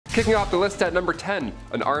Kicking off the list at number 10,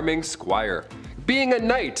 an arming squire. Being a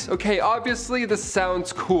knight. Okay, obviously this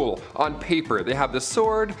sounds cool on paper. They have the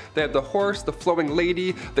sword, they have the horse, the flowing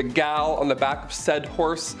lady, the gal on the back of said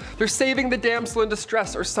horse. They're saving the damsel in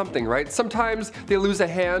distress or something, right? Sometimes they lose a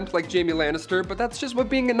hand like Jaime Lannister, but that's just what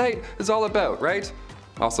being a knight is all about, right?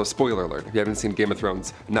 Also, spoiler alert, if you haven't seen Game of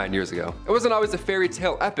Thrones 9 years ago. It wasn't always a fairy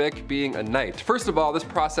tale epic being a knight. First of all, this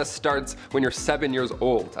process starts when you're 7 years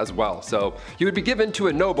old as well. So you would be given to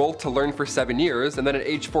a noble to learn for 7 years, and then at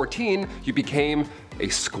age 14, you became a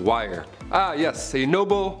squire. Ah yes, a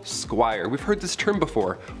noble squire. We've heard this term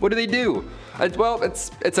before. What do they do? Well,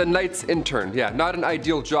 it's a knight's intern. Yeah, not an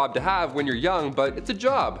ideal job to have when you're young, but it's a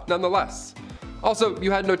job nonetheless. Also,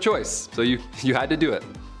 you had no choice, so you had to do it.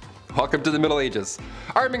 Welcome to the Middle Ages.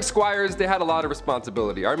 Arming squires, they had a lot of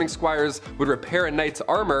responsibility. Arming squires would repair a knight's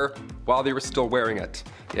armor while they were still wearing it.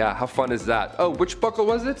 Yeah, how fun is that? Oh, which buckle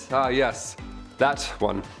was it? Ah, yes, that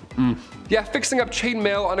one. Yeah, fixing up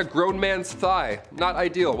chainmail on a grown man's thigh. Not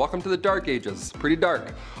ideal. Welcome to the Dark Ages. Pretty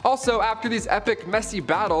dark. Also, after these epic, messy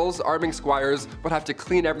battles, arming squires would have to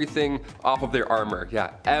clean everything off of their armor.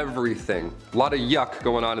 Yeah, everything. A lot of yuck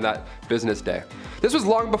going on in that business day. This was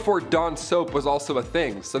long before Dawn soap was also a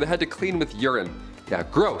thing, so they had to clean with urine. Yeah,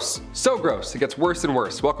 gross. So gross. It gets worse and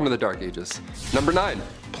worse. Welcome to the Dark Ages. Number 9,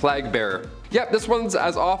 Plague Bearer. Yep, this one's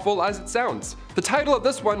as awful as it sounds. The title of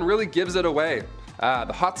this one really gives it away.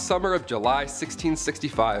 The hot summer of July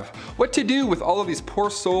 1665. What to do with all of these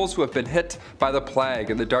poor souls who have been hit by the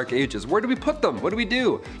plague in the Dark Ages? Where do we put them? What do we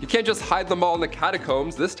do? You can't just hide them all in the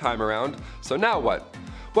catacombs this time around. So now what?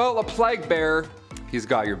 Well, a plague bearer, he's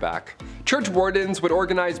got your back. Church wardens would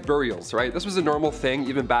organize burials, right? This was a normal thing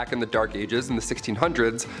even back in the Dark Ages in the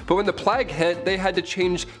 1600s, but when the plague hit, they had to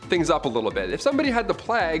change things up a little bit. If somebody had the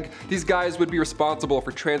plague, these guys would be responsible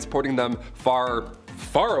for transporting them far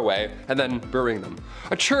away and then burying them.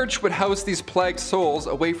 A church would house these plagued souls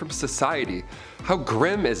away from society. How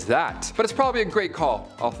grim is that? But it's probably a great call,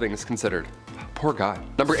 all things considered. Poor guy.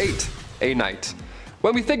 Number 8, a knight.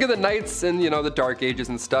 When we think of the knights in, the Dark Ages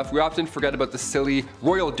and stuff, we often forget about the silly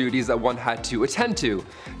royal duties that one had to attend to.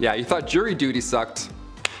 Yeah, you thought jury duty sucked.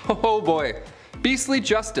 Oh boy. Beastly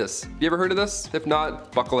justice. You ever heard of this? If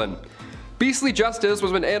not, buckle in. Beastly justice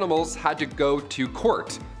was when animals had to go to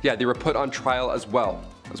court. Yeah, they were put on trial as well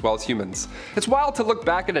as humans. It's wild to look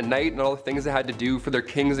back at a knight and all the things they had to do for their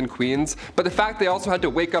kings and queens, but the fact they also had to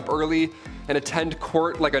wake up early and attend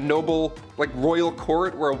court like a noble, royal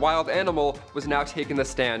court where a wild animal was now taking the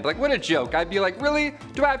stand. Like, what a joke. I'd be like, really?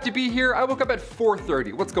 Do I have to be here? I woke up at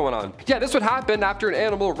 4:30. What's going on? Yeah, this would happen after an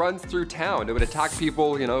animal runs through town. It would attack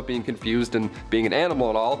people, being confused and being an animal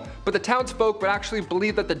and all. But the townsfolk would actually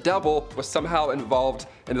believe that the devil was somehow involved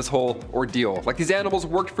in this whole ordeal. Like these animals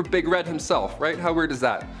worked for Big Red himself, right? How weird is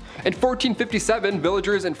that? In 1457,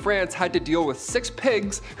 villagers in France had to deal with 6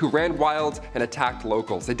 pigs who ran wild and attacked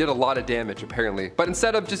locals. They did a lot of damage apparently. But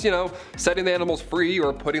instead of just, setting the animals free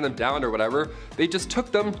or putting them down or whatever, they just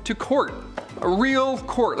took them to court. A real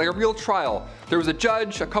court, like a real trial. There was a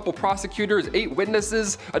judge, a couple prosecutors, 8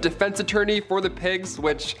 witnesses, a defense attorney for the pigs,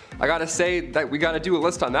 which I gotta say that we gotta do a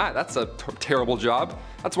list on that. That's a terrible job.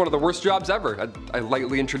 That's one of the worst jobs ever, I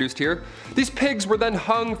lightly introduced here. These pigs were then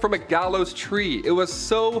hung from a gallows tree. It was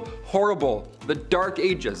so horrible. The Dark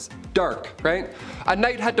Ages. Dark, right? A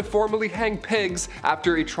knight had to formally hang pigs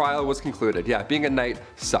after a trial was concluded. Yeah, being a knight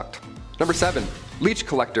sucked. Number 7, leech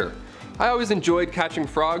collector. I always enjoyed catching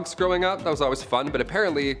frogs growing up. That was always fun, but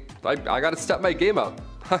apparently I gotta step my game up.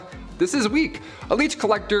 This is weak. A leech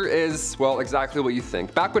collector is, well, exactly what you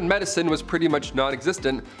think. Back when medicine was pretty much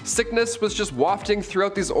non-existent, sickness was just wafting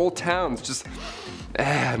throughout these old towns, just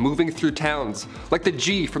moving through towns. Like the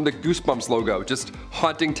G from the Goosebumps logo, just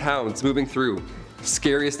haunting towns, moving through.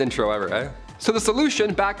 Scariest intro ever, eh? So the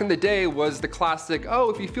solution back in the day was the classic,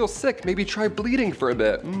 oh, if you feel sick, maybe try bleeding for a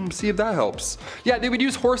bit. See if that helps. Yeah, they would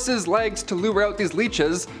use horses' legs to lure out these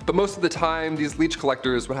leeches, but most of the time, these leech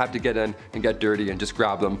collectors would have to get in and get dirty and just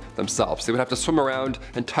grab them themselves. They would have to swim around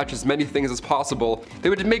and touch as many things as possible.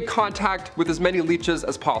 They would make contact with as many leeches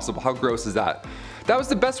as possible. How gross is that? That was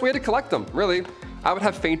the best way to collect them, really. I would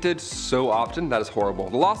have fainted so often, that is horrible.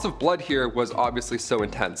 The loss of blood here was obviously so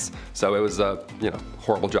intense, so it was a,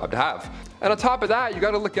 horrible job to have. And on top of that, you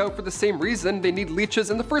gotta look out for the same reason they need leeches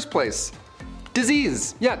in the first place.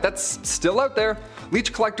 Disease. Yeah, that's still out there.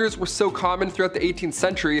 Leech collectors were so common throughout the 18th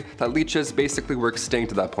century that leeches basically were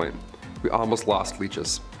extinct at that point. We almost lost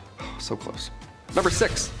leeches. So close. Number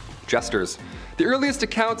 6, jesters. The earliest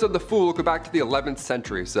accounts of the fool go back to the 11th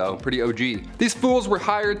century, so pretty OG. These fools were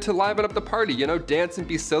hired to liven up the party, you know, dance and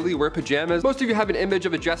be silly, wear pajamas. Most of you have an image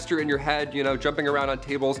of a jester in your head, you know, jumping around on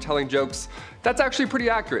tables, telling jokes. That's actually pretty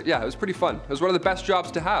accurate. Yeah, it was pretty fun. It was one of the best jobs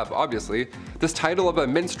to have, obviously. This title of a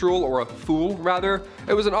minstrel, or a fool rather,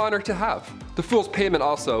 it was an honor to have. The fool's payment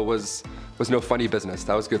also was no funny business.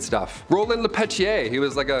 That was good stuff. Roland Lepetier, he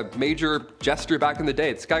was like a major jester back in the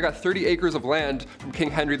day. This guy got 30 acres of land from King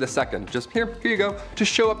Henry II. Just here you go.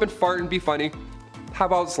 Just show up and fart and be funny.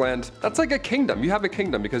 Have all this land. That's like a kingdom. You have a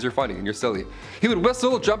kingdom because you're funny and you're silly. He would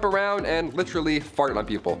whistle, jump around, and literally fart on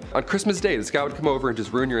people. On Christmas Day, this guy would come over and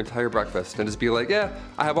just ruin your entire breakfast and just be like, yeah,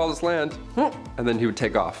 I have all this land. And then he would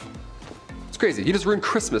take off. Crazy. You just ruined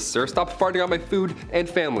Christmas, sir. Stop farting on my food and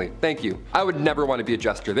family. Thank you. I would never want to be a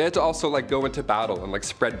jester. They had to also like go into battle and like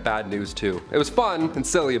spread bad news too. It was fun and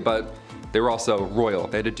silly, but they were also royal.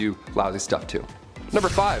 They had to do lousy stuff too. Number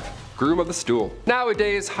 5. Groom of the stool.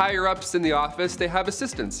 Nowadays, higher ups in the office, they have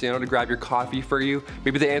assistants, you know, to grab your coffee for you.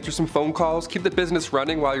 Maybe they answer some phone calls, keep the business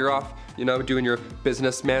running while you're off, you know, doing your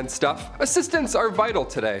businessman stuff. Assistants are vital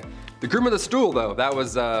today. The groom of the stool though, that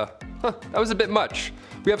was a bit much.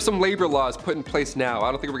 We have some labor laws put in place now.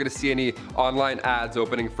 I don't think we're gonna see any online ads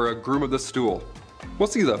opening for a groom of the stool. We'll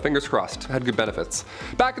see though, fingers crossed. It had good benefits.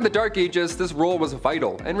 Back in the Dark Ages, this role was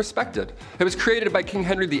vital and respected. It was created by King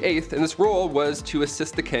Henry VIII, and this role was to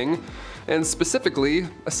assist the king, and specifically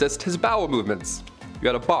assist his bowel movements. You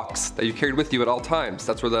had a box that you carried with you at all times.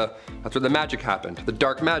 That's where the magic happened. The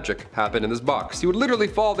dark magic happened in this box. You would literally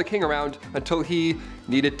follow the king around until he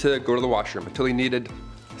needed to go to the washroom, until he needed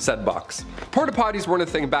said box. Porta potties weren't a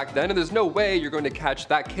thing back then, and there's no way you're going to catch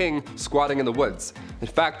that king squatting in the woods. In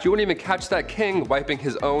fact, you wouldn't even catch that king wiping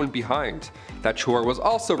his own behind. That chore was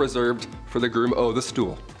also reserved for the groom o' the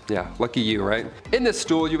stool. Yeah, lucky you, right? In this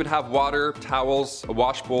stool, you would have water, towels, a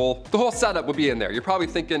wash bowl. The whole setup would be in there. You're probably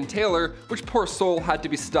thinking, Taylor, which poor soul had to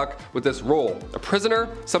be stuck with this role? A prisoner?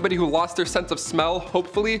 Somebody who lost their sense of smell,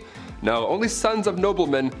 hopefully? No, only sons of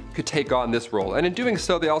noblemen could take on this role, and in doing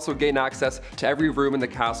so, they also gain access to every room in the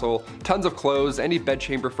castle, tons of clothes, any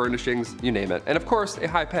bedchamber furnishings, you name it. And of course, a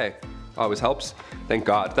high pay. Always helps. Thank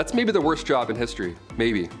God. That's maybe the worst job in history.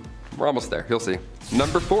 Maybe. We're almost there, you'll see.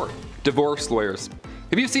 Number 4, divorce lawyers.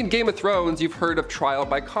 If you've seen Game of Thrones, you've heard of trial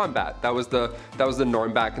by combat. That was the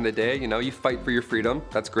norm back in the day. You know, you fight for your freedom.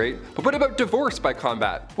 That's great. But what about divorce by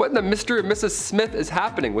combat? What in the Mr. and Mrs. Smith is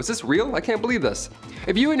happening? Was this real? I can't believe this.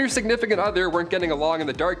 If you and your significant other weren't getting along in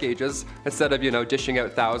the Dark Ages, instead of, you know, dishing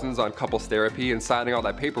out thousands on couples therapy and signing all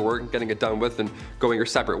that paperwork and getting it done with and going your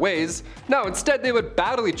separate ways, no, instead they would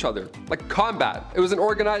battle each other, like combat. It was an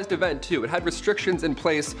organized event too. It had restrictions in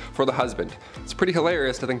place for the husband. It's pretty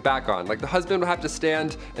hilarious to think back on. Like the husband would have to stand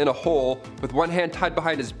in a hole with one hand tied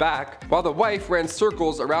behind his back, while the wife ran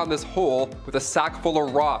circles around this hole with a sack full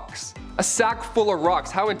of rocks. A sack full of rocks,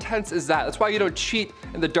 how intense is that? That's why you don't cheat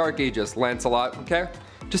in the Dark Ages, Lancelot, okay?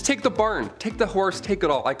 Just take the barn, take the horse, take it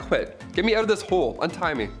all, I quit. Get me out of this hole,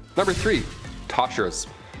 untie me. Number 3, toshers.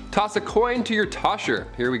 Toss a coin to your tosher.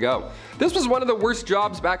 Here we go. This was one of the worst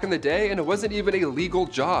jobs back in the day, and it wasn't even a legal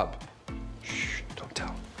job. Shh, don't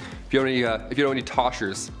tell. If you don't know any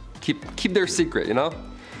toshers, keep their secret, you know?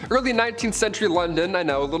 Early 19th century London, I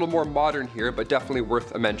know, a little more modern here, but definitely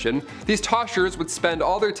worth a mention. These toshers would spend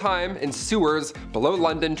all their time in sewers below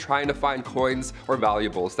London trying to find coins or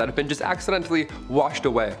valuables that have been just accidentally washed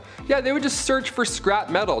away. Yeah, they would just search for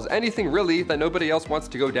scrap metals, anything really that nobody else wants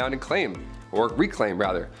to go down and claim. Or reclaim,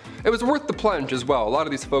 rather. It was worth the plunge as well. A lot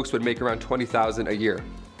of these folks would make around $20,000 a year.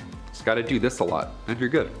 Just gotta do this a lot, and you're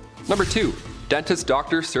good. Number 2, dentist,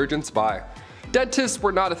 doctor, surgeon, spy. Dentists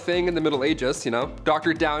were not a thing in the Middle Ages, you know.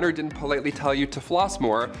 Dr. Downer didn't politely tell you to floss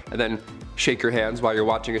more and then shake your hands while you're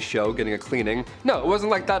watching a show, getting a cleaning. No, it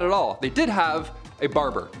wasn't like that at all. They did have a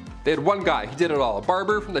barber. They had one guy, he did it all, a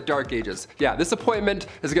barber from the Dark Ages. Yeah, this appointment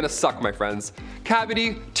is gonna suck, my friends.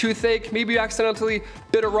 Cavity, toothache, maybe you accidentally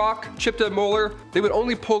bit a rock, chipped a molar. They would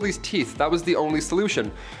only pull these teeth, that was the only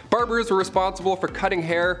solution. Barbers were responsible for cutting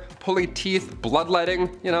hair, pulling teeth,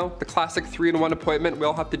 bloodletting, you know, the classic 3-in-1 appointment we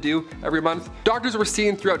all have to do every month. Doctors were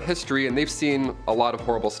seen throughout history and they've seen a lot of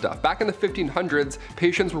horrible stuff. Back in the 1500s,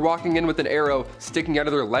 patients were walking in with an arrow sticking out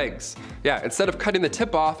of their legs. Yeah, instead of cutting the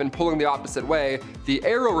tip off and pulling the opposite way, the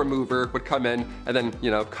arrow remover would come in and then,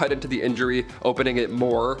 you know, cut into the injury, opening it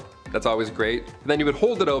more. That's always great. And then you would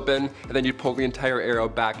hold it open and then you'd pull the entire arrow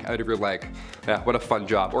back out of your leg. Yeah, what a fun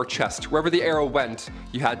job. Or chest. Wherever the arrow went,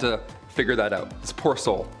 you had to figure that out. This poor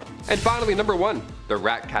soul. And finally, number 1, the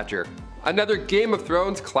rat catcher. Another Game of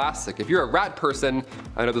Thrones classic. If you're a rat person,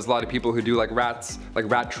 I know there's a lot of people who do like rats, like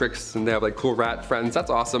rat tricks, and they have like cool rat friends. That's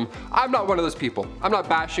awesome. I'm not one of those people. I'm not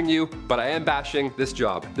bashing you, but I am bashing this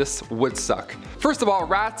job. This would suck. First of all,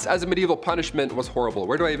 rats as a medieval punishment was horrible.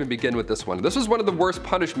 Where do I even begin with this one? This was one of the worst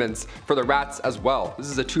punishments for the rats as well. This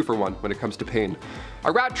is a 2-for-1 when it comes to pain.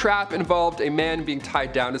 A rat trap involved a man being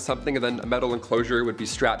tied down to something, and then a metal enclosure would be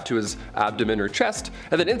strapped to his abdomen or chest.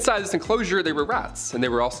 And then inside this enclosure, they were rats, and they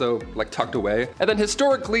were also like tucked away. And then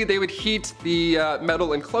historically, they would heat the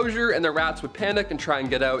metal enclosure, and the rats would panic and try and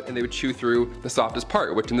get out, and they would chew through the softest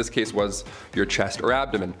part, which in this case was your chest or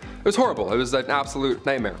abdomen. It was horrible. It was an absolute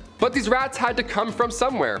nightmare. But these rats had to come from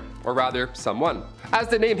somewhere, or rather, someone. As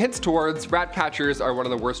the name hints towards, rat catchers are one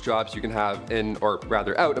of the worst jobs you can have in, or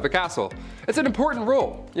rather out of a castle. It's an important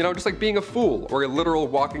role, you know, just like being a fool or a literal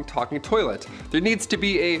walking, talking toilet. There needs to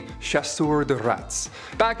be a chasseur de rats.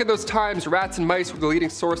 Back in those times, rats and mice were the leading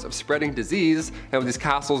source of spreading disease, and with these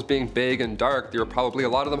castles being big and dark, there were probably a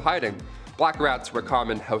lot of them hiding. Black rats were a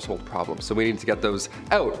common household problem, so we need to get those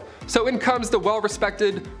out. So in comes the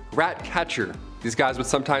well-respected rat catcher. These guys would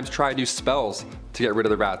sometimes try new spells to get rid of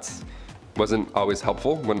the rats. Wasn't always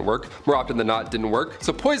helpful, wouldn't work. More often than not, didn't work.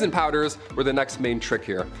 So poison powders were the next main trick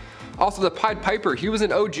here. Also, the Pied Piper, he was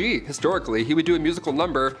an OG. Historically, he would do a musical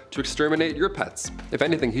number to exterminate your pets. If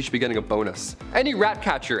anything, he should be getting a bonus. Any rat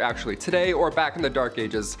catcher, actually, today or back in the dark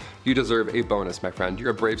ages, you deserve a bonus, my friend.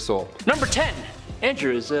 You're a brave soul. Number 10.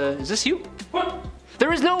 Andrew, is this you? What?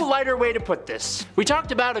 There is no lighter way to put this. We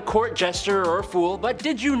talked about a court jester or a fool, but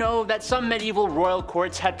did you know that some medieval royal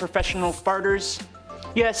courts had professional farters?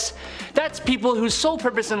 Yes, that's people whose sole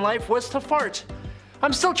purpose in life was to fart.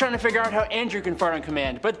 I'm still trying to figure out how Andrew can fart on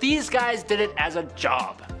command, but these guys did it as a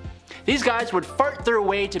job. These guys would fart their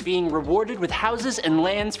way to being rewarded with houses and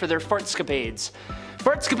lands for their fartscapades.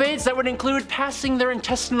 Fartscapades that would include passing their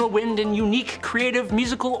intestinal wind in unique, creative,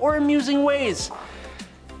 musical, or amusing ways.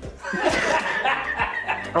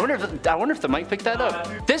 I wonder if the mic picked that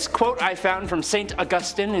up. This quote I found from St.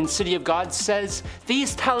 Augustine in City of God says,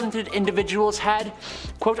 these talented individuals had,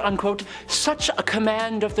 quote unquote, such a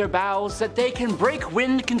command of their bowels that they can break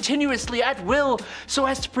wind continuously at will so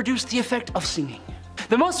as to produce the effect of singing.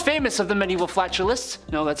 The most famous of the medieval flatulists,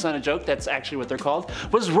 no that's not a joke, that's actually what they're called,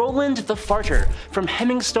 was Roland the Farter from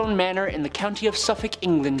Hemmingstone Manor in the county of Suffolk,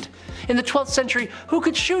 England. In the 12th century, who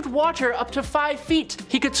could shoot water up to 5 feet?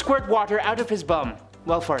 He could squirt water out of his bum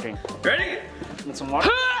while farting. Ready? Want some water?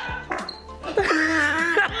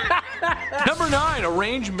 Number 9,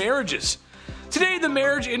 arranged marriages. Today the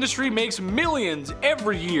marriage industry makes millions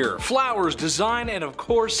every year. Flowers, design, and of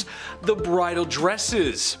course, the bridal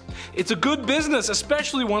dresses. It's a good business,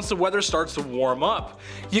 especially once the weather starts to warm up.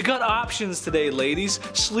 You got options today, ladies.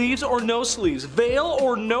 Sleeves or no sleeves, veil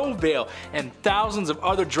or no veil, and thousands of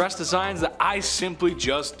other dress designs that I simply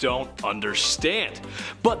just don't understand.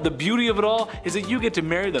 But the beauty of it all is that you get to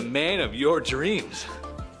marry the man of your dreams.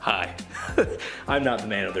 Hi. I'm not the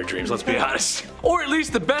man of their dreams, let's be honest. Or at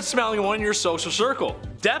least the best smelling one in your social circle.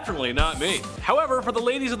 Definitely not me. However, for the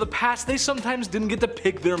ladies of the past, they sometimes didn't get to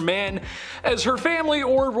pick their man as her family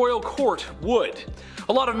or royal court would.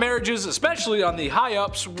 A lot of marriages, especially on the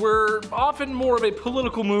high-ups, were often more of a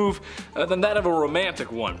political move than that of a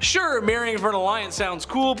romantic one. Sure, marrying for an alliance sounds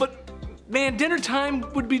cool, but man, dinner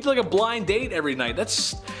time would be like a blind date every night.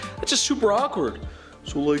 That's just super awkward.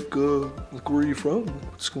 So like where are you from?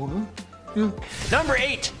 What's going on? Yeah. Number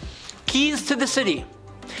 8. Keys to the city.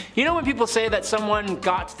 You know when people say that someone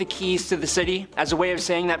got the keys to the city as a way of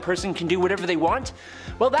saying that person can do whatever they want?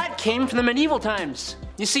 Well, that came from the medieval times.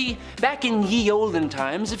 You see, back in ye olden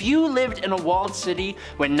times, if you lived in a walled city,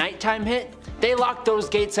 when nighttime hit, they locked those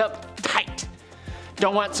gates up tight.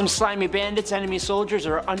 Don't want some slimy bandits, enemy soldiers,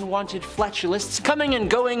 or unwanted flatulists coming and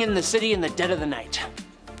going in the city in the dead of the night.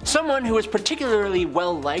 Someone who was particularly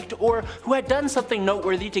well liked or who had done something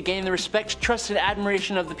noteworthy to gain the respect, trust, and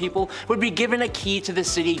admiration of the people would be given a key to the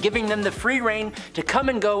city, giving them the free reign to come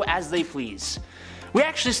and go as they please. We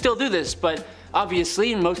actually still do this, but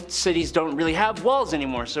obviously most cities don't really have walls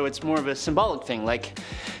anymore, so it's more of a symbolic thing like,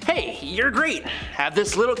 hey, you're great, have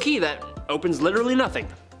this little key that opens literally nothing.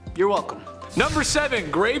 You're welcome. Number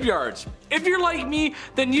 7, graveyards. If you're like me,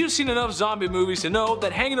 then you've seen enough zombie movies to know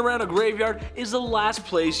that hanging around a graveyard is the last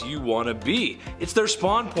place you want to be. It's their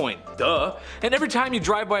spawn point, duh. And every time you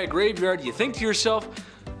drive by a graveyard, you think to yourself,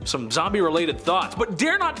 some zombie-related thoughts, but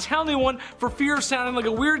dare not tell anyone for fear of sounding like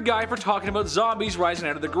a weird guy for talking about zombies rising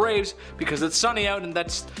out of their graves because it's sunny out and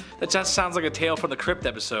that just sounds like a Tale from the Crypt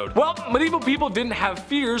episode. Well, medieval people didn't have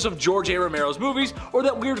fears of George A. Romero's movies or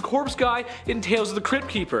that weird corpse guy in Tales of the Crypt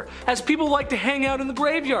Keeper, as people like to hang out in the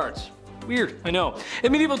graveyards. Weird, I know.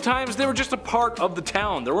 In medieval times, they were just a part of the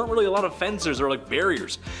town. There weren't really a lot of fences or like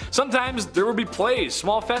barriers. Sometimes there would be plays,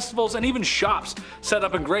 small festivals, and even shops set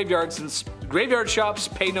up in graveyards, since graveyard shops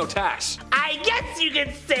pay no tax. I guess you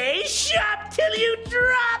could say shop till you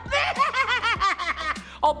drop.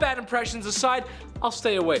 All bad impressions aside, I'll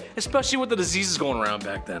stay away, especially with the diseases going around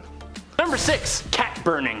back then. Number 6, cat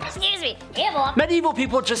burning. Excuse me, evil. Medieval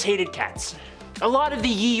people just hated cats. A lot of the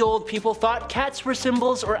ye old people thought cats were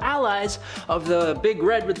symbols or allies of the big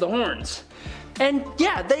red with the horns. And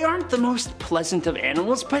yeah, they aren't the most pleasant of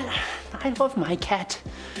animals, but I love my cat.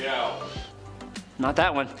 Yeah. Not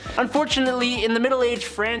that one. Unfortunately, in the Middle Age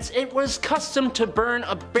France, it was custom to burn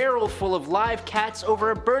a barrel full of live cats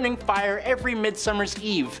over a burning fire every Midsummer's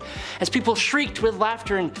Eve, as people shrieked with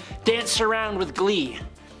laughter and danced around with glee.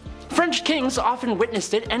 French kings often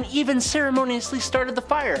witnessed it and even ceremoniously started the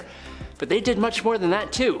fire. But they did much more than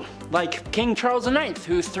that too, like King Charles IX,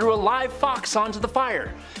 who threw a live fox onto the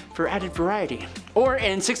fire for added variety. Or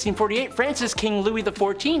in 1648, France's King Louis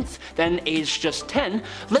XIV, then aged just 10,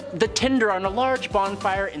 lit the tinder on a large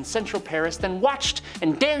bonfire in central Paris, then watched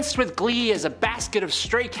and danced with glee as a basket of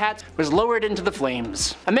stray cats was lowered into the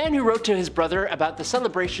flames. A man who wrote to his brother about the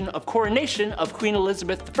celebration of coronation of Queen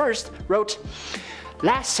Elizabeth I wrote,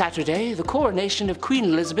 "Last Saturday, the coronation of Queen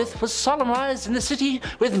Elizabeth was solemnized in the city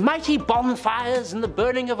with mighty bonfires and the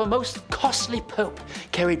burning of a most costly pope,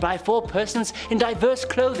 carried by 4 persons in diverse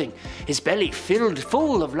clothing, his belly filled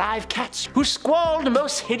full of live cats, who squalled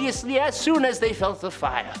most hideously as soon as they felt the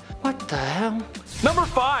fire." What the hell? Number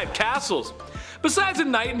 5, castles. Besides a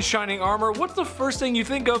knight in shining armor, what's the first thing you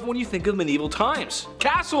think of when you think of medieval times?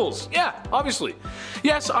 Castles! Yeah, obviously.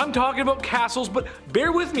 Yes, I'm talking about castles, but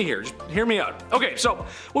bear with me here, just hear me out. Okay, so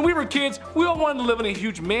when we were kids, we all wanted to live in a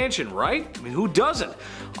huge mansion, right? I mean, who doesn't?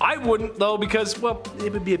 I wouldn't though, because, well,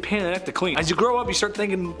 it would be a pain in the neck to clean. As you grow up, you start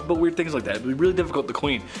thinking about weird things like that. It would be really difficult to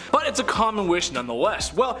clean. But it's a common wish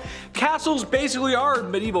nonetheless. Well, castles basically are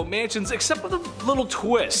medieval mansions, except with a little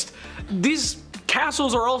twist. These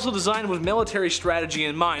castles are also designed with military strategy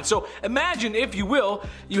in mind. So imagine, if you will,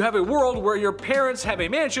 you have a world where your parents have a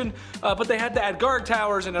mansion, but they had to add guard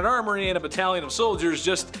towers and an armory and a battalion of soldiers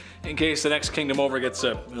just in case the next kingdom over gets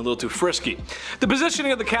a little too frisky. The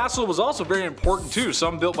positioning of the castle was also very important too,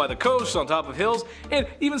 some built by the coast, on top of hills, and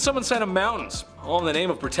even some inside of mountains, all in the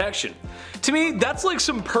name of protection. To me, that's like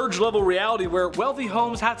some Purge level reality where wealthy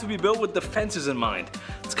homes have to be built with defenses in mind.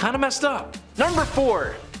 It's kind of messed up. Number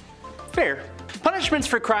 4, fair. Punishments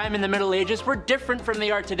for crime in the Middle Ages were different from they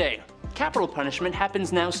are today. Capital punishment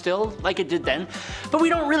happens now still, like it did then, but we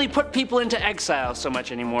don't really put people into exile so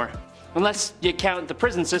much anymore. Unless you count the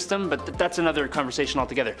prison system, but that's another conversation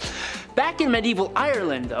altogether. Back in medieval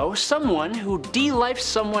Ireland though, someone who de-lifed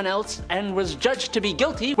someone else and was judged to be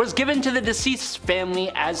guilty was given to the deceased's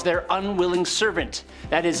family as their unwilling servant.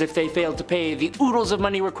 That is, if they failed to pay the oodles of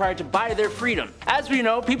money required to buy their freedom. As we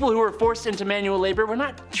know, people who were forced into manual labor were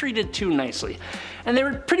not treated too nicely, and they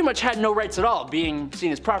pretty much had no rights at all, being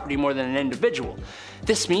seen as property more than an individual.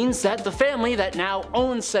 This means that the family that now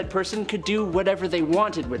owns said person could do whatever they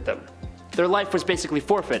wanted with them. Their life was basically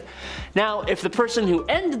forfeit. Now, if the person who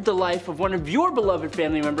ended the life of one of your beloved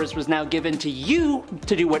family members was now given to you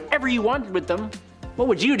to do whatever you wanted with them, what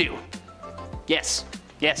would you do? Yes,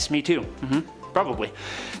 me too. Probably.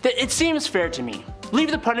 It seems fair to me.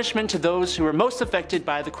 Leave the punishment to those who are most affected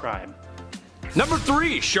by the crime. Number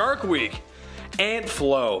 3, Shark Week. Aunt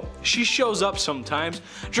Flo. She shows up sometimes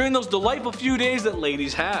during those delightful few days that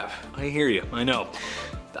ladies have. I hear you, I know.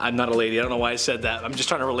 I'm not a lady, I don't know why I said that. I'm just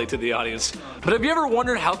trying to relate to the audience. But have you ever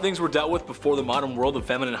wondered how things were dealt with before the modern world of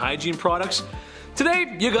feminine hygiene products?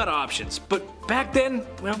 Today, you got options, but back then,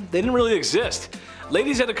 well, they didn't really exist.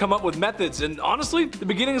 Ladies had to come up with methods and honestly, the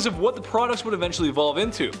beginnings of what the products would eventually evolve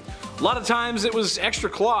into. A lot of times it was extra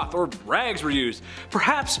cloth or rags were used,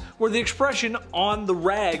 perhaps where the expression "on the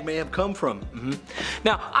rag" may have come from.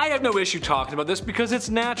 Now, I have no issue talking about this because it's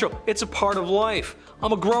natural, it's a part of life.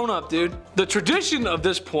 I'm a grown-up, dude. The tradition of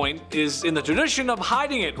this point is in the tradition of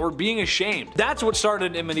hiding it or being ashamed. That's what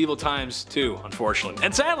started in medieval times too, unfortunately.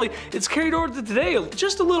 And sadly, it's carried over to today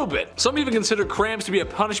just a little bit. Some even consider cramps to be a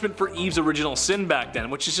punishment for Eve's original sin back then,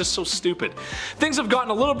 which is just so stupid. Things have gotten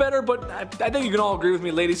a little better, but I think you can all agree with me,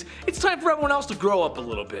 ladies. It's time for everyone else to grow up a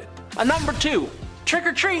little bit. Number 2, trick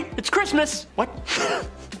or treat, it's Christmas. What?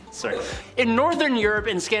 Sorry. In Northern Europe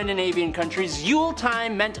and Scandinavian countries, Yule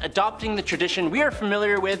time meant adopting the tradition we are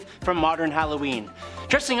familiar with from modern Halloween.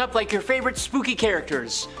 Dressing up like your favorite spooky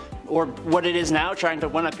characters. Or what it is now, trying to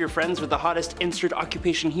one-up your friends with the hottest insert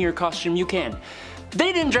occupation here costume you can.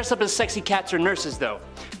 They didn't dress up as sexy cats or nurses though.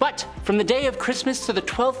 But from the day of Christmas to the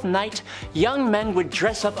 12th night, young men would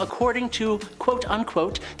dress up according to, quote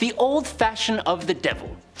unquote, the old fashion of the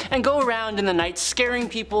devil, and go around in the night scaring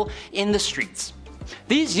people in the streets.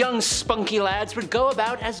 These young spunky lads would go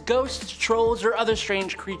about as ghosts, trolls, or other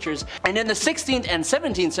strange creatures, and in the 16th and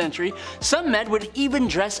 17th century, some men would even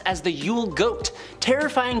dress as the Yule Goat,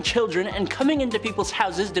 terrifying children and coming into people's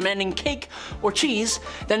houses demanding cake or cheese,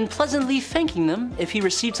 then pleasantly thanking them if he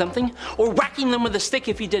received something, or whacking them with a stick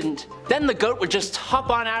if he didn't. Then the goat would just hop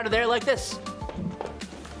on out of there like this.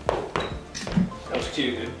 That was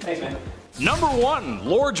cute, dude. Thanks, man. Number 1,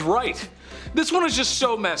 Lord's Right. This one is just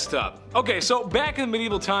so messed up. Okay, so back in the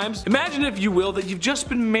medieval times, imagine if you will that you've just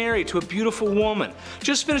been married to a beautiful woman.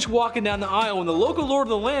 Just finished walking down the aisle when the local lord of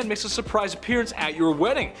the land makes a surprise appearance at your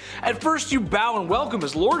wedding. At first you bow and welcome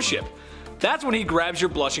his lordship. That's when he grabs your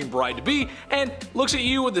blushing bride-to-be and looks at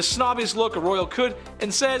you with the snobbiest look a royal could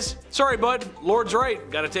and says, "Sorry bud, Lord's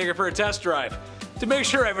right, gotta take her for a test drive," to make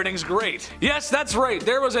sure everything's great. Yes, that's right,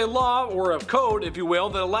 there was a law, or a code if you will,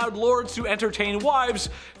 that allowed lords to entertain wives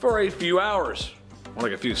for a few hours. Or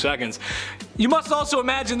like a few seconds. You must also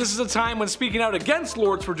imagine this is a time when speaking out against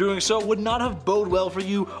lords for doing so would not have bode well for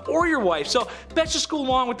you or your wife, so let's just go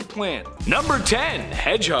along with the plan. Number 10,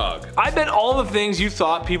 hedgehog. I bet all the things you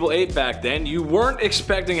thought people ate back then, you weren't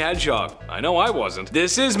expecting hedgehog. I know I wasn't.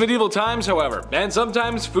 This is medieval times, however, and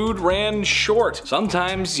sometimes food ran short.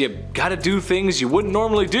 Sometimes you gotta do things you wouldn't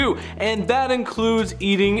normally do, and that includes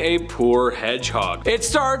eating a poor hedgehog. It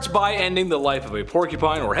starts by ending the life of a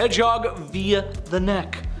porcupine or hedgehog via the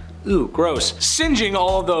neck. Ooh, gross. Singeing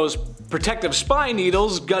all of those protective spine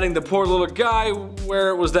needles, gutting the poor little guy where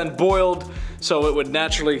it was then boiled so it would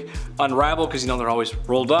naturally unravel because you know they're always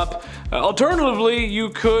rolled up. Alternatively, you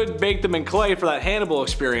could bake them in clay for that Hannibal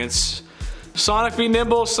experience. Sonic be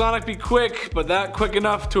nimble, Sonic be quick, but not quick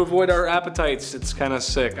enough to avoid our appetites. It's kind of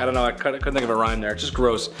sick. I don't know, I couldn't think of a rhyme there. It's just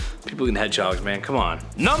gross. People eating hedgehogs, man, come on.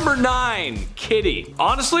 Number 9, kitty.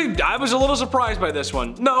 Honestly, I was a little surprised by this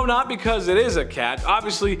one. No, not because it is a cat.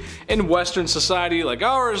 Obviously, in Western society like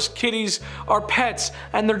ours, kitties are pets,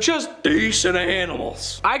 and they're just decent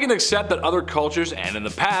animals. I can accept that other cultures and in the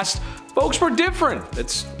past, folks were different.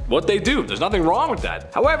 It's what they do. There's nothing wrong with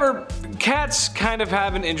that. However, cats kind of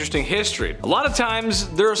have an interesting history. A lot of times,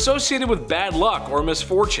 they're associated with bad luck or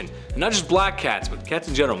misfortune. And not just black cats, but cats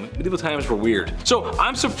in general. Medieval times were weird. So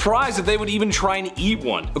I'm surprised that they would even try and eat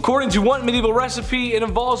one. According to one medieval recipe, it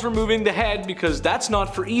involves removing the head because that's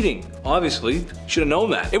not for eating. Obviously, should have known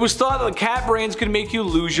that. It was thought that the cat brains could make you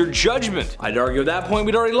lose your judgment. I'd argue at that point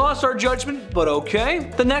we'd already lost our judgment, but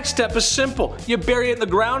okay. The next step is simple. You bury it in the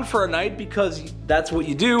ground for a night because that's what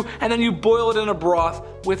you do, and then you boil it in a broth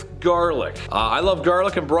with garlic. I love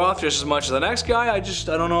garlic and broth just as much as the next guy. I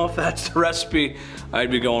don't know if that's the recipe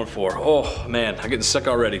I'd be going for. Oh man, I'm getting sick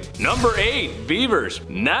already. Number 8, beavers.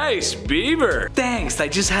 Nice beaver. Thanks, I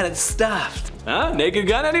just had it stuffed. Huh? Naked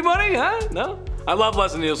Gun, anybody? Huh? No? I love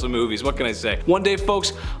Leslie Nielsen movies, what can I say? One day,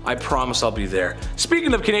 folks, I promise I'll be there.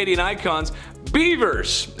 Speaking of Canadian icons,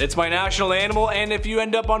 beavers. It's my national animal, and if you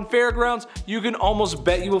end up on fairgrounds, you can almost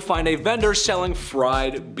bet you will find a vendor selling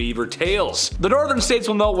fried beaver tails. The northern states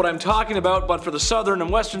will know what I'm talking about, but for the southern and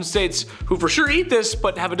western states, who for sure eat this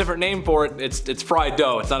but have a different name for it, it's fried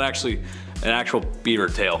dough. It's not actually an actual beaver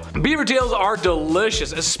tail. Beaver tails are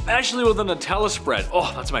delicious, especially with a Nutella spread.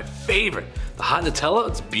 Oh, that's my favorite. The hot Nutella,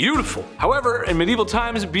 it's beautiful. However, in medieval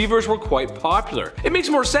times, beavers were quite popular. It makes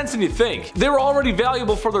more sense than you think. They were already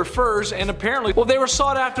valuable for their furs, and apparently, well, they were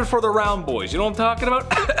sought after for the round boys. You know what I'm talking about?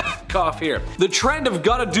 Cough here. The trend of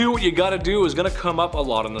gotta do what you gotta do is gonna come up a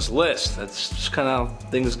lot on this list. That's just kind of how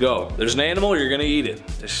things go. There's an animal, you're gonna eat it.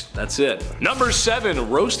 That's it. Number 7,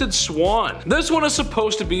 roasted swan. This one is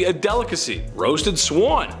supposed to be a delicacy. Roasted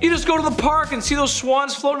swan. You just go to the park and see those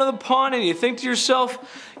swans floating in the pond and you think to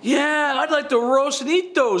yourself, yeah, I'd like to roast and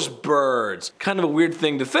eat those birds. Kind of a weird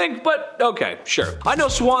thing to think, but okay, sure. I know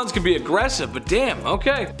swans can be aggressive, but damn,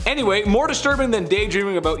 okay. Anyway, more disturbing than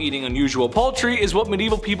daydreaming about eating unusual poultry is what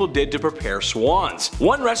medieval people did to prepare swans.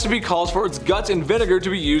 One recipe calls for its guts and vinegar to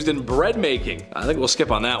be used in bread making. I think we'll skip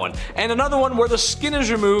on that one. And another one where the skin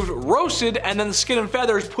is removed, roasted, and then the skin and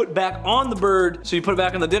feathers put back on the bird. So you put it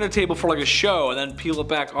back on the dinner table for like a show and then peel it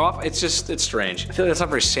back off. It's strange. I feel like that's not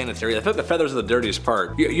very sanitary. I feel like the feathers are the dirtiest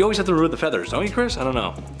part. You always have to remove the feathers, don't you, Chris? I don't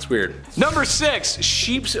know. It's weird. Number 6,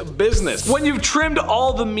 sheep's business. When you've trimmed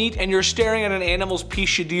all the meat and you're staring at an animal's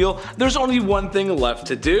piece of deal, there's only one thing left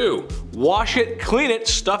to do. Wash it, clean it,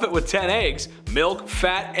 stuff it with 10 eggs, milk,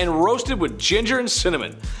 fat, and roast it with ginger and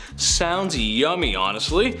cinnamon. Sounds yummy,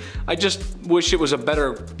 honestly. I just wish it was a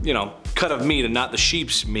better, cut of meat and not the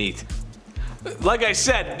sheep's meat. Like I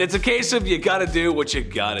said, it's a case of you gotta do what you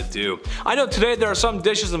gotta do. I know today there are some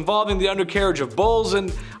dishes involving the undercarriage of bulls,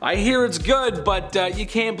 and I hear it's good, but you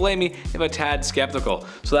can't blame me if I'm a tad skeptical.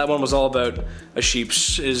 So that one was all about a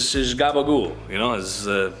sheep's his gabagool, you know,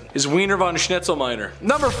 his Wiener von Schnitzelminer.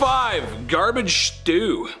 Number 5, garbage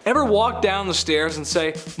stew. Ever walk down the stairs and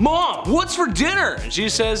say, "Mom, what's for dinner?" And she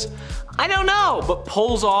says, "I don't know," but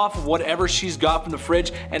pulls off whatever she's got from the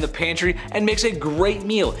fridge and the pantry and makes a great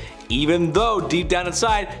meal, even though deep down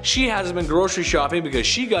inside she hasn't been grocery shopping because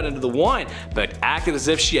she got into the wine, but acted as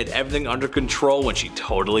if she had everything under control when she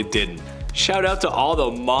totally didn't. Shout out to all the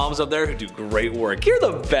moms out there who do great work. You're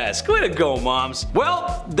the best. Way to go, moms.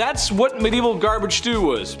 Well, that's what medieval garbage stew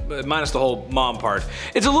was, minus the whole mom part.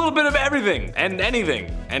 It's a little bit of everything and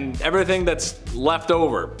anything and everything that's left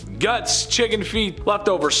over. Guts, chicken feet,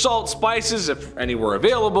 leftover salt, spices, if any were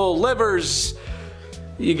available, livers.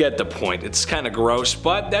 You get the point. It's kind of gross,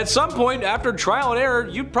 but at some point, after trial and error,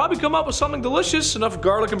 you'd probably come up with something delicious. Enough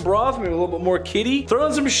garlic and broth, maybe a little bit more kitty. Throw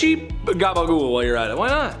in some sheep gabagool while you're at it. Why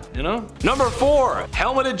not, you know? Number 4,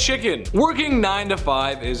 helmeted chicken. Working 9 to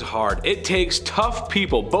 5 is hard. It takes tough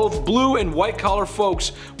people, both blue and white collar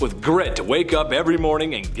folks with grit to wake up every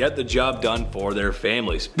morning and get the job done for their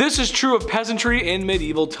families. This is true of peasantry in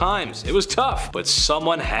medieval times. It was tough, but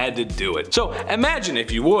someone had to do it. So imagine,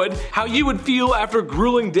 if you would, how you would feel after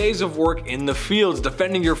grueling days of work in the fields,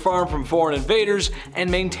 defending your farm from foreign invaders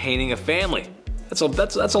and maintaining a family. That's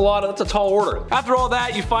a tall order. After all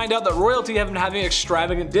that, you find out that royalty have been having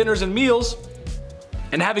extravagant dinners and meals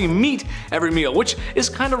and having meat every meal, which is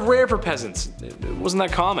kind of rare for peasants. It wasn't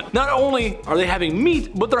that common. Not only are they having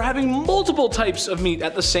meat, but they're having multiple types of meat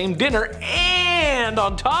at the same dinner, and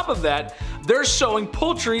on top of that, they're sewing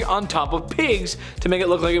poultry on top of pigs to make it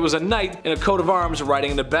look like it was a knight in a coat of arms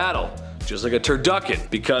riding into battle. Just like a turducken,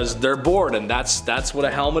 because they're bored, and that's what a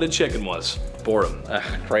helmeted chicken was. Boredom.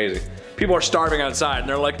 Crazy. People are starving outside and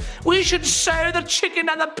they're like, "We should sew the chicken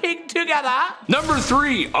and the pig together." Number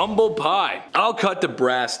 3, humble pie. I'll cut the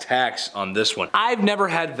brass tacks on this one. I've never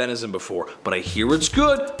had venison before, but I hear it's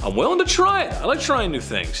good. I'm willing to try it. I like trying new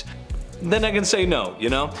things. Then I can say no, you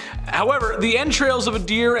know? However, the entrails of a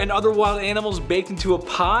deer and other wild animals baked into a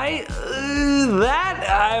pie, that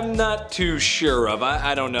I'm not too sure of.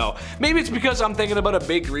 I don't know. Maybe it's because I'm thinking about a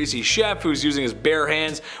big greasy chef who's using his bare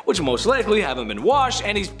hands, which most likely haven't been washed,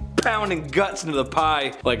 and he's pounding guts into the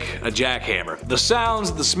pie like a jackhammer. The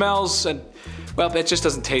sounds, the smells, and well, it just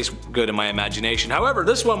doesn't taste good in my imagination. However,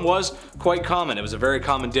 this one was quite common. It was a very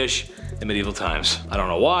common dish in medieval times. I don't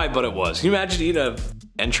know why, but it was. Can you imagine eating a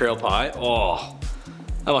entrail pie? Oh,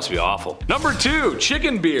 that must be awful. Number 2,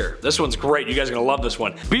 chicken beer. This one's great. You guys are gonna love this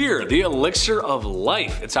one. Beer, the elixir of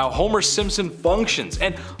life. It's how Homer Simpson functions,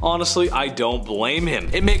 and honestly, I don't blame him.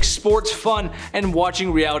 It makes sports fun and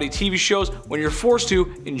watching reality TV shows when you're forced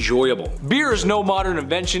to enjoyable. Beer is no modern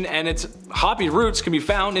invention, and its hoppy roots can be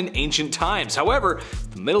found in ancient times. However,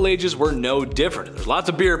 the Middle Ages were no different. There's lots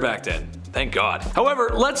of beer back then. Thank God.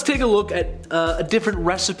 However, let's take a look at a different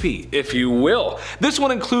recipe, if you will. This one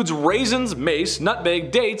includes raisins, mace,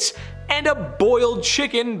 nutmeg, dates, and a boiled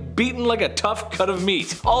chicken beaten like a tough cut of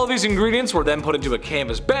meat. All of these ingredients were then put into a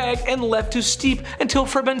canvas bag and left to steep until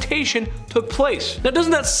fermentation took place. Now,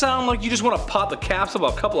 doesn't that sound like you just want to pop the caps of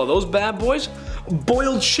a couple of those bad boys?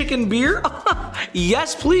 Boiled chicken beer?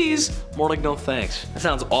 Yes, please. More like no thanks. That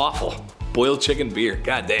sounds awful. Boiled chicken beer,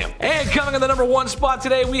 goddamn. And coming in the number 1 spot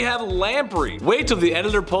today, we have lamprey. Wait till the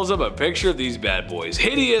editor pulls up a picture of these bad boys.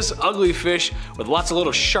 Hideous, ugly fish with lots of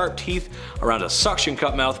little sharp teeth around a suction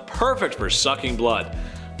cup mouth, perfect for sucking blood.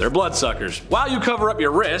 They're bloodsuckers. While you cover up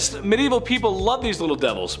your wrist, medieval people love these little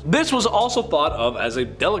devils. This was also thought of as a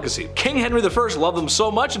delicacy. King Henry I loved them so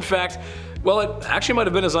much, in fact, well, it actually might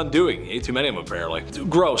have been his undoing. He ate too many of them, apparently.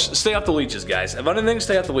 Gross. Stay off the leeches, guys. If anything,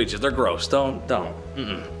 stay off the leeches. They're gross. Don't.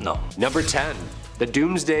 No. Number 10. The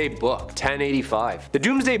Domesday Book, 1085. The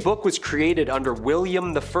Domesday Book was created under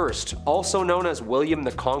William I, also known as William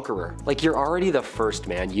the Conqueror. Like, you're already the first,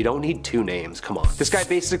 man. You don't need 2 names, come on. This guy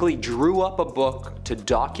basically drew up a book to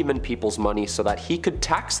document people's money so that he could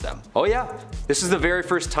tax them. Oh yeah, this is the very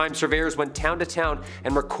first time surveyors went town to town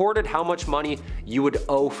and recorded how much money you would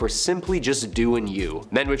owe for simply just doing you.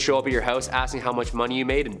 Men would show up at your house asking how much money you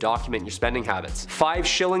made and document your spending habits. 5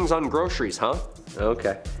 shillings on groceries, huh?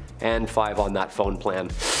 Okay. And 5 on that phone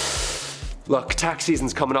plan. Look, tax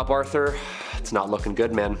season's coming up, Arthur. It's not looking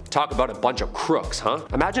good, man. Talk about a bunch of crooks, huh?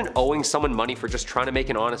 Imagine owing someone money for just trying to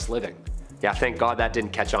make an honest living. Yeah, thank God that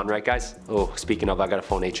didn't catch on, right guys? Oh, speaking of, I gotta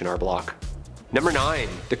phone H&R Block. Number 9.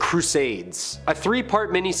 The Crusades. A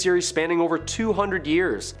 3-part miniseries spanning over 200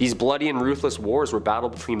 years. These bloody and ruthless wars were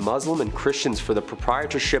battled between Muslim and Christians for the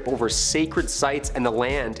proprietorship over sacred sites and the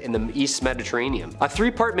land in the East Mediterranean. A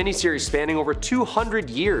 3-part miniseries spanning over 200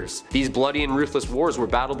 years. These bloody and ruthless wars were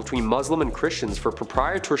battled between Muslim and Christians for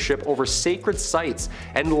proprietorship over sacred sites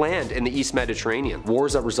and land in the East Mediterranean.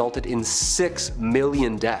 Wars that resulted in 6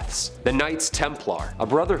 million deaths. The Knights Templar, a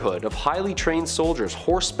brotherhood of highly trained soldiers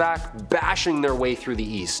horseback bashing their way through the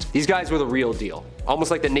East. These guys were the real deal,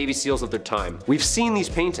 almost like the Navy SEALs of their time. We've seen these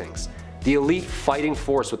paintings. The elite fighting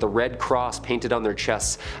force with the red cross painted on their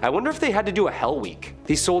chests. I wonder if they had to do a Hell Week.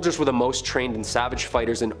 These soldiers were the most trained and savage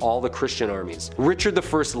fighters in all the Christian armies. Richard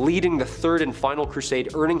I leading the 3rd and final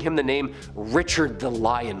crusade, earning him the name Richard the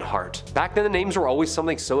Lionheart. Back then the names were always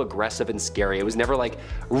something so aggressive and scary. It was never like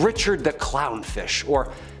Richard the Clownfish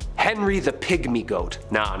or Henry the Pygmy Goat.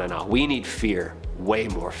 No, we need fear. Way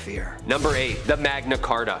more fear. Number 8. The Magna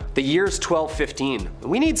Carta. The year's 1215.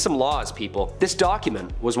 We need some laws, people. This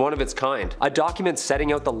document was one of its kind. A document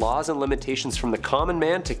setting out the laws and limitations from the common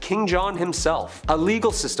man to King John himself. A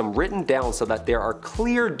legal system written down so that there are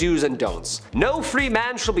clear do's and don'ts. No free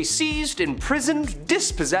man shall be seized, imprisoned,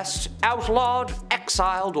 dispossessed, outlawed,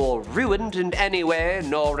 exiled, or ruined in any way,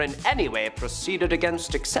 nor in any way proceeded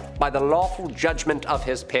against except by the lawful judgment of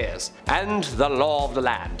his peers, and the law of the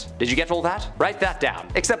land. Did you get all that? Write that down.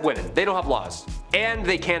 Except women. They don't have laws. And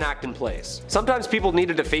they can't act in plays. Sometimes people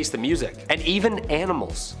needed to face the music. And even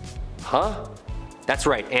animals. Huh? That's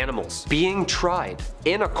right, animals. Being tried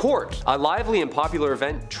in a court. A lively and popular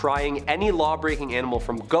event trying any law-breaking animal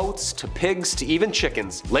from goats to pigs to even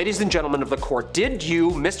chickens. Ladies and gentlemen of the court, did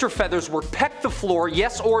you, Mr. Feathersworth, peck the floor,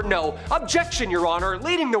 yes or no? Objection, Your Honor,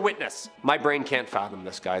 leading the witness. My brain can't fathom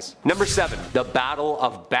this, guys. Number 7. The Battle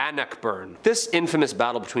of Bannockburn. This infamous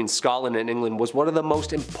battle between Scotland and England was one of the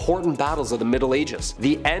most important battles of the Middle Ages.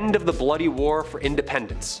 The end of the bloody war for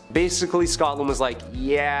independence. Basically, Scotland was like,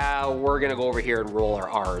 yeah, we're gonna go over here and roll our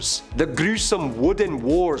R's. The gruesome wooden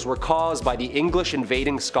wars were caused by the English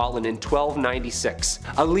invading Scotland in 1296.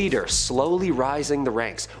 A leader slowly rising the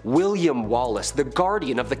ranks, William Wallace, the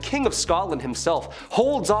guardian of the King of Scotland himself,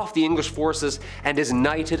 holds off the English forces and is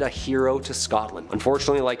knighted a hero to Scotland.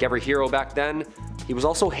 Unfortunately, like every hero back then, he was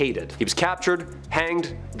also hated. He was captured,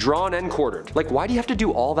 hanged, drawn, and quartered. Like, why do you have to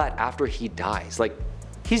do all that after he dies? Like,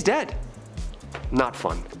 he's dead. Not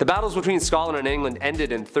fun. The battles between Scotland and England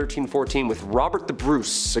ended in 1314 with Robert the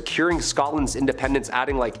Bruce securing Scotland's independence,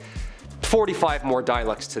 adding like 45 more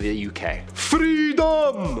dialects to the UK.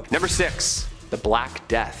 Freedom! Number 6. The Black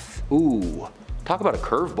Death. Ooh, talk about a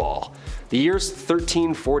curveball. The year's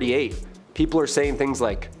 1348. People are saying things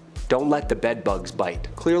like, don't let the bedbugs bite.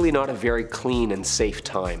 Clearly not a very clean and safe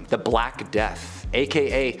time. The Black Death,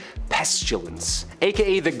 aka pestilence,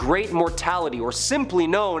 aka the Great Mortality, or simply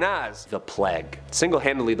known as the Plague.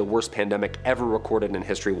 Single-handedly the worst pandemic ever recorded in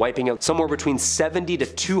history, wiping out somewhere between 70 to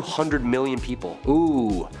 200 million people.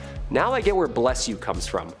 Ooh, now I get where bless you comes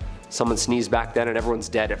from. Someone sneezed back then and everyone's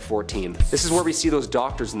dead at 14. This is where we see those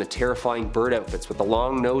doctors in the terrifying bird outfits with the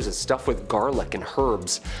long noses stuffed with garlic and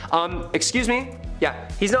herbs. Excuse me? Yeah,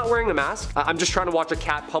 he's not wearing a mask. I'm just trying to watch a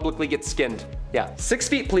cat publicly get skinned. Yeah, 6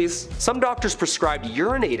 feet please. Some doctors prescribed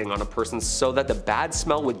urinating on a person so that the bad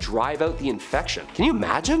smell would drive out the infection. Can you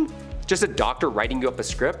imagine? Just a doctor writing you up a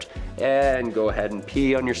script and go ahead and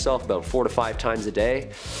pee on yourself about 4 to 5 times a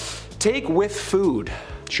day. Take with food.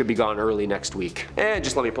 Should be gone early next week. And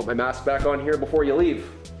just let me put my mask back on here before you leave.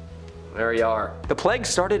 There you are. The plague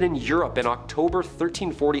started in Europe in October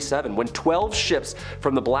 1347 when 12 ships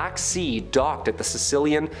from the Black Sea docked at the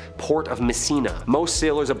Sicilian port of Messina. Most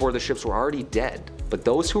sailors aboard the ships were already dead, but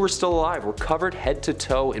those who were still alive were covered head to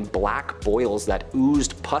toe in black boils that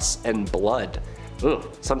oozed pus and blood. Ugh.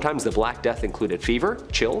 Sometimes the Black Death included fever,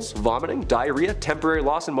 chills, vomiting, diarrhea, temporary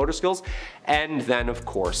loss in motor skills, and then of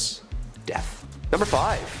course, death. Number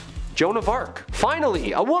 5. Joan of Arc.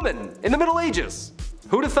 Finally, a woman in the Middle Ages.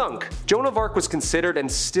 Who'da thunk? Joan of Arc was considered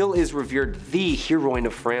and still is revered the heroine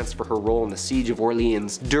of France for her role in the Siege of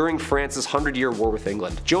Orleans during France's 100-year war with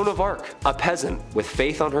England. Joan of Arc, a peasant with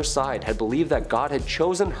faith on her side, had believed that God had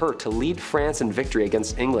chosen her to lead France in victory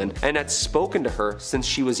against England and had spoken to her since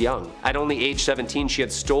she was young. At only age 17, she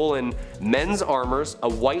had stolen men's armors, a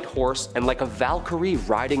white horse, and like a Valkyrie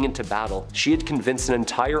riding into battle, she had convinced an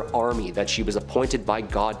entire army that she was appointed by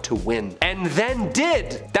God to win. And then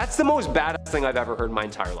did! That's the most badass thing I've ever heard in my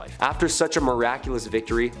entire life. After such a miraculous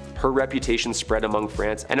victory, her reputation spread among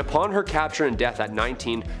France, and upon her capture and death at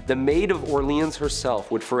 19, the Maid of Orleans herself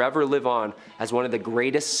would forever live on as one of the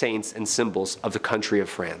greatest saints and symbols of the country of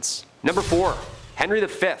France. Number 4. Henry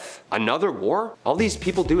V, another war? All these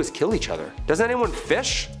people do is kill each other. Does anyone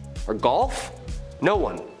fish? Or golf? No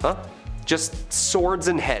one, huh? Just swords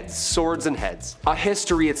and heads, swords and heads. A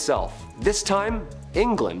history itself. This time,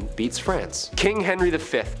 England beats France. King Henry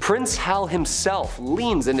V, Prince Hal himself,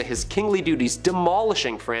 leans into his kingly duties,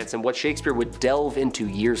 demolishing France in what Shakespeare would delve into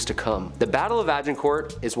years to come. The Battle of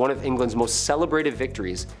Agincourt is one of England's most celebrated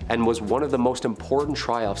victories and was one of the most important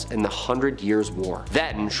triumphs in the 100 Years' War.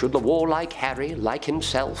 Then should the warlike Harry, like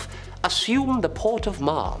himself, assume the port of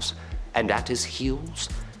Mars, and at his heels,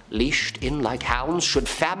 leashed in like hounds, should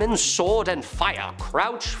famine, sword, and fire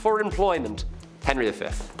crouch for employment. Henry V,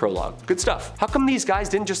 prologue. Good stuff. How come these guys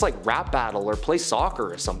didn't just like rap battle or play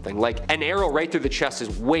soccer or something? Like, an arrow right through the chest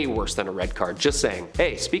is way worse than a red card, just saying.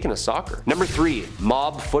 Hey, speaking of soccer. Number 3,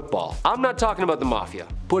 mob football. I'm not talking about the mafia.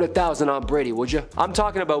 Put 1,000 on Brady, would you? I'm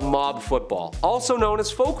talking about mob football, also known as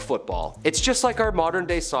folk football. It's just like our modern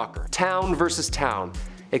day soccer. Town versus town.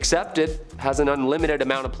 Except it has an unlimited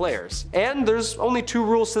amount of players. And there's only 2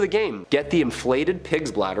 rules to the game. Get the inflated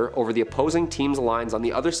pig's bladder over the opposing team's lines on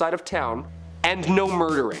the other side of town, and no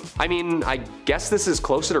murdering. I mean, I guess this is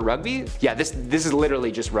closer to rugby? Yeah, this is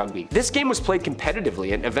literally just rugby. This game was played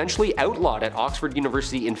competitively and eventually outlawed at Oxford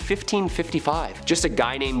University in 1555. Just a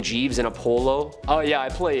guy named Jeeves in a polo. Oh yeah, I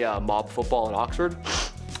play mob football at Oxford.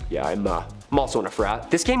 Yeah, I'm also in a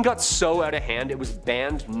frat. This game got so out of hand it was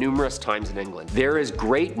banned numerous times in England. There is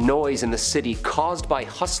great noise in the city caused by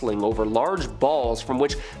hustling over large balls from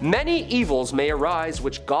which many evils may arise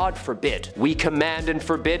which God forbid. We command and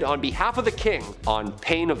forbid on behalf of the king, on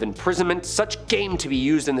pain of imprisonment, such game to be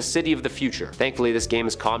used in the city of the future. Thankfully this game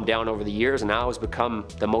has calmed down over the years and now has become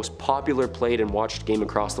the most popular played and watched game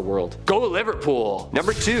across the world. Go Liverpool!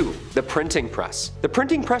 Number 2, the printing press. The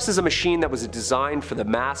printing press is a machine that was designed for the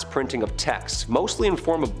mass printing of text, mostly in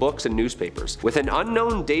form of books and newspapers. With an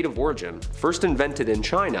unknown date of origin, first invented in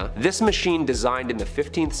China, this machine designed in the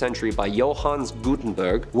 15th century by Johannes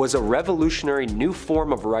Gutenberg was a revolutionary new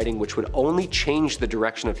form of writing which would only change the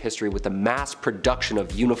direction of history with the mass production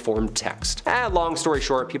of uniform text. Long story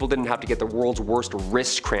short, people didn't have to get the world's worst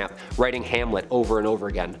wrist cramp writing Hamlet over and over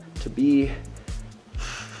again. To be,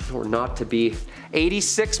 or not to be,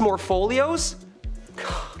 86 more folios?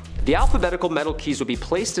 The alphabetical metal keys would be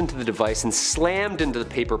placed into the device and slammed into the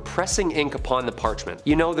paper, pressing ink upon the parchment.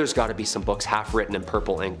 You know there's gotta be some books half written in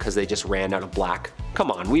purple ink because they just ran out of black.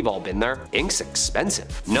 Come on, we've all been there. Ink's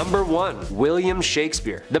expensive. Number 1, William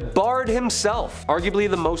Shakespeare. The Bard himself, arguably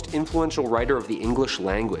the most influential writer of the English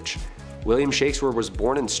language. William Shakespeare was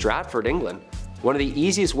born in Stratford, England. One of the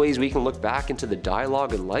easiest ways we can look back into the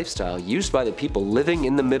dialogue and lifestyle used by the people living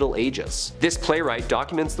in the Middle Ages. This playwright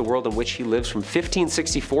documents the world in which he lives from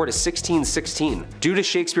 1564 to 1616. Due to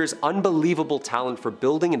Shakespeare's unbelievable talent for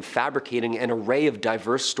building and fabricating an array of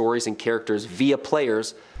diverse stories and characters via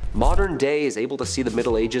players, modern day is able to see the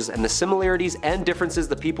Middle Ages and the similarities and differences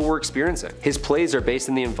the people were experiencing. His plays are based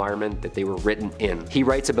in the environment that they were written in. He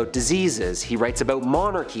writes about diseases, he writes about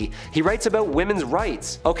monarchy, he writes about women's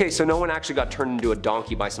rights. Okay, so no one actually got turned into a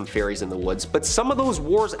donkey by some fairies in the woods, but some of those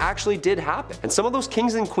wars actually did happen, and some of those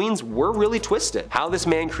kings and queens were really twisted. How this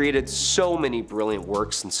man created so many brilliant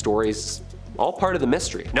works and stories, all part of the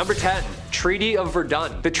mystery. Number 10, Treaty of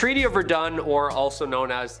Verdun. The Treaty of Verdun, or also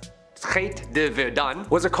known as Traité de Verdun,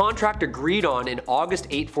 was a contract agreed on in August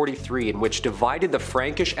 843 in which divided the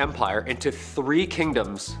Frankish Empire into 3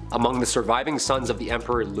 kingdoms among the surviving sons of the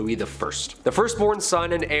Emperor Louis I, the firstborn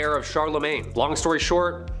son and heir of Charlemagne. Long story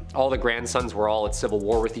short, all the grandsons were all at civil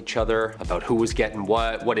war with each other about who was getting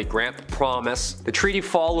what did Grandpa promise. The treaty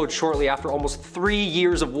followed shortly after almost 3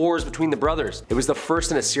 years of wars between the brothers. It was the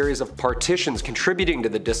first in a series of partitions contributing to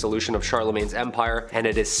the dissolution of Charlemagne's empire, and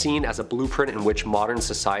it is seen as a blueprint in which modern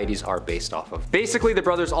societies are based off of. Basically, the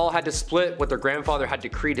brothers all had to split what their grandfather had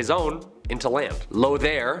decreed his own into land.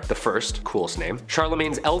 Lothair the First, coolest name,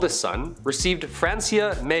 Charlemagne's eldest son, received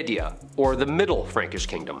Francia Media, or the Middle Frankish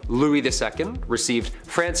Kingdom. Louis II received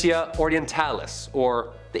Francia Orientalis,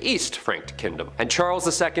 or the East Frank Kingdom. And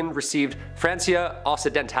Charles II received Francia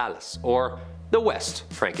Occidentalis, or the West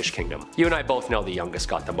Frankish Kingdom. You and I both know the youngest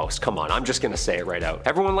got the most. Come on, I'm just gonna say it right out.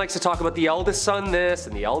 Everyone likes to talk about the eldest son this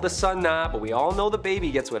and the eldest son that, but we all know the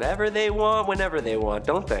baby gets whatever they want whenever they want,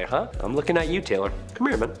 don't they, huh? I'm looking at you, Taylor. Come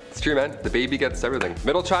here, man. It's true, man. The baby gets everything.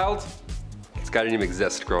 Middle child? This guy didn't even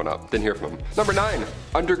exist growing up. Didn't hear from him. Number 9,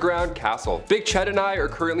 Underground Castle. Big Chet and I are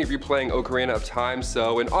currently replaying Ocarina of Time,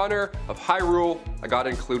 so in honor of Hyrule, I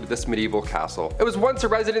gotta include this medieval castle. It was once a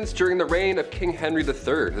residence during the reign of King Henry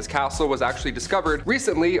III. This castle was actually discovered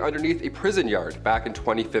recently underneath a prison yard back in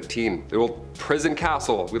 2015. The old prison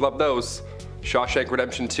castle, we love those. Shawshank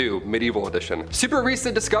Redemption 2, Medieval Edition. Super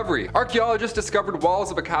recent discovery. Archaeologists discovered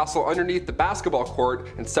walls of a castle underneath the basketball court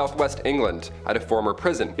in southwest England at a former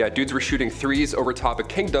prison. Yeah, dudes were shooting threes over top a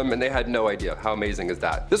kingdom and they had no idea. How amazing is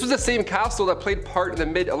that? This was the same castle that played part in the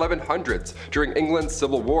mid-1100s during England's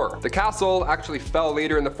Civil War. The castle actually fell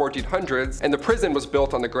later in the 1400s, and the prison was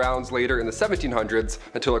built on the grounds later in the 1700s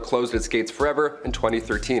until it closed its gates forever in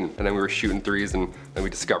 2013. And then we were shooting threes and then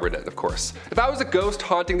we discovered it, of course. If I was a ghost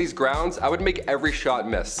haunting these grounds, I would make every shot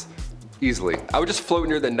miss. Easily. I would just float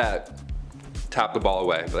near the net, tap the ball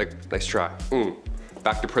away, like, nice try.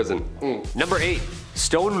 Back to prison. Number 8.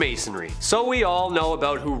 Stonemasonry. So we all know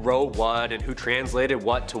about who wrote what and who translated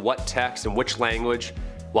what to what text and which language,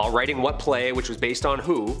 while writing what play, which was based on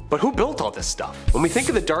who. But who built all this stuff? When we think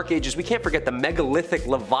of the Dark Ages, we can't forget the megalithic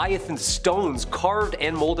Leviathan stones carved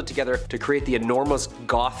and molded together to create the enormous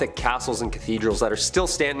Gothic castles and cathedrals that are still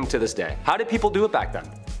standing to this day. How did people do it back then?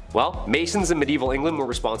 Well, masons in medieval England were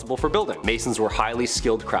responsible for building. Masons were highly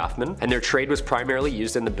skilled craftsmen, and their trade was primarily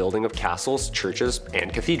used in the building of castles, churches,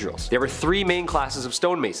 and cathedrals. There were 3 main classes of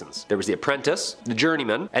stonemasons. There was the apprentice, the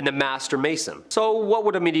journeyman, and the master mason. So what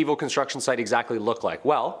would a medieval construction site exactly look like?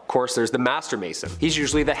 Well, of course there's the master mason. He's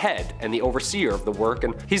usually the head and the overseer of the work,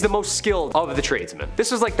 and he's the most skilled of the tradesmen.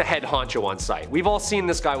 This is like the head honcho on site. We've all seen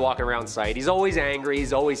this guy walking around site. He's always angry,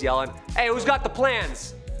 he's always yelling, "Hey, who's got the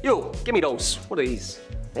plans? You, give me those. What are these?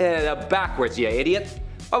 Backwards, you idiot.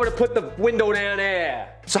 I'm gonna put the window down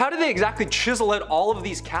there." So how did they exactly chisel out all of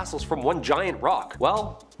these castles from one giant rock?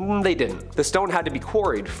 Well, they didn't. The stone had to be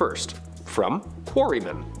quarried first. From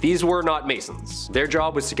quarrymen. These were not masons. Their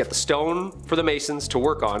job was to get the stone for the masons to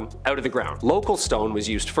work on out of the ground. Local stone was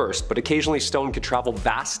used first, but occasionally stone could travel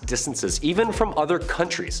vast distances, even from other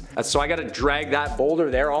countries. So I gotta drag that boulder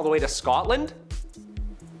there all the way to Scotland?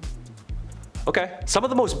 Okay. Some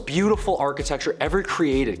of the most beautiful architecture ever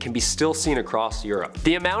created can be still seen across Europe.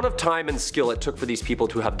 The amount of time and skill it took for these people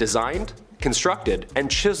to have designed, constructed, and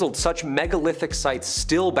chiseled such megalithic sites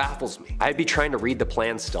still baffles me. I'd be trying to read the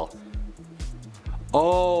plans still.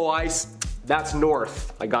 Oh, that's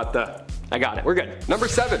north. I got it. We're good. Number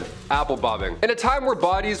 7. Apple bobbing. In a time where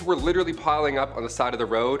bodies were literally piling up on the side of the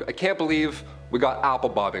road, I can't believe we got apple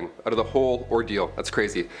bobbing out of the whole ordeal. That's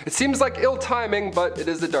crazy. It seems like ill timing, but it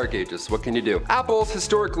is the Dark Ages. What can you do? Apples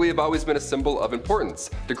historically have always been a symbol of importance.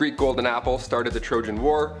 The Greek golden apple started the Trojan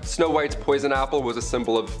War. Snow White's poison apple was a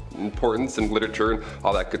symbol of importance in literature and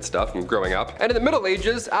all that good stuff from growing up. And in the Middle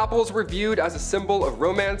Ages, apples were viewed as a symbol of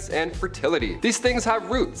romance and fertility. These things have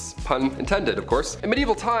roots, pun intended, of course. In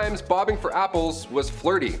medieval times, bobbing for apples was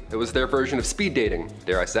flirty. It was their version of speed dating,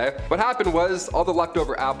 dare I say. What happened was all the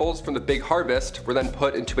leftover apples from the big harvest were then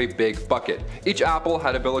put into a big bucket. Each apple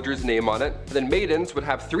had a villager's name on it, and then maidens would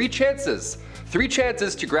have 3 chances. 3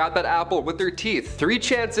 chances to grab that apple with their teeth. 3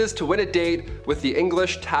 chances to win a date with the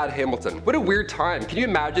English Tad Hamilton. What a weird time. Can you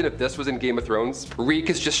imagine if this was in Game of Thrones?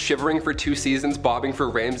 Reek is just shivering for 2 seasons, bobbing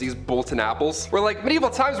for Ramsay's Bolton apples. We're like,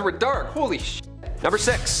 medieval times were dark. Holy shit. Number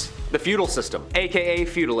 6. The feudal system, aka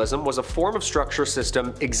feudalism, was a form of structure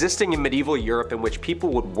system existing in medieval Europe in which people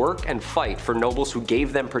would work and fight for nobles who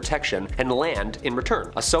gave them protection and land in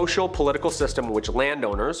return. A social political system in which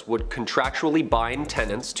landowners would contractually bind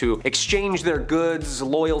tenants to exchange their goods,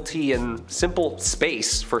 loyalty, and simple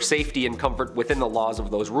space for safety and comfort within the laws of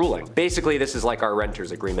those ruling. Basically, this is like our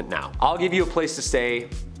renter's agreement now. I'll give you a place to stay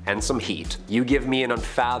and some heat. You give me an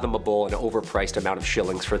unfathomable and overpriced amount of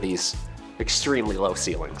shillings for these extremely low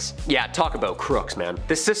ceilings. Yeah, talk about crooks, man.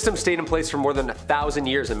 This system stayed in place for more than 1,000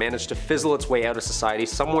 years and managed to fizzle its way out of society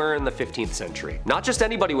somewhere in the 15th century. Not just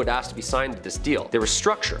anybody would ask to be signed to this deal. There was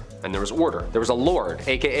structure and there was order. There was a lord,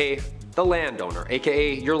 aka the landowner,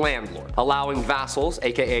 aka your landlord, allowing vassals,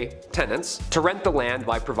 aka tenants, to rent the land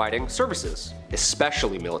by providing services,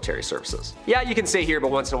 especially military services. Yeah, you can stay here, but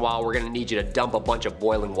once in a while we're gonna need you to dump a bunch of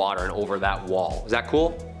boiling water and over that wall. Is that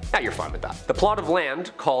cool? Yeah, you're fine with that. The plot of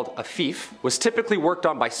land, called a fief, was typically worked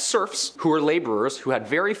on by serfs who were laborers who had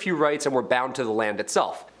very few rights and were bound to the land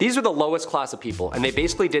itself. These were the lowest class of people, and they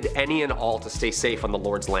basically did any and all to stay safe on the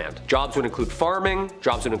lord's land. Jobs would include farming,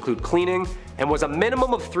 jobs would include cleaning, and was a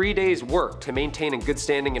minimum of 3 days work to maintain in good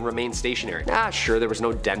standing and remain stationary. Sure, there was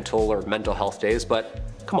no dental or mental health days, but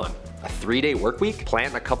come on, a 3-day work week?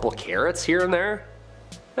 Plant a couple carrots here and there?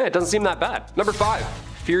 It doesn't seem that bad. Number 5,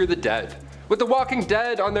 fear the dead. With The Walking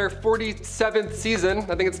Dead on their 47th season,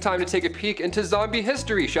 I think it's time to take a peek into zombie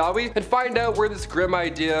history, shall we? And find out where this grim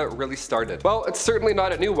idea really started. Well, it's certainly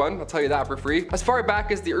not a new one, I'll tell you that for free. As far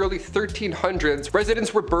back as the early 1300s,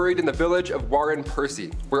 residents were buried in the village of Warren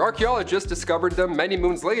Percy, where archaeologists discovered them many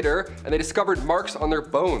moons later, and they discovered marks on their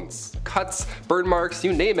bones. Cuts, burn marks,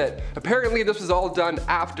 you name it. Apparently this was all done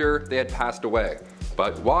after they had passed away.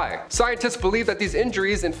 But why? Scientists believe that these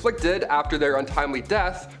injuries inflicted after their untimely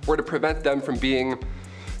death were to prevent them from being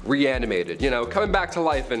reanimated, you know, coming back to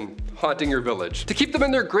life and haunting your village. To keep them in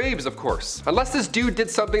their graves, of course. Unless this dude did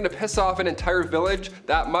something to piss off an entire village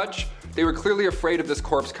that much, they were clearly afraid of this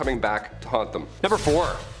corpse coming back to haunt them. Number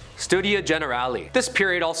 4. Studia Generale. This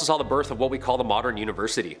period also saw the birth of what we call the modern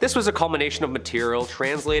university. This was a culmination of material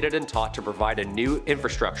translated and taught to provide a new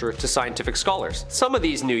infrastructure to scientific scholars. Some of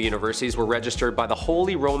these new universities were registered by the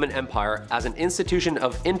Holy Roman Empire as an institution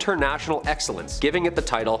of international excellence, giving it the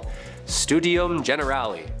title Studium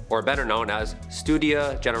Generale, or better known as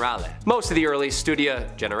Studia Generale. Most of the early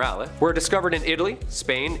Studia Generale were discovered in Italy,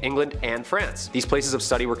 Spain, England, and France. These places of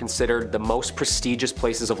study were considered the most prestigious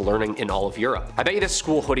places of learning in all of Europe. I bet you the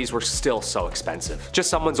school hoodies were still so expensive. Just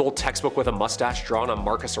someone's old textbook with a mustache drawn on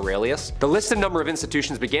Marcus Aurelius. The listed number of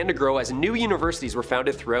institutions began to grow as new universities were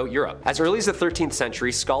founded throughout Europe. As early as the 13th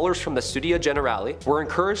century, scholars from the Studia Generale were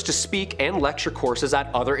encouraged to speak and lecture courses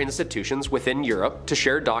at other institutions within Europe to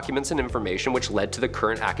share documents and information, which led to the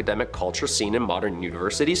current academic culture seen in modern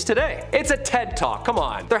universities today. It's a TED Talk, come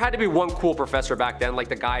on. There had to be one cool professor back then, like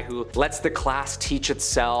the guy who lets the class teach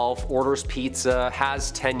itself, orders pizza,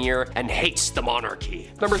 has tenure, and hates the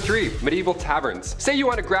monarchy. Number 3. Medieval taverns. Say you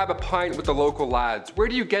want to grab a pint with the local lads. Where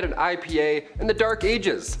do you get an IPA in the Dark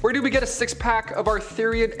Ages? Where do we get a 6-pack of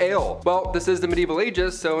Arthurian ale? Well, this is the medieval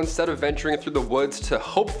ages, so instead of venturing through the woods to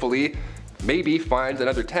hopefully maybe find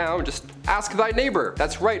another town, just ask thy neighbor.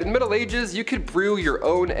 That's right, in the Middle Ages, you could brew your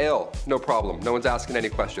own ale. No problem, no one's asking any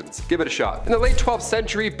questions. Give it a shot. In the late 12th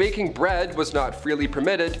century, baking bread was not freely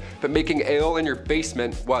permitted, but making ale in your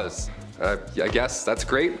basement was. I guess that's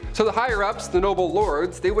great. So the higher ups, the noble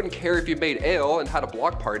lords, they wouldn't care if you made ale and had a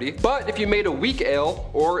block party, but if you made a weak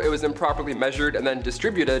ale, or it was improperly measured and then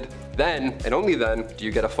distributed, then, and only then, do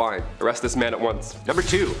you get a fine. Arrest this man at once. Number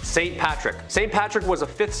 2. St. Patrick. St. Patrick was a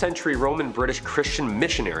 5th century Roman British Christian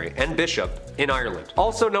missionary and bishop in Ireland.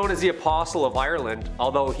 Also known as the Apostle of Ireland,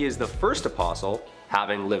 although he is the first apostle,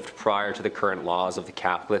 having lived prior to the current laws of the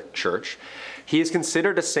Catholic Church. He is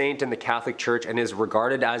considered a saint in the Catholic Church and is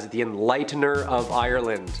regarded as the enlightener of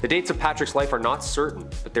Ireland. The dates of Patrick's life are not certain,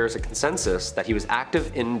 but there is a consensus that he was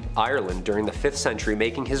active in Ireland during the 5th century,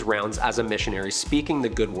 making his rounds as a missionary, speaking the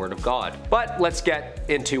good word of God. But let's get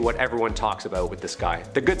into what everyone talks about with this guy.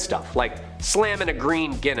 The good stuff, like slamming a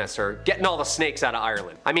green Guinness or getting all the snakes out of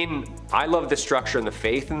Ireland. I mean, I love the structure and the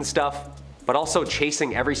faith and stuff, but also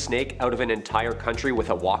chasing every snake out of an entire country with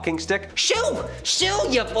a walking stick. Shoo! Shoo,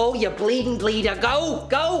 you fool, you bleeding bleeder, go!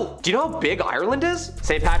 Go! Do you know how big Ireland is?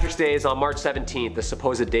 St. Patrick's Day is on March 17th, the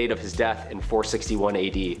supposed date of his death in 461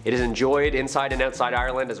 AD. It is enjoyed inside and outside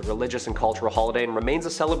Ireland as a religious and cultural holiday and remains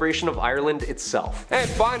a celebration of Ireland itself. And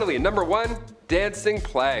finally, number 1, dancing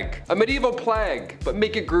plague. A medieval plague, but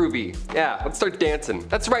make it groovy. Yeah, let's start dancing.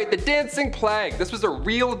 That's right, the dancing plague. This was a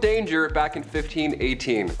real danger back in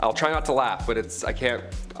 1518. I'll try not to laugh, but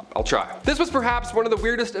I'll try. This was perhaps one of the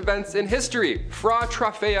weirdest events in history. Fra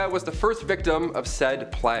Trofea was the first victim of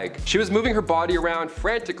said plague. She was moving her body around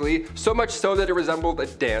frantically, so much so that it resembled a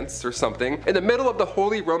dance or something, in the middle of the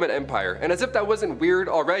Holy Roman Empire. And as if that wasn't weird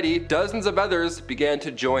already, dozens of others began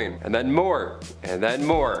to join. And then more,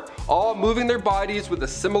 all moving their bodies with a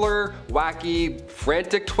similar, wacky,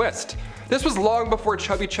 frantic twist. This was long before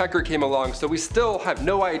Chubby Checker came along, so we still have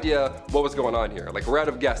no idea what was going on here. Like, we're out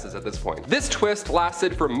of guesses at this point. This twist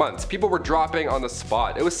lasted for months. People were dropping on the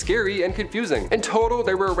spot. It was scary and confusing. In total,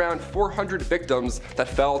 there were around 400 victims that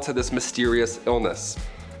fell to this mysterious illness.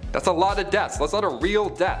 That's a lot of deaths. That's a lot of real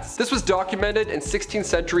deaths. This was documented in 16th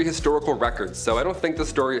century historical records, so I don't think the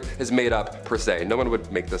story is made up per se. No one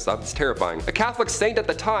would make this up. It's terrifying. A Catholic saint at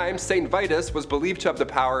the time, Saint Vitus, was believed to have the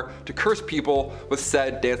power to curse people with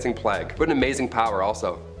said dancing plague. What an amazing power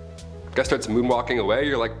also. Guy starts moonwalking away,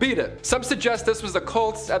 you're like, beat it. Some suggest this was a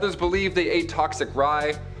cult, others believe they ate toxic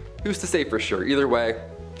rye. Who's to say for sure? Either way,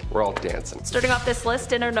 we're all dancing. Starting off this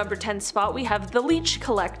list, in our number 10 spot, we have the leech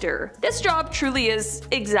collector. This job truly is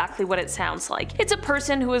exactly what it sounds like. It's a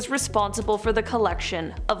person who is responsible for the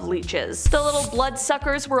collection of leeches. The little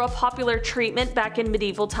bloodsuckers were a popular treatment back in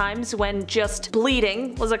medieval times when just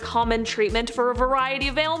bleeding was a common treatment for a variety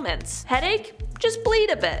of ailments. Headache? Just bleed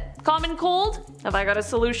a bit. Common cold? Have I got a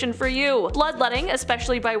solution for you. Bloodletting,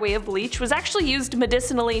 especially by way of leech, was actually used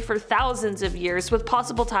medicinally for thousands of years with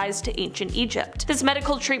possible ties to ancient Egypt. This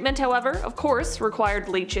medical treatment, however, of course, required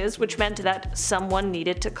leeches, which meant that someone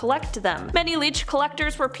needed to collect them. Many leech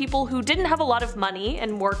collectors were people who didn't have a lot of money,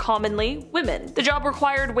 and more commonly, women. The job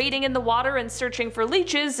required wading in the water and searching for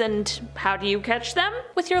leeches, and how do you catch them?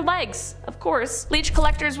 With your legs, of course. Leech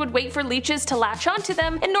collectors would wait for leeches to latch onto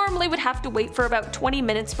them, and normally would have to wait for about 20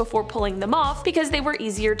 minutes before pulling them off because they were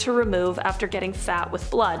easier to remove after getting fat with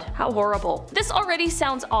blood. How horrible. This already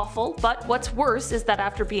sounds awful, but what's worse is that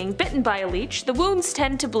after being bitten by a leech, the wounds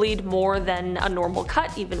tend to bleed more than a normal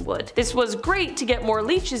cut even would. This was great to get more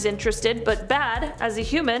leeches interested, but bad as a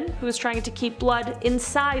human who is trying to keep blood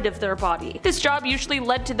inside of their body. This job usually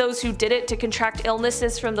led to those who did it to contract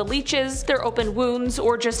illnesses from the leeches, their open wounds,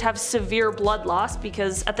 or just have severe blood loss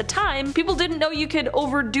because at the time, people didn't know you could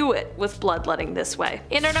overdo it with bloodletting this way.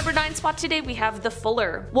 In our number 9 spot today, we have the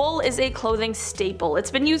fuller. Wool is a clothing staple.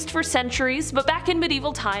 It's been used for centuries, but back in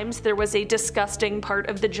medieval times, there was a disgusting part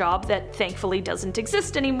of the job that thankfully doesn't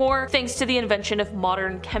exist anymore, thanks to the invention of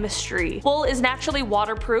modern chemistry. Wool is naturally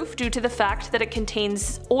waterproof due to the fact that it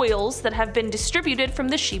contains oils that have been distributed from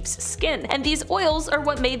the sheep's skin, and these oils are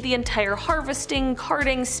what made the entire harvesting,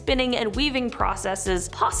 carding, spinning, and weaving processes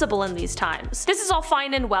possible in these times. This is all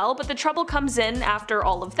fine and well, but the trouble comes in after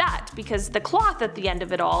all of that, because the cloth at the end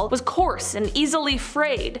of it all was coarse and easily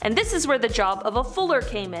frayed, and this is where the job of a fuller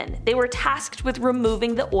came in. They were tasked with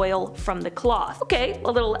removing the oil from the cloth. Okay,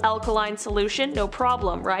 a little alkaline solution, no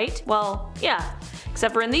problem, right? Well, yeah.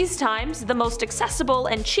 Except for in these times, the most accessible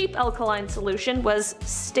and cheap alkaline solution was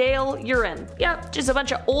stale urine. Yep, just a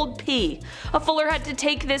bunch of old pee. A fuller had to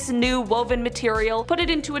take this new woven material, put it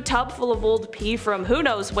into a tub full of old pee from who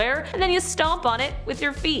knows where, and then you stomp on it with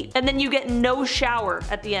your feet. And then you get no shower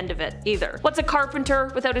at the end of it, either. What's a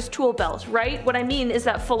carpenter without his tool belt, right? What I mean is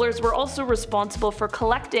that fullers were also responsible for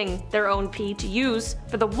collecting their own pee to use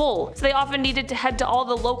for the wool, so they often needed to head to all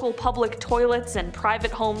the local public toilets and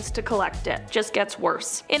private homes to collect it. Just gets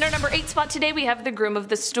worse. In our number 8 spot today, we have the groom of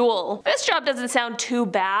the stool. This job doesn't sound too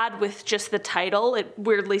bad with just the title. It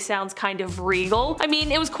weirdly sounds kind of regal. I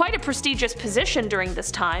mean, it was quite a prestigious position during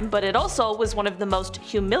this time, but it also was one of the most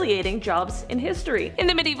humiliating jobs in history. In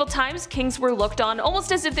the medieval times, kings were looked on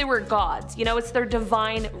almost as if they were gods. You know, it's their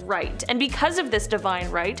divine right. And because of this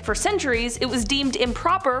divine right, for centuries, it was deemed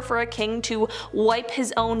improper for a king to wipe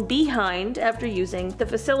his own behind after using the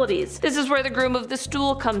facilities. This is where the groom of the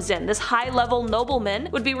stool comes in. This high-level nobleman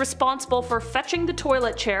would be responsible for fetching the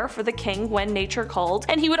toilet chair for the king when nature called,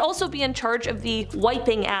 and he would also be in charge of the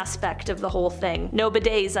wiping aspect of the whole thing. No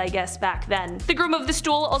bidets, I guess, back then. The groom of the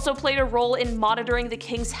stool also played a role in monitoring the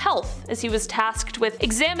king's health, as he was tasked with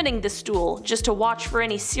examining the stool just to watch for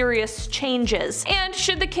any serious changes. And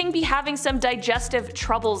should the king be having some digestive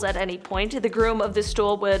troubles at any point, the groom of the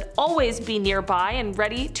stool would always be nearby and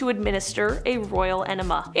ready to administer a royal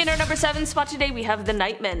enema. In our number 7 spot today, we have the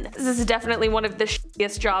nightman. This is definitely one of the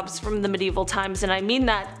shittiest jobs from the medieval times, and I mean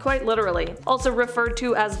that quite literally. Also referred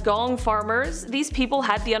to as gong farmers, these people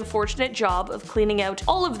had the unfortunate job of cleaning out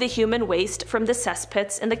all of the human waste from the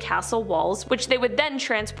cesspits in the castle walls, which they would then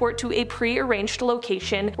transport to a pre-arranged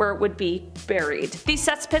location where it would be buried. These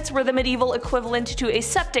cesspits were the medieval equivalent to a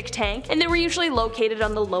septic tank, and they were usually located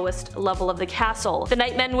on the lowest level of the castle. The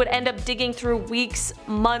nightmen would end up digging through weeks,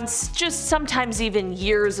 months, just sometimes even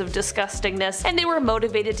years of disgustingness, and they were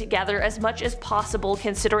motivated to gather as much as possible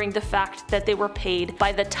considering the fact that they were paid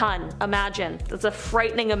by the ton. Imagine, that's a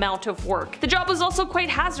frightening amount of work. The job was also quite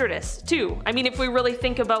hazardous, too. I mean, if we really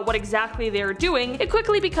think about what exactly they were doing, it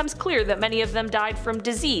quickly becomes clear that many of them died from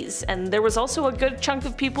disease, and there was also a good chunk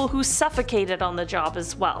of people who suffocated on the job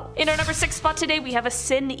as well. In our number 6 spot today, we have a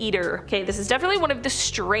sin eater. Okay, this is definitely one of the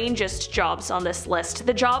strangest jobs on this list.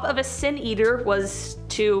 The job of a sin eater was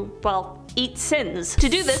to, well, eat sins. To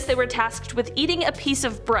do this, they were tasked with eating a piece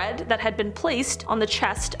of bread that had been placed on the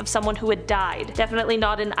chest of someone who had died. Definitely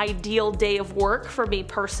not an ideal day of work for me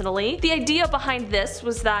personally. The idea behind this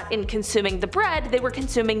was that in consuming the bread, they were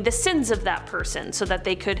consuming the sins of that person so that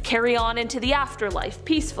they could carry on into the afterlife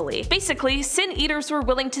peacefully. Basically, sin eaters were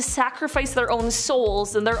willing to sacrifice their own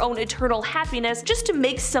souls and their own eternal happiness just to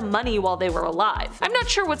make some money while they were alive. I'm not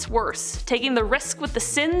sure what's worse, taking the risk with the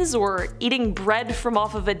sins or eating bread from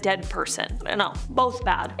off of a dead person. person. No, both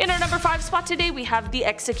bad. In our number 5 spot today, we have the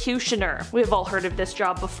executioner. We've all heard of this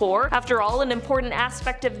job before. After all, an important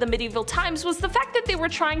aspect of the medieval times was the fact that they were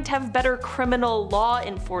trying to have better criminal law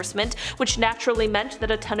enforcement, which naturally meant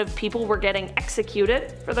that a ton of people were getting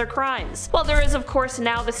executed for their crimes. While there is of course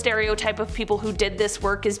now the stereotype of people who did this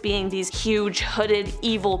work as being these huge, hooded,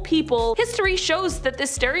 evil people, history shows that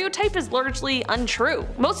this stereotype is largely untrue.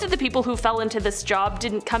 Most of the people who fell into this job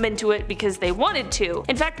didn't come into it because they wanted to.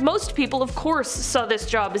 In fact, most people of course saw this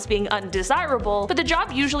job as being undesirable, but the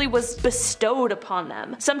job usually was bestowed upon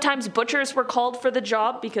them. Sometimes butchers were called for the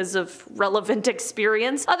job because of relevant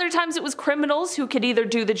experience, other times it was criminals who could either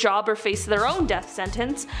do the job or face their own death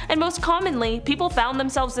sentence, and most commonly, people found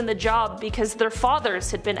themselves in the job because their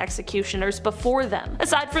fathers had been executioners before them.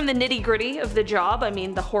 Aside from the nitty-gritty of the job, I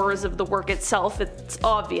mean the horrors of the work itself, it's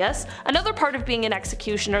obvious, another part of being an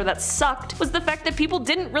executioner that sucked was the fact that people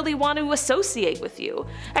didn't really want to associate with you.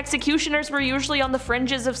 Executioners were usually on the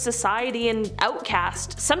fringes of society and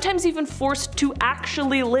outcast, sometimes even forced to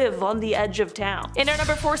actually live on the edge of town. In our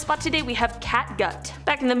number 4 spot today, we have catgut.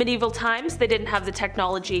 Back in the medieval times, they didn't have the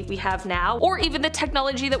technology we have now, or even the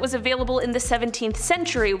technology that was available in the 17th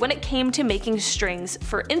century when it came to making strings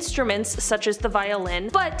for instruments such as the violin,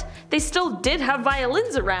 but they still did have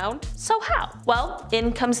violins around, so how? Well,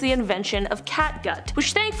 in comes the invention of catgut,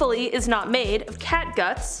 which thankfully is not made of cat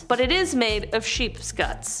guts, but it is made of sheep's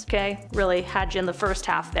guts. Okay, really had you in the first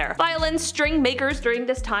half there. Violin string makers during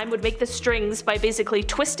this time would make the strings by basically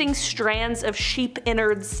twisting strands of sheep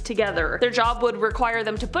innards together. Their job would require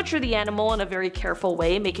them to butcher the animal in a very careful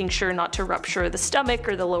way, making sure not to rupture the stomach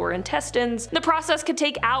or the lower intestines. The process could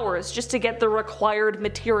take hours just to get the required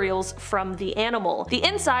materials from the animal. The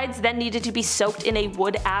insides then needed to be soaked in a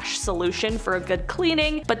wood ash solution for a good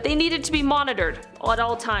cleaning, but they needed to be monitored at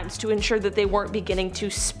all times to ensure that they weren't beginning to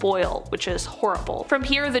spoil, which is horrible. From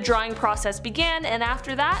here, the drying process began, and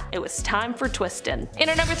after that, it was time for twisting. In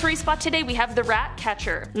our number 3 spot today, we have the rat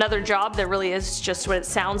catcher. Another job that really is just what it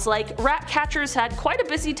sounds like. Rat catchers had quite a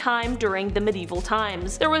busy time during the medieval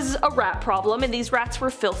times. There was a rat problem, and these rats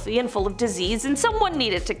were filthy and full of disease, and someone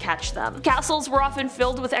needed to catch them. Castles were often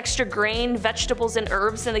filled with extra grain, vegetables, and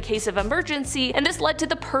herbs in the case of emergency, and this led to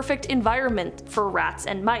the perfect environment for rats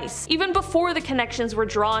and mice. Even before the connections were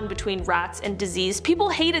drawn between rats and disease, people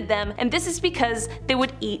hated them, and this is because they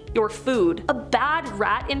would eat your food. A bad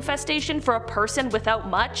rat infestation for a person without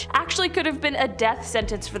much actually could have been a death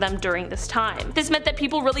sentence for them during this time. This meant that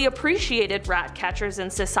people really appreciated rat catchers in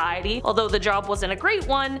society, although the job wasn't a great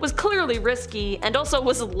one, was clearly risky, and also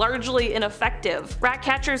was largely ineffective. Rat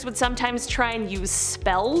catchers would sometimes try and use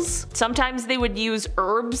spells, sometimes they would use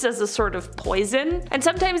herbs as a sort of poison, and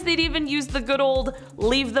sometimes they'd even use the good old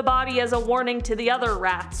leave the body as a warning to the other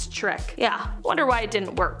rats trick. Yeah, wonder why it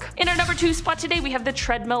didn't work. In our number 2 spot today, we have the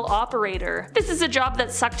treadmill operator. This is a job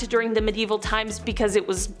that sucked during the medieval times because it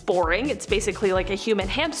was boring, it's basically like a human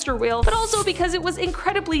hamster wheel, but also because it was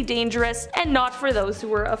incredibly dangerous and not for those who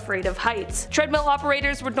were afraid of heights. Treadmill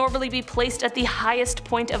operators would normally be placed at the highest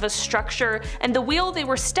point of a structure, and the wheel they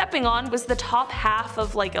were stepping on was the top half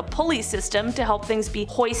of like a pulley system to help things be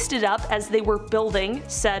hoisted up as they were building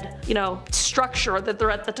said, structure that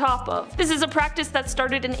they're at the top of. This is a practice that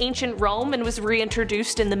started in ancient Rome and was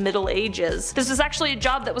reintroduced in the Middle Ages. This was actually a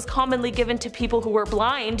job that was commonly given to people who were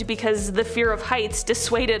blind because the fear of heights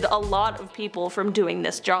dissuaded a lot of people from doing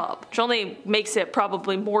this job, which only makes it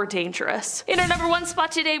probably more dangerous. In our number 1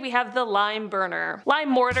 spot today, we have the lime burner. Lime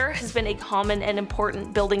mortar has been a common and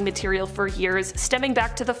important building material for years, stemming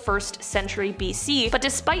back to the 1st century BC, but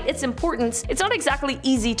despite its importance, it's not exactly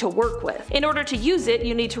easy to work with. In order to use it,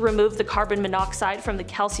 you need to remove the carbon monoxide from the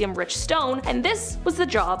calcium-rich stone, and this was the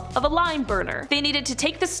job of a lime burner. They needed to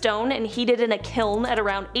take the stone and heat it in a kiln at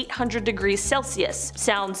around 800 degrees Celsius.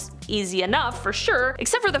 Sounds easy enough for sure,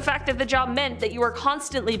 except for the fact that the job meant that you were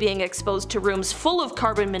constantly being exposed to rooms full of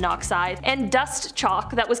carbon monoxide and dust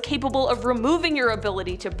chalk that was capable of removing your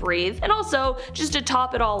ability to breathe. And also, just to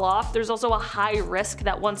top it all off, there's also a high risk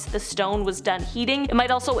that once the stone was done heating, it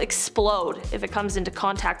might also explode if it comes into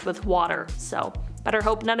contact with water. So better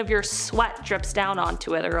hope none of your sweat drips down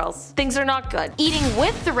onto it or else things are not good. Eating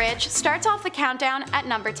with the rich starts off the countdown at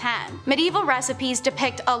number 10. Medieval recipes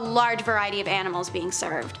depict a large variety of animals being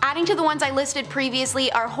served. Adding to the ones I listed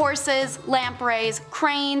previously are horses, lampreys,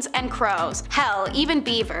 cranes, and crows. Hell, even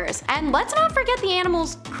beavers. And let's not forget the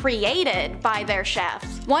animals created by their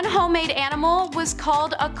chefs. One homemade animal was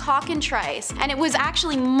called a cockentrice, and it was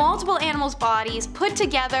actually multiple animals' bodies put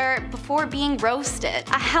together before being roasted.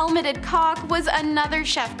 A helmeted cock was another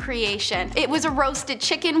chef creation. It was a roasted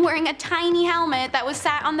chicken wearing a tiny helmet that was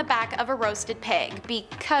sat on the back of a roasted pig,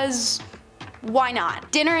 because Why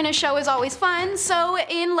not? Dinner and a show is always fun, so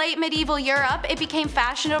in late medieval Europe, it became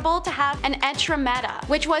fashionable to have an entremets,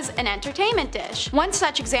 which was an entertainment dish. One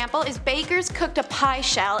such example is bakers cooked a pie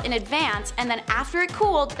shell in advance, and then after it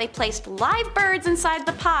cooled, they placed live birds inside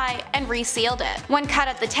the pie and resealed it. When cut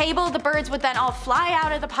at the table, the birds would then all fly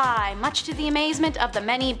out of the pie, much to the amazement of the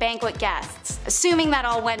many banquet guests, assuming that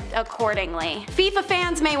all went accordingly. FIFA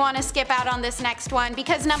fans may want to skip out on this next one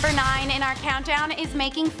because number 9 in our countdown is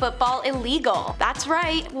making football illegal. That's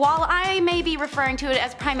right, while I may be referring to it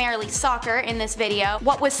as primarily soccer in this video,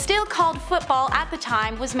 what was still called football at the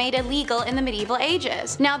time was made illegal in the medieval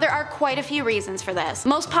ages. Now there are quite a few reasons for this.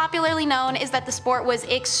 Most popularly known is that the sport was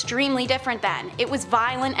extremely different then. It was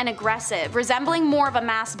violent and aggressive, resembling more of a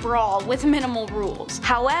mass brawl with minimal rules.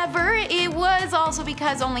 However, it was also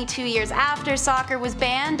because only 2 years after soccer was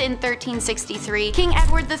banned in 1363, King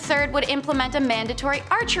Edward III would implement a mandatory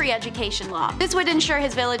archery education law. This would ensure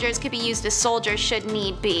his villagers could be used as soldiers should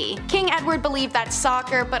need be. King Edward believed that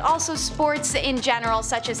soccer, but also sports in general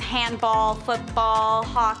such as handball, football,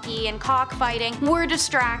 hockey, and cockfighting were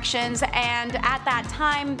distractions, and at that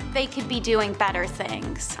time they could be doing better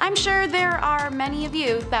things. I'm sure there are many of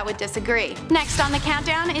you that would disagree. Next on the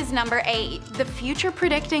countdown is number 8, the future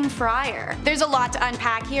predicting friar. There's a lot to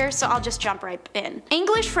unpack here, so I'll just jump right in.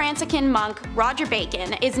 English Franciscan monk Roger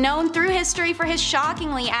Bacon is known through history for his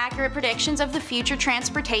shockingly accurate predictions of the future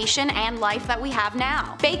transportation and life that we have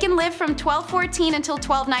now. Bacon lived from 1214 until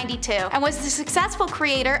 1292 and was the successful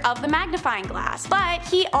creator of the magnifying glass, but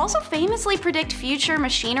he also famously predicted future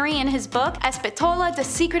machinery in his book Espetola de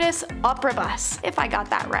Secretis Operibus, if I got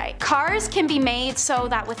that right. Cars can be made so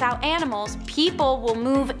that without animals, people will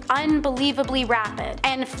move unbelievably rapid,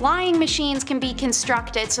 and flying machines can be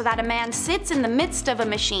constructed so that a man sits in the midst of a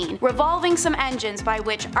machine, revolving some engines by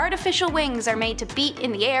which artificial wings are made to beat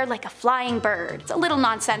in the air like a flying bird. It's a little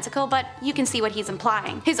nonsensical, but you can see what he's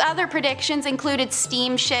implying. His other predictions included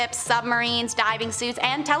steamships, submarines, diving suits,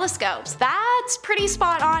 and telescopes. That's pretty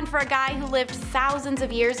spot on for a guy who lived thousands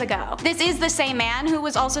of years ago. This is the same man who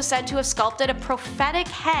was also said to have sculpted a prophetic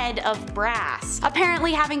head of brass.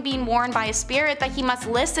 Apparently, having been warned by a spirit that he must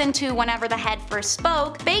listen to whenever the head first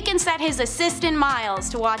spoke, Bacon set his assistant Miles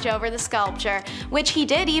to watch over the sculpture, which he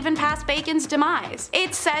did even past Bacon's demise.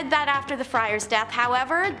 It's said that after the friar's death,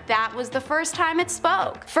 however, that was the first time it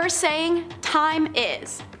spoke. First saying, "Time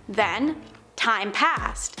is," then time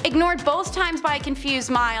passed. Ignored both times by a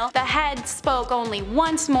confused Mile, the head spoke only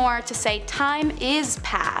once more to say time is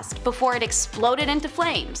past before it exploded into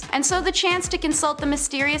flames, and so the chance to consult the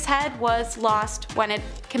mysterious head was lost when it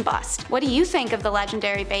combust. What do you think of the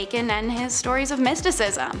legendary Bacon and his stories of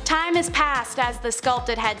mysticism? Time is past, as the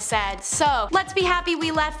sculpted head said, so let's be happy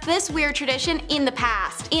we left this weird tradition in the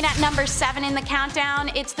past. In at number 7 in the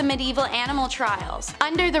countdown, it's the medieval animal trials.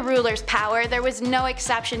 Under the ruler's power, there was no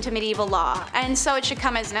exception to medieval law, and so it should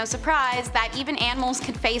come as no surprise that even animals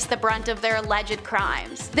could face the brunt of their alleged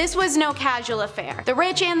crimes. This was no casual affair. The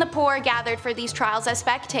rich and the poor gathered for these trials as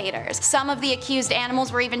spectators. Some of the accused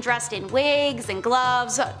animals were even dressed in wigs and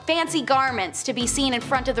gloves, fancy garments to be seen in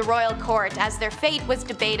front of the royal court as their fate was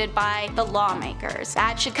debated by the lawmakers.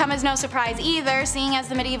 That should come as no surprise either, seeing as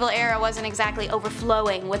the medieval era wasn't exactly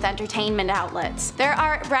overflowing with entertainment outlets. There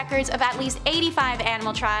are records of at least 85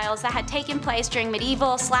 animal trials that had taken place during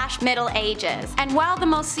medieval/Middle Ages. And while the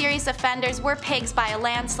most serious offenders were pigs by a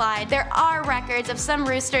landslide, there are records of some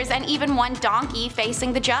roosters and even one donkey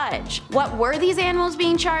facing the judge. What were these animals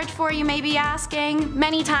being charged for, you may be asking?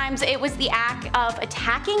 Many times it was the act of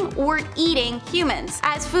attacking or eating humans,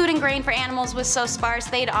 as food and grain for animals was so sparse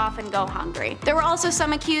they'd often go hungry. There were also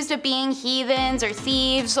some accused of being heathens or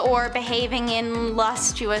thieves or behaving in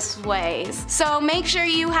lustuous ways. So make sure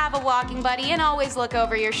you have a walking buddy and always look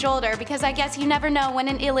over your shoulder, because I guess you never know when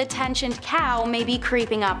an ill-intentioned cow may be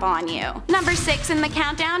creeping up on you. Number 6 in the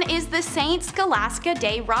countdown is the St. Scholastica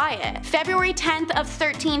Day Riot. February 10th of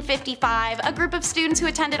 1355, a group of students who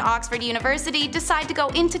attended Oxford University decide to go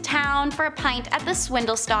into town for a pint at the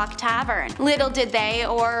Swindlestock Tavern. Little did they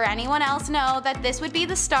or anyone else know that this would be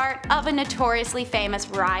the start of a notoriously famous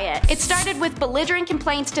riot. It started with belligerent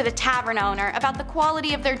complaints to the tavern owner about the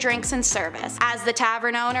quality of their drinks and service. As the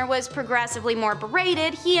tavern owner was progressively more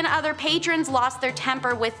berated, he and other patrons lost their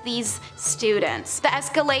temper with these students. The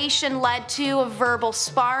escalation led to a verbal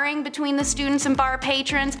sparring between the students and bar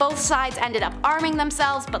patrons. Both sides ended up arming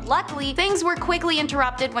themselves, but luckily, things were quickly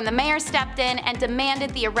interrupted when the mayor stepped in and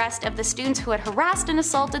demanded the arrest of the students who had harassed and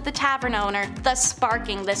assaulted the tavern owner, thus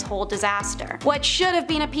sparking this whole disaster. What should have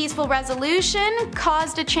been a peaceful resolution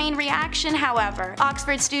caused a chain reaction, however.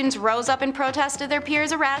 Oxford students rose up in protest of their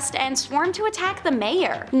peers' arrest and swarmed to attack the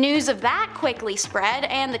mayor. News of that quickly spread,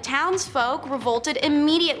 and the townsfolk revolted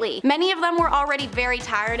immediately. Many of them were already very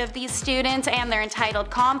tired of these students and their entitled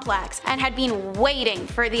complex, and had been waiting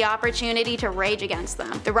for the opportunity to rage against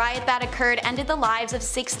them. The riot that occurred ended the lives of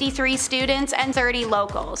 63 students and 30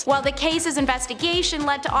 locals. While the case's investigation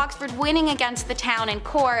led to Oxford winning against the town in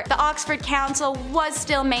court, the Oxford Council was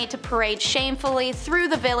still made to parade shamefully through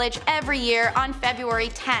the village every year on February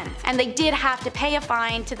 10th, and they did have to pay a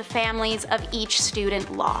fine to the families of each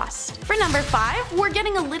student lost. For number 5, we're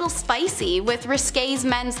getting a little spicy with risqué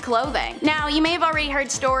men's clothing. Now, you may have already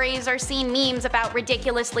heard stories or seen memes about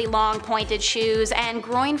ridiculously long pointed shoes and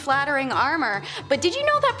groin-flattering armor, but did you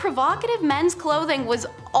know that provocative men's clothing was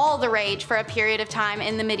all the rage for a period of time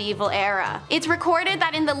in the medieval era? It's recorded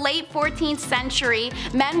that in the late 14th century,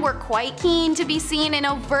 men were quite keen to be seen in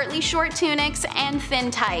overtly short tunics and thin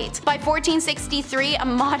tights. By 1463, a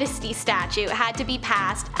modesty statute had to be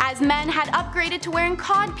passed, as men had upgraded to wearing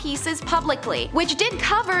codpieces publicly, which did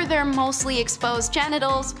cover their mostly exposed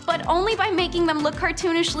genitals, but only by making them look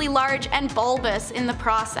cartoonishly large and bulbous in the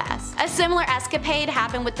process. A similar escapade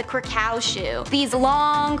happened with the Krakow shoe. These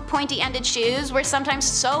long, pointy-ended shoes were sometimes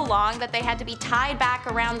so long that they had to be tied back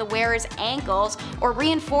around the wearer's ankles or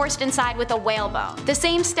reinforced inside with a whalebone. The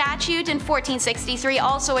same statute in 1463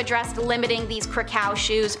 also addressed limiting these Krakow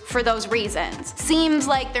shoes for those reasons. Seems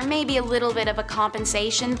like there may be a little bit of a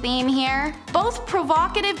compensation theme here. Both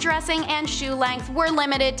provocative dressing and shoe length were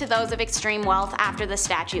limited to those of extreme wealth after the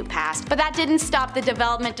statute passed, but that didn't stop the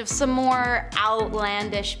development of some more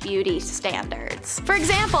outlandish beauty standards. For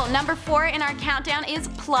example, number 4 in our countdown is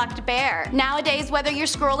plucked bear. Nowadays, whether you're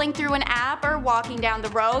scrolling through an app or walking down the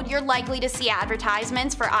road, you're likely to see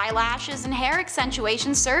advertisements for eyelashes and hair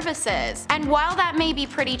accentuation services. And while that may be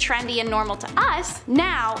pretty trendy and normal to us,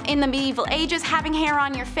 now, in the medieval ages, having hair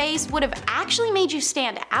on your face would have actually made you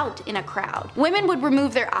stand out in a crowd. Women would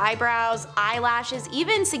remove their eyebrows, eyelashes,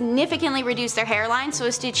 even significantly reduce their hairline so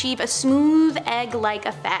as to achieve a smooth egg-like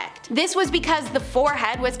effect. This was because the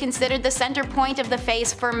forehead was considered the center point of the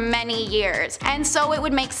face for many years, and so it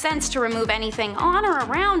would make sense to remove anything on or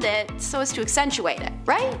around it so as to accentuate it,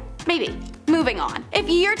 right? Maybe. Moving on. If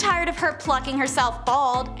you're tired of her plucking herself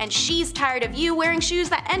bald, and she's tired of you wearing shoes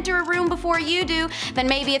that enter a room before you do, then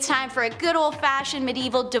maybe it's time for a good old-fashioned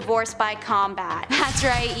medieval divorce by combat. That's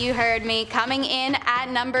right, you heard me. Coming in at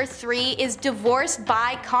number 3 is divorce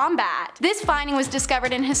by combat. This finding was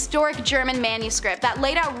discovered in a historic German manuscript that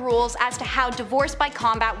laid out rules as to how divorce by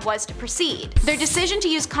combat was to proceed. Their decision to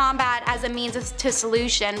use combat as a means to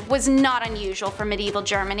solution was not unusual for medieval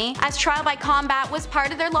Germany, as trial by combat was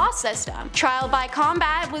part of their law system. Trial by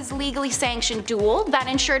combat was legally sanctioned duel that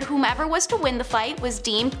ensured whomever was to win the fight was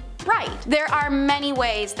deemed right. There are many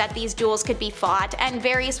ways that these duels could be fought, and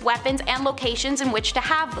various weapons and locations in which to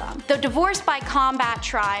have them. The divorce by combat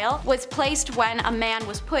trial was placed when a man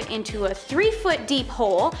was put into a 3-foot deep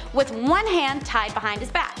hole with one hand tied behind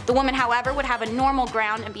his back. The woman, however, would have a normal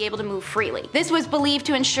ground and be able to move freely. This was believed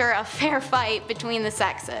to ensure a fair fight between the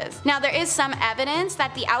sexes. Now, there is some evidence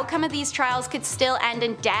that the outcome of these trials could still end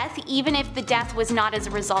in death, even if the death was not as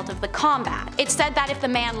a result of the combat. It's said that if the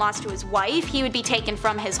man lost to his wife, he would be taken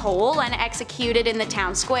from his hole and executed in the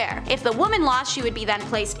town square. If the woman lost, she would be then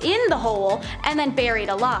placed in the hole and then buried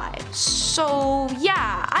alive. So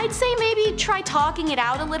yeah, I'd say maybe try talking it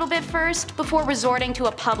out a little bit first before resorting to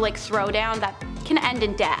a public throwdown that can end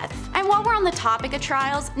in death. And while we're on the topic of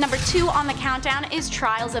trials, number 2 on the countdown is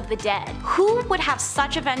trials of the dead. Who would have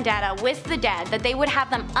such a vendetta with the dead that they would have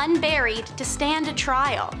them unburied to stand a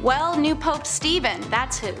trial? Well, new Pope Stephen,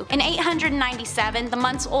 that's who. In 897, the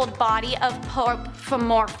months-old body of Pope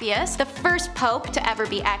Morpheus, the first pope to ever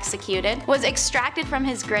be executed, was extracted from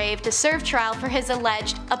his grave to serve trial for his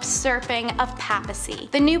alleged usurping of papacy.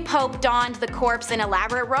 The new pope donned the corpse in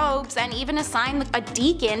elaborate robes and even assigned a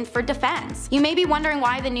deacon for defense. You may be be wondering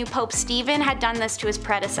why the new Pope Stephen had done this to his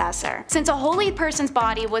predecessor. Since a holy person's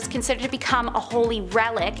body was considered to become a holy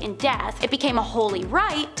relic in death, it became a holy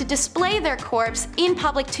rite to display their corpse in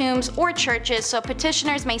public tombs or churches so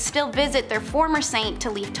petitioners may still visit their former saint to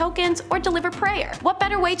leave tokens or deliver prayer. What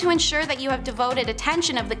better way to ensure that you have devoted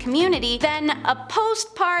attention of the community than a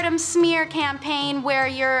postpartum smear campaign where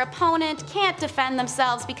your opponent can't defend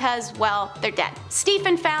themselves because, well, they're dead.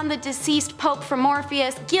 Stephen found the deceased Pope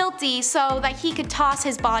Morpheus guilty so that he could toss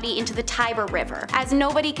his body into the Tiber River, as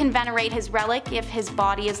nobody can venerate his relic if his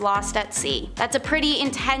body is lost at sea. That's a pretty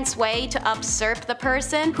intense way to usurp the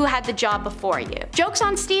person who had the job before you. Joke's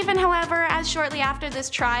on Stephen, however, as shortly after this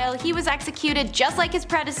trial, he was executed just like his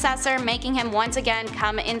predecessor, making him once again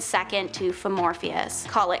come in second to Morpheus.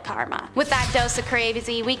 Call it karma. With that dose of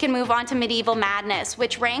crazy, we can move on to medieval madness,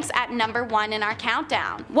 which ranks at number 1 in our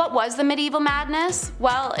countdown. What was the medieval madness?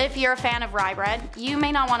 Well, if you're a fan of rye bread, you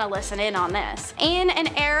may not want to listen in on this. In an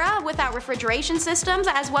era without refrigeration systems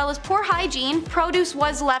as well as poor hygiene, produce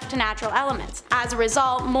was left to natural elements. As a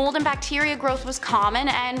result, mold and bacteria growth was common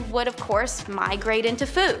and would of course migrate into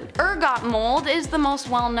food. Ergot mold is the most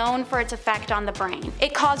well known for its effect on the brain.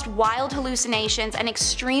 It caused wild hallucinations and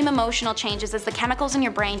extreme emotional changes as the chemicals in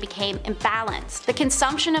your brain became imbalanced. The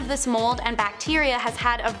consumption of this mold and bacteria has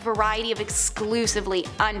had a variety of exclusively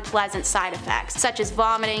unpleasant side effects, such as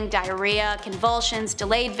vomiting, diarrhea, convulsions,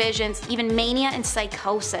 delayed visions, even mania and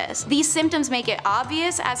psychosis. These symptoms make it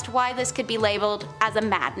obvious as to why this could be labeled as a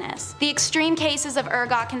madness. The extreme cases of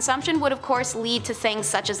ergot consumption would of course lead to things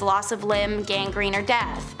such as loss of limb, gangrene, or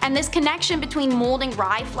death. And this connection between molding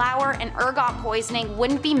rye flour and ergot poisoning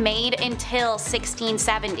wouldn't be made until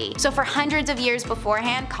 1670. So for hundreds of years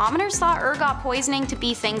beforehand, commoners saw ergot poisoning to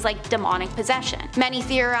be things like demonic possession. Many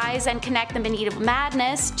theorize and connect the medieval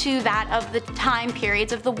madness to that of the time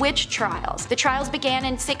periods of the witch trials. The trials began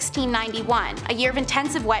in 1691, a year of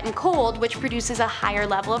intensive wet and cold which produces a higher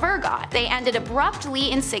level of ergot. They ended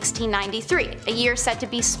abruptly in 1693, a year said to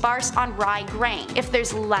be sparse on rye grain. If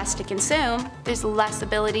there's less to consume, there's less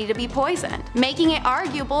ability to be poisoned, making it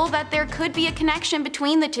arguable that there could be a connection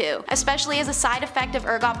between the two, especially as a side effect of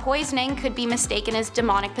ergot poisoning could be mistaken as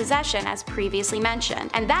demonic possession as previously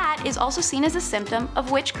mentioned, and that is also seen as a symptom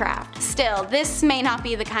of witchcraft. Still, this may not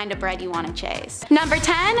be the kind of bread you want to chase. Number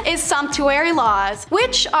 10 is sumptuary laws,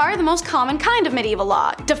 which are the most common kind of medieval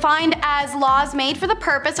law, defined as laws made for the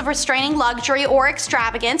purpose of restraining luxury or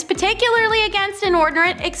extravagance, particularly against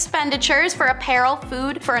inordinate expenditures for apparel,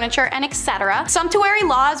 food, furniture, and etc. Sumptuary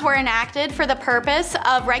laws were enacted for the purpose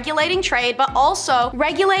of regulating trade, but also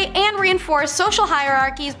regulate and reinforce social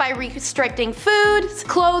hierarchies by restricting foods,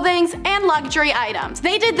 clothing, and luxury items.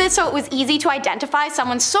 They did this so it was easy to identify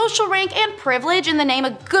someone's social rank and privilege in the name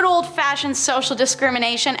of good old-fashioned social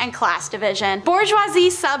discrimination and class division. Bourgeoisie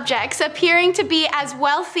subjects appearing to be as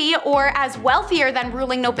wealthy or as wealthier than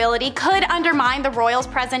ruling nobility could undermine the royals'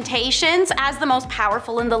 presentations as the most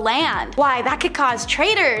powerful in the land. Why, that could cause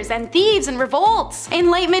traitors and thieves and revolts.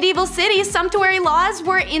 In late medieval cities, sumptuary laws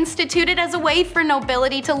were instituted as a way for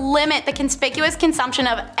nobility to limit the conspicuous consumption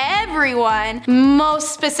of everyone,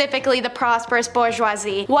 most specifically the prosperous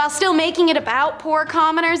bourgeoisie, while still making it about poor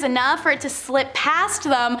commoners enough for it to slip past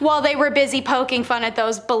them while they were busy poking fun at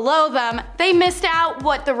those below them. They missed out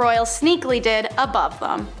what the royals sneakily did above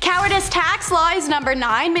them. Cowardice tax law is number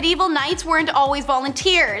 9. Medieval knights weren't always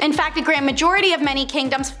volunteers. In fact, a grand majority of many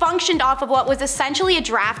kingdoms functioned off of what was essentially a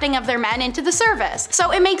drafting of their men into the service.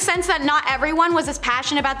 So it makes sense that not everyone was as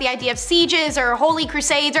passionate about the idea of sieges or holy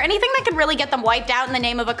crusades or anything that could really get them wiped out in the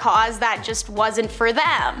name of a cause that just wasn't for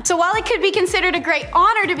them. So while it could be considered a great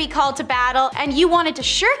honor to be called to battle and you wanted to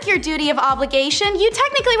shirk your duty of obligation, you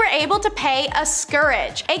technically were able to pay a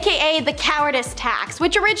scourge, aka the cowardice tax,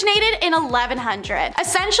 which originated in 1100.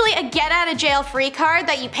 Essentially a get-out-of-jail-free card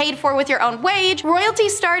that you paid for with your own wage. Royalty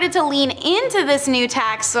started to lean into this new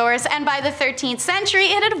tax source, and by the 13th century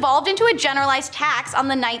it had evolved into a generalized tax on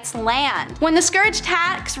the knight's land. When the scourge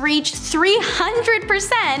tax reached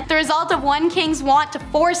 300%, the result of one king's want to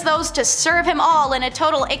force those to serve him all in a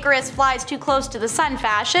total Icarus flies too close to the sun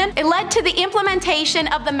fashion, it led to the implementation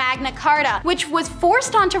of the Magna Carta, which was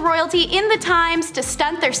forced onto royalty in the times to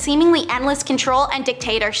stunt their seemingly endless control and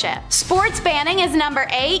dictatorship. Sports banning is number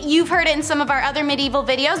 8. You've heard it in some of our other medieval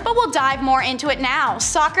videos, but we'll dive more into it now.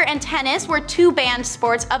 Soccer and tennis were two banned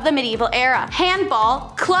sports of the medieval era.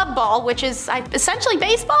 Handball, club ball, which is essentially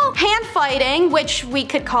baseball, hand fighting, which we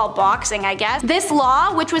could call boxing, I guess. This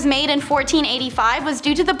law, which was made in 1485, was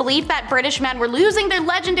due to the belief that British men were losing their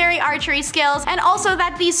legendary archery skills, and also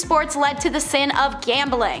that these sports led to the sin of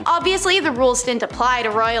gambling. Obviously, the rules didn't apply to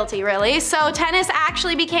royalty really, so tennis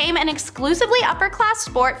actually became an exclusively upper-class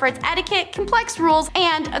sport for its etiquette, complex rules,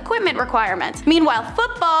 and equipment requirements. Meanwhile,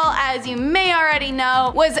 football, as you may already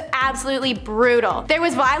know, was absolutely brutal. There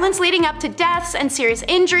was violence leading up to deaths and serious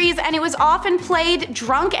injuries, and it was often played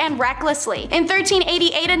drunk and recklessly. In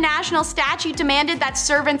 1388, a national statute demanded that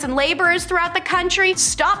servants and laborers throughout the country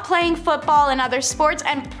stop playing football and other sports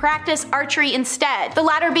and practice archery instead, the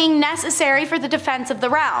latter being necessary for the defense of the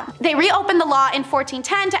realm. They reopened the law in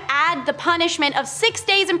 1410 to add the punishment of 6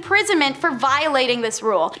 days imprisonment for violating this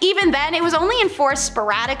rule. Even then, it was only enforced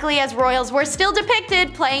sporadically, as royals were still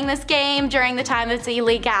depicted playing this game during the time of its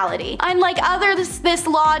illegality. Unlike others, this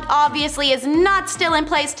law obviously is not still in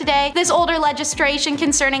place today. This older legislation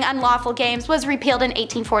concerning unlawful games was repealed in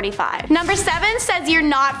 1845. Number 7 says you're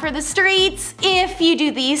not for the streets if you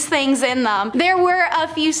do these things in them. There were a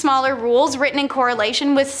few smaller rules written in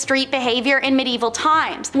correlation with street behavior in medieval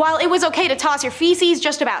times. While it was okay to toss your feces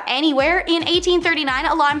just about anywhere, in 1839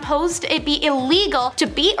 a law imposed it be illegal to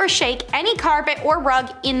beat or shake any carpet or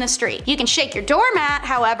rug in the street. You can shake your doormat,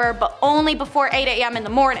 however, but only before 8 AM in the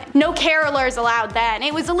morning. No carolers allowed then.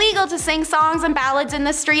 It was illegal to sing songs and ballads in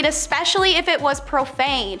the street, especially if it was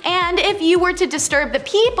profane. And if you were to disturb the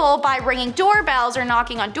people by ringing doorbells or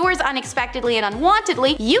knocking on doors unexpectedly and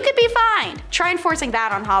unwantedly, you could be fined. Try enforcing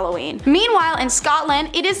that on Halloween. Meanwhile, in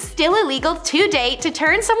Scotland, it is still illegal to date to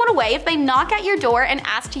turn someone away if they knock at your door and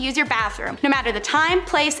ask to use your bathroom, no matter the time,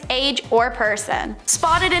 place, age, or person.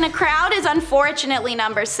 Spotted in a crowd is unfortunately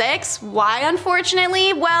number 6. Why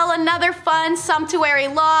unfortunately? Well, another fun, sumptuary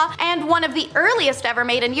law, and one of the earliest ever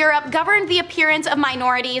made in Europe, governed the appearance of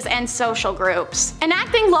minorities and social groups.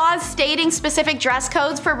 Enacting laws stating specific dress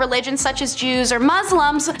codes for religions such as Jews or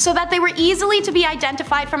Muslims so that they were easily to be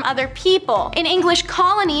identified from other people. In English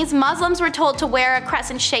colonies, Muslims were told to wear a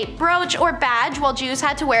crescent-shaped brooch or badge, while Jews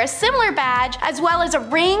had to wear a similar badge, as well as a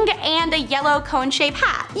ring and a yellow cone-shaped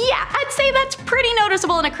hat. Yeah, I'd say that's pretty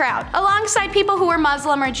noticeable in a crowd. Alongside people who were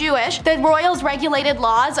Muslim or Jewish, the royals regulated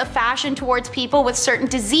laws of fashion towards people with certain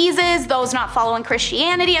diseases, those not following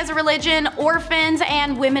Christianity as a religion, orphans,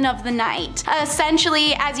 and women of the night.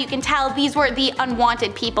 Essentially, as you can tell, these were the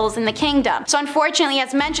unwanted peoples in the kingdom. So unfortunately,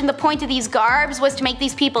 as mentioned, the point of these garbs was to make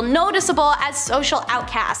these people noticeable as social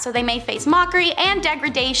outcasts, so they may face mockery and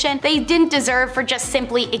degradation they didn't deserve for just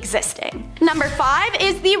simply existing. Number 5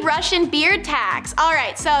 is the Russian beard tax.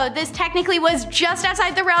 Alright, so this technically was just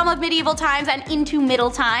outside the realm of medieval times and into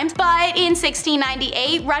middle times, but in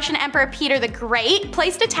 1698, Russian Emperor Peter the Great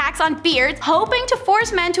placed a tax on beards, hoping to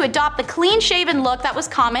force men to adopt the clean-shaven look that was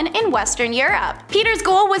common in Western Europe. Peter's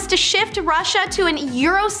goal was to shift Russia to an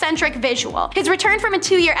Eurocentric visual. His return from a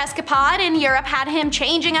 2-year escapade in Europe had him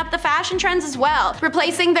changing up the fashion trends as well,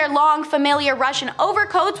 replacing their long, familiar Russian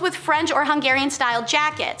overcoats with French or Hungarian-style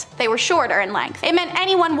jackets. They were shorter in length. It meant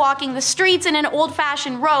anyone walking the streets in an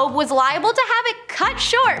old-fashioned robe was liable to have it cut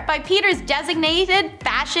short by Peter's designated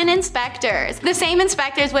fashion inspectors. The same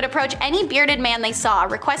inspectors would approach any bearded man they saw,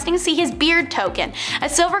 requesting to see his beard token, a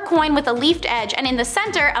silver coin with a leafed edge, and in the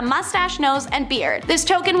center, a mustache, nose, and beard. This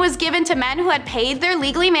token was given to men who had paid their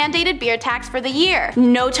legally mandated beard tax for the year.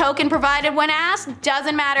 No token provided when asked,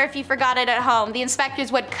 doesn't matter if you forgot it at home. The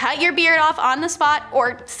inspectors would cut your beard off on the spot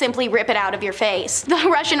or simply rip it out of your face. The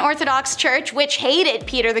Russian Orthodox Church, which hated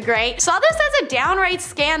Peter the Great, saw this as a downright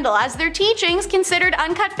scandal, as their teachings considered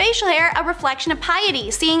uncut facial hair a reflection of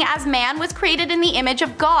piety, seeing as man was created in the image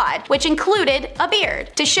of God, which included a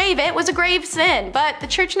beard. To shave it was a grave sin, but the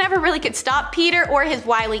church never really could stop Peter or his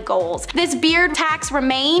wily goals. This beard tax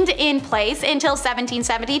remained in place until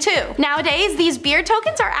 1772. Nowadays, these beard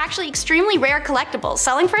tokens are actually extremely rare collectibles,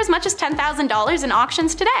 selling for as much as $10,000 in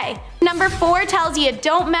auctions today. Number 4 tells you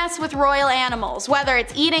don't mess with royal animals. Whether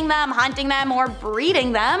it's eating them, hunting them, or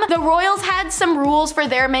breeding them, the royals had some rules for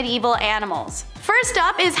their medieval animals. First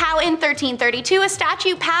up is how in 1332 a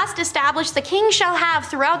statute passed established the king shall have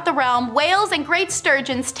throughout the realm whales and great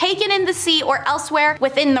sturgeons taken in the sea or elsewhere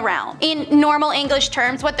within the realm. In normal English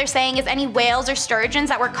terms, what they're saying is any whales or sturgeons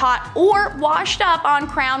that were caught or washed up on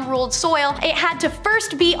crown-ruled soil, it had to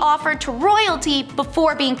first be offered to royalty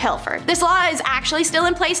before being pilfered. This law is actually still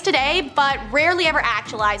in place today, but rarely ever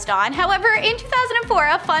actualized on. However, in 2004,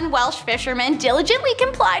 a fun Welsh fisherman diligently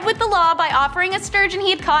complied with the law by offering a sturgeon he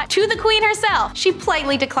had caught to the queen herself. She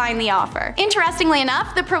politely declined the offer. Interestingly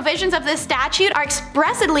enough, the provisions of this statute are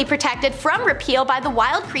expressly protected from repeal by the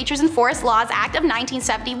Wild Creatures and Forest Laws Act of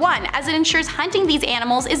 1971, as it ensures hunting these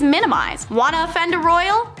animals is minimized. Wanna offend a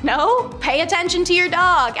royal? No? Pay attention to your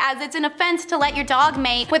dog, as it's an offense to let your dog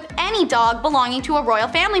mate with any dog belonging to a royal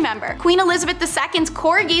family member. Queen Elizabeth II's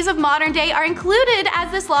corgis of modern day are included, as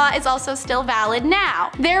this law is also still valid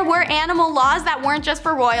now. There were animal laws that weren't just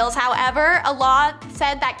for royals, however. A law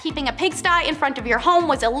said that keeping a pigsty in front of your home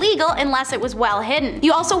was illegal unless it was well hidden.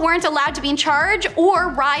 You also weren't allowed to be in charge or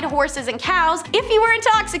ride horses and cows if you were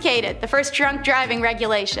intoxicated, the first drunk driving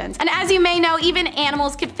regulations. And as you may know, even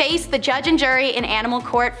animals could face the judge and jury in animal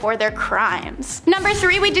court for their crimes. Number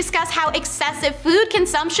 3, we discuss how excessive food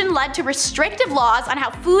consumption led to restrictive laws on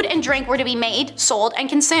how food and drink were to be made, sold, and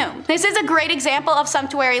consumed. This is a great example of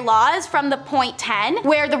sumptuary laws from the point 10,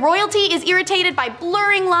 where the royalty is irritated by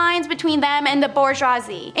blurring lines between them and the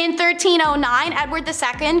bourgeoisie. In 1309, Edward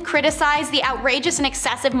II criticized the outrageous and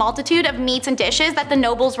excessive multitude of meats and dishes that the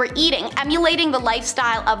nobles were eating, emulating the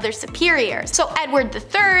lifestyle of their superiors. So Edward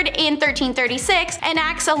III, in 1336,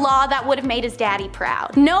 enacts a law that would have made his daddy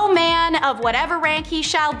proud. No man of whatever rank he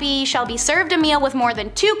shall be served a meal with more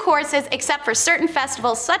than 2 courses except for certain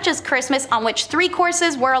festivals such as Christmas, on which 3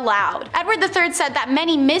 courses were allowed. Edward III said that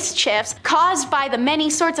many mischiefs caused by the many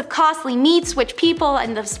sorts of costly meats which people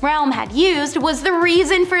in this realm had used was the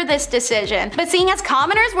reason for this decision. But seeing as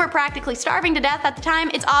commoners were practically starving to death at the time,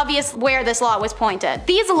 it's obvious where this law was pointed.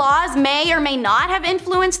 These laws may or may not have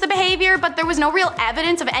influenced the behavior, but there was no real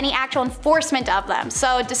evidence of any actual enforcement of them.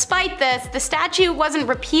 So despite this, the statute wasn't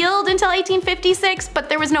repealed until 1856, but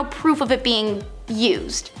there was no proof of it being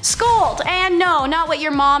used. Scold, and no, not what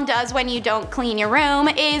your mom does when you don't clean your room,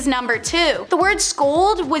 is number 2. The word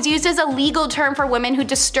scold was used as a legal term for women who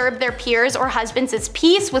disturbed their peers or husbands'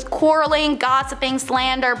 peace with quarreling, gossiping,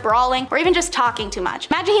 slander, brawling, or even just talking too much.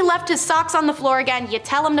 Imagine he left his socks on the floor again, you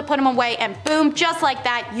tell him to put them away, and boom, just like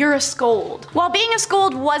that, you're a scold. While being a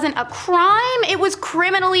scold wasn't a crime, it was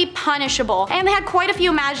criminally punishable, and they had quite a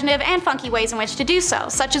few imaginative and funky ways in which to do so,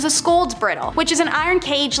 such as a scold's bridle, which is an iron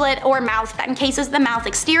cagelet or mouth that encases the mouth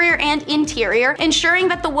exterior and interior, ensuring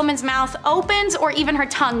that the woman's mouth opens or even her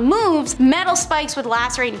tongue moves. Metal spikes would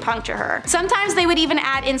lacerate and puncture her. Sometimes they would even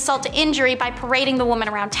add insult to injury by parading the woman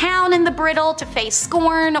around town in the bridle to face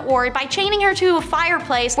scorn, or by chaining her to a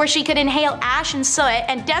fireplace where she could inhale ash and soot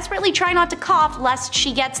and desperately try not to cough lest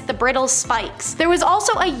she gets the bridle's spikes. There was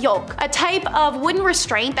also a yoke, a type of wooden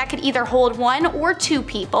restraint that could either hold 1 or 2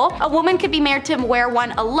 people. A woman could be made to wear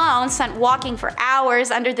one alone, sent walking for hours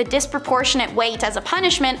under the disproportionate weight as a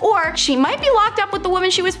punishment, or she might be locked up with the woman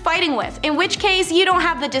she was fighting with, in which case you don't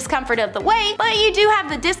have the discomfort of the weight, but you do have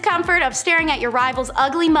the discomfort of staring at your rival's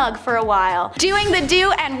ugly mug for a while. Doing the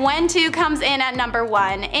do and when to comes in at number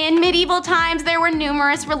 1. In medieval times, there were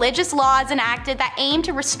numerous religious laws enacted that aimed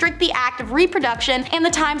to restrict the act of reproduction and the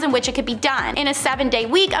times in which it could be done. In a 7-day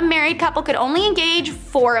week, a married couple could only engage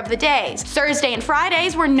 4 of the days. Thursday and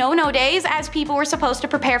Fridays were no-no days, as people were supposed to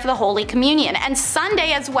prepare for the Holy Communion, and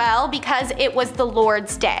Sunday as well, because it was the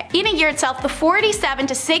Lord's Day. In a year itself, the 47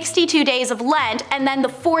 to 62 days of Lent, and then the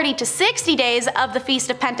 40 to 60 days of the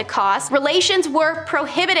Feast of Pentecost, relations were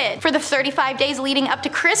prohibited. For the 35 days leading up to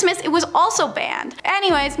Christmas, it was also banned.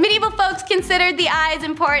 Anyways, medieval folks considered the eyes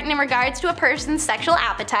important in regards to a person's sexual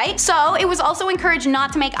appetite, so it was also encouraged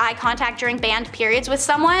not to make eye contact during banned periods with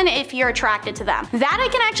someone if you're attracted to them. That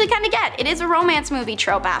I can actually kinda get. It is a romance movie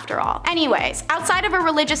trope after all. Anyways, outside of a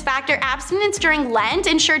religious factor, abstinence during Lent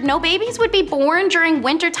ensured no babies would be born during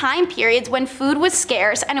winter time periods when food was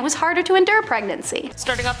scarce and it was harder to endure pregnancy.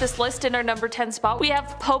 Starting off this list in our number 10 spot, we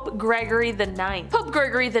have Pope Gregory IX. Pope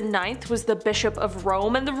Gregory IX was the Bishop of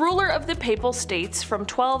Rome and the ruler of the Papal States from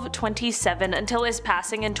 1227 until his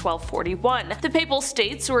passing in 1241. The Papal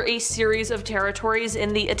States were a series of territories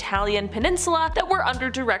in the Italian peninsula that were under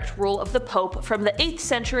direct rule of the Pope from the 8th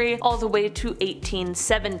century all the way to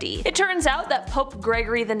 1870. It turns out that Pope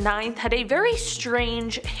Gregory IX had a very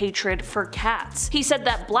strange hatred for cats. He said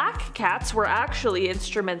that black cats were actually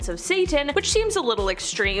instruments of Satan, which seems a little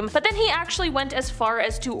extreme, but then he actually went as far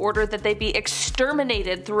as to order that they be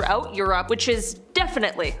exterminated throughout Europe, which is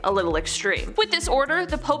definitely a little extreme. With this order,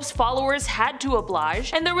 the Pope's followers had to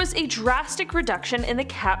oblige, and there was a drastic reduction in the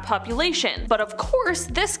cat population. But of course,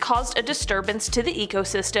 this caused a disturbance to the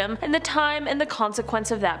ecosystem, and the time and the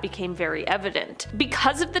consequence of that became very evident.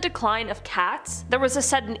 Because of the decline of cats, there was a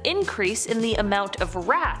sudden increase in the amount of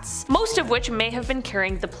rats, most of which may have been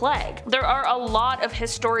carrying the plague. There are a lot of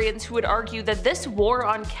historians who would argue that this war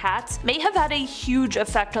on cats may have had a huge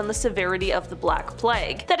effect on the severity of the Black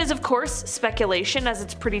Plague. That is of course speculation, as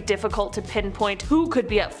it's pretty difficult to pinpoint who could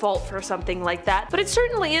be at fault for something like that, but it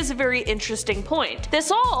certainly is a very interesting point.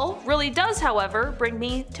 This all really does, however, bring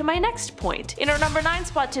me to my next point. In our number 9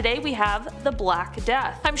 spot today, we have the Black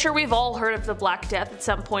Death. I'm sure we've all heard of the Black Death at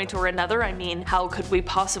some point or another. I mean, how could we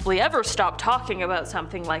possibly ever stop talking about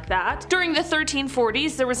something like that? During the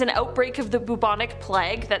 1340s, there was an outbreak of the bubonic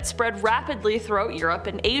plague that spread rapidly throughout Europe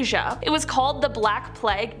and Asia. It was called the Black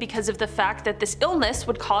Plague because of the fact that this illness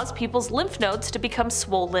would cause people's lymph nodes to become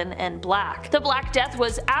swollen and black. The Black Death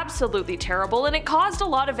was absolutely terrible, and it caused a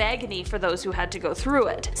lot of agony for those who had to go through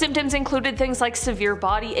it. Symptoms included things like severe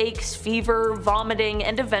body aches, fever, vomiting,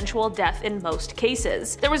 and eventual death in most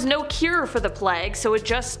cases. There was no cure for the plague, so it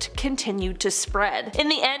just continued to spread. In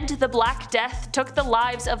the end, the Black Death took the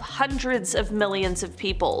lives of hundreds of millions of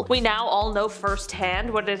people. We now all know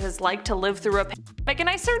firsthand what it is like to live through a pandemic, and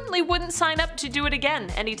I certainly wouldn't sign up to do it again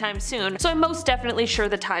anytime soon, so I'm most definitely sure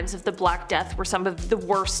the times of the Black Death were some of the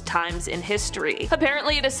worst times in history.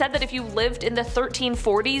 Apparently it is said that if you lived in the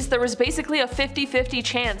 1340s, there was basically a 50-50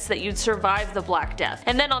 chance that you'd survive the Black Death,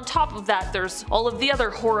 and then on top of that there's all of the other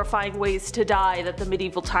horrifying ways to die that the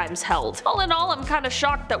medieval times held. All in all, I'm kinda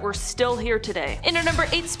shocked that we're still here today. In our number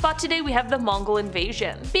 8 spot today we have the Mongol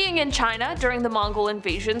invasion. Being in China during the Mongol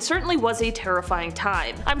invasion certainly was a terrifying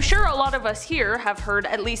time. I'm sure a lot of us here have heard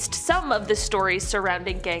at least some of the stories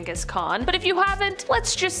surrounding Genghis Khan, but if you haven't,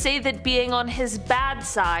 let's just say that being on his bad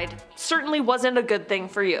side certainly wasn't a good thing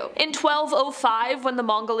for you. In 1205, when the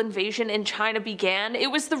Mongol invasion in China began, it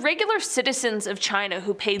was the regular citizens of China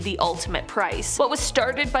who paid the ultimate price. What was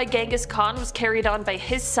started by Genghis Khan was carried on by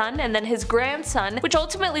his son and then his grandson, which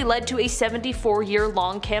ultimately led to a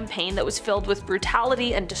 74-year-long campaign that was filled with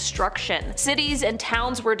brutality and destruction. Cities and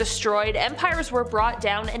towns were destroyed, empires were brought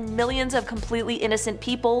down, and millions of completely innocent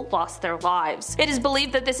people lost their lives. It is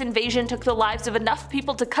believed that this invasion took the lives of enough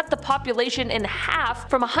people to cut the population in half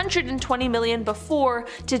from 120 million before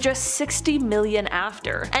to just 60 million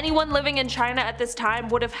after. Anyone living in China at this time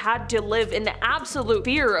would have had to live in absolute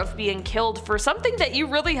fear of being killed for something that you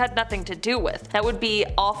really had nothing to do with. That would be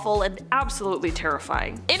awful and absolutely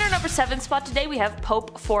terrifying. In our number 7 spot today we have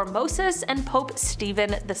Pope Formosus and Pope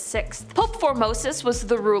Stephen VI. Pope Formosus was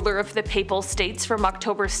the ruler of the Papal States from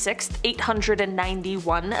October 6th,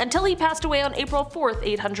 891 until he passed away on April 4th,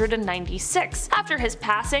 896. After his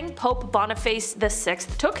passing, Pope Boniface VI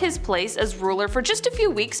took his place as ruler for just a few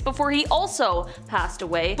weeks before he also passed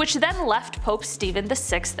away, which then left Pope Stephen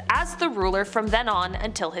VI as the ruler from then on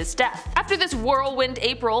until his death. After this whirlwind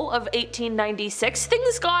April of 1896,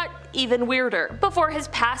 things got even weirder. Before his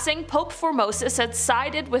passing, Pope Formosus had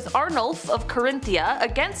sided with Arnulf of Carinthia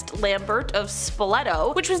against Lambert of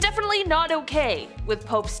Spoleto, which was definitely not okay with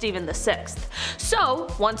Pope Stephen VI. So,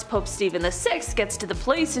 once Pope Stephen VI gets to the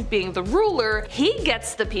place of being the ruler, he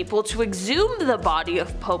gets the people to exhume the body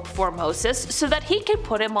of Pope Formosus so that he can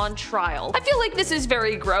put him on trial. I feel like this is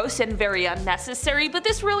very gross and very unnecessary, but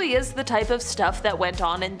this really is the type of stuff that went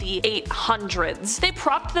on in the 800s. They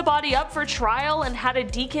propped the body up for trial and had a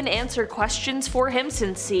deacon answer questions for him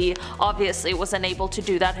since he obviously was unable to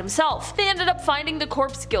do that himself. They ended up finding the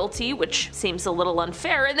corpse guilty, which seems a little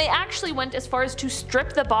unfair, and they actually went as far as to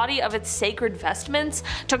strip the body of its sacred vestments,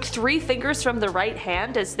 took 3 fingers from the right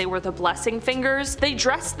hand as they were the blessing fingers. They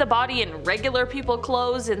dressed the body in regular people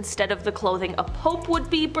clothes instead of the clothing a pope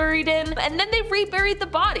would be buried in, and then they reburied the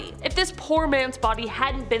body. If this poor man's body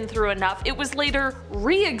hadn't been through enough, it was later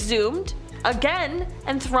re-exhumed again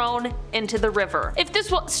and thrown into the river. If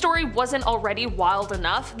this story wasn't already wild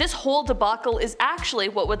enough, this whole debacle is actually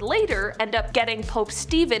what would later end up getting Pope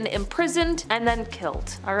Stephen imprisoned and then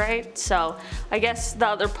killed. Alright, so I guess the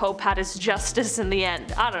other pope had his justice in the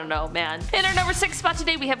end. I don't know, man. In our number 6 spot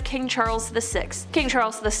today we have King Charles VI. King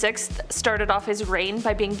Charles VI started off his reign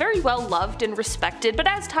by being very well loved and respected, but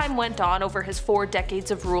as time went on over his 4 decades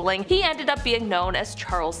of ruling, he ended up being known as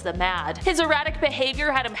Charles the Mad. His erratic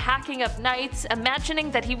behavior had him hacking up nights, imagining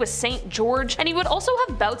that he was St. George, and he would also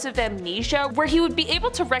have bouts of amnesia where he would be able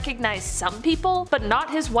to recognize some people, but not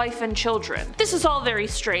his wife and children. This is all very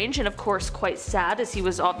strange and of course quite sad, as he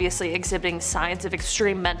was obviously exhibiting signs of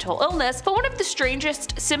extreme mental illness, but one of the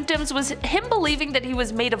strangest symptoms was him believing that he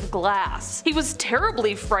was made of glass. He was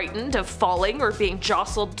terribly frightened of falling or being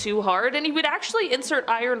jostled too hard, and he would actually insert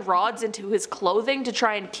iron rods into his clothing to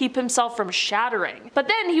try and keep himself from shattering. But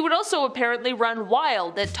then he would also apparently run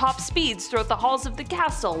wild at top speeds throughout the halls of the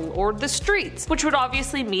castle or the streets, which would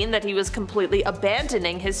obviously mean that he was completely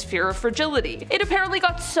abandoning his fear of fragility. It apparently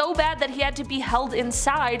got so bad that he had to be held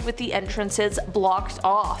inside with the entrances blocked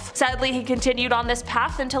off. Sadly, he continued on this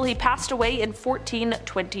path until he passed away in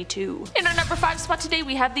 1422. In our number 5 spot today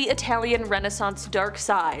we have the Italian Renaissance dark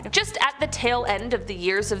side. Just at the tail end of the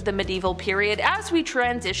years of the medieval period, as we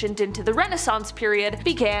transitioned into the Renaissance period,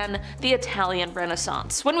 began the Italian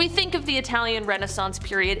Renaissance. When we think of the Italian Renaissance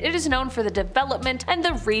period, it is known for the development and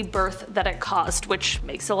the rebirth that it caused, which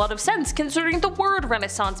makes a lot of sense considering the word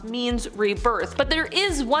Renaissance means rebirth. But there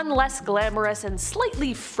is one less glamorous and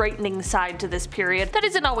slightly frightening side to this period that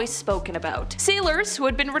isn't always spoken about. Sailors who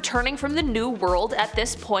had been returning from the New World at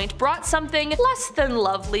this point brought something less than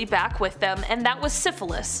lovely back with them, and that was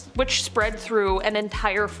syphilis, which spread through an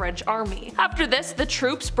entire French army. After this, the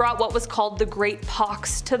troops brought what was called the Great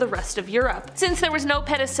Pox to the rest of Europe. Since there was no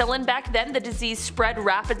penicillin back then, the disease spread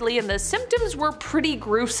rapidly and the symptoms were pretty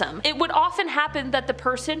gruesome. It would often happen that the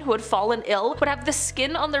person who had fallen ill would have the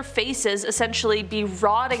skin on their faces essentially be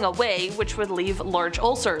rotting away, which would leave large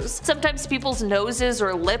ulcers. Sometimes people's noses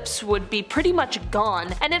or lips would be pretty much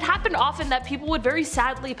gone, and it happened often that people would very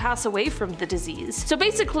sadly pass away from the disease. So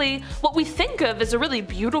basically, what we think of as a really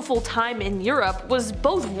beautiful time in Europe was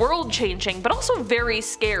both world-changing but also very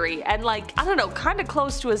scary and, like, I don't know, kinda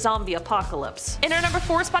close to a zombie apocalypse. In our number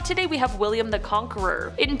 4 spot today we have William the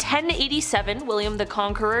Conqueror. In 1087, William the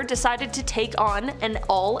Conqueror decided to take on an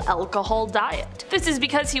all-alcohol diet. This is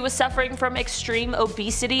because he was suffering from extreme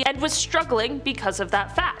obesity and was struggling because of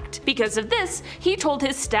that fact. Because of this, he told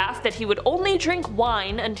his staff that he would only drink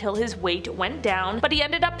wine until his weight went down, but he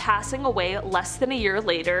ended up passing away less than a year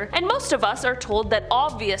later, and most of us are told that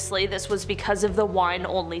obviously this was because of the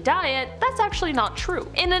wine-only diet. That's actually not true.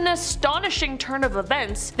 In an astonishing turn of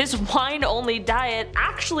events, this wine-only diet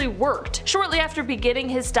actually worked. Shortly after beginning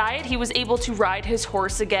his diet, he was able to ride his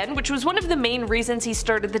horse again, which was one of the main reasons he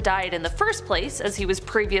started the diet in the first place, as he was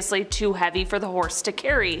previously too heavy for the horse to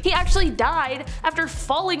carry. He actually died after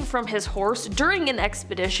falling from his horse during an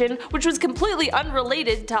expedition, which was completely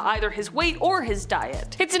unrelated to either his weight or his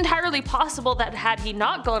diet. It's entirely possible that had he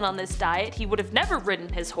not gone on this diet, he would have never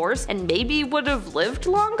ridden his horse and maybe would have lived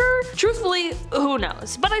longer? Truthfully, who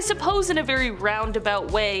knows? But I suppose in a very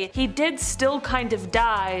roundabout way, he did still kind of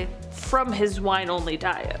die from his wine-only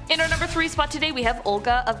diet. In our number 3 spot today we have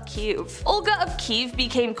Olga of Kiev. Olga of Kiev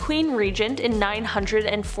became queen regent in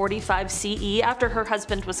 945 CE after her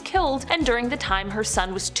husband was killed, and during the time her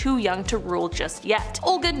son was too young to rule just yet.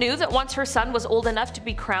 Olga knew that once her son was old enough to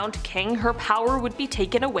be crowned king, her power would be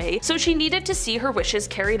taken away, so she needed to see her wishes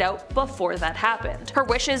carried out before that happened. Her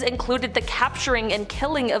wishes included the capturing and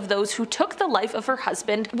killing of those who took the life of her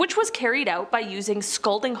husband, which was carried out by using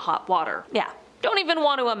scalding hot water. Yeah. Don't even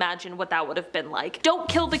want to imagine what that would have been like. Don't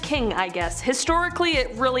kill the king, I guess. Historically,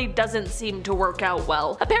 it really doesn't seem to work out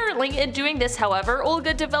well. Apparently, in doing this, however,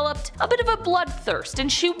 Olga developed a bit of a bloodthirst,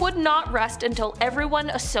 and she would not rest until everyone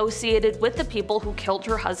associated with the people who killed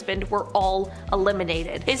her husband were all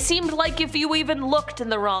eliminated. It seemed like if you even looked in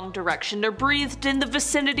the wrong direction or breathed in the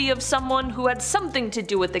vicinity of someone who had something to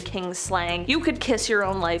do with the king's slaying, you could kiss your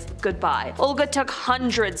own life goodbye. Olga took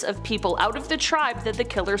hundreds of people out of the tribe that the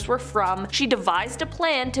killers were from. She devised a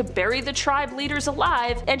plan to bury the tribe leaders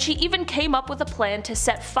alive, and she even came up with a plan to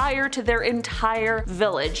set fire to their entire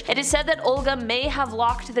village. It is said that Olga may have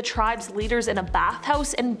locked the tribe's leaders in a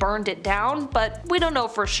bathhouse and burned it down, but we don't know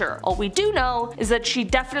for sure. All we do know is that she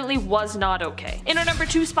definitely was not okay. In our number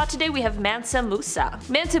 2 spot today we have Mansa Musa.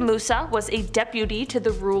 Mansa Musa was a deputy to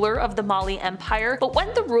the ruler of the Mali Empire, but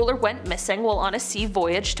when the ruler went missing while on a sea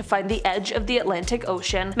voyage to find the edge of the Atlantic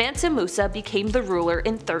Ocean, Mansa Musa became the ruler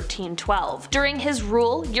in 1312. During his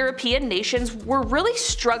rule, European nations were really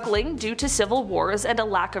struggling due to civil wars and a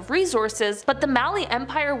lack of resources, but the Mali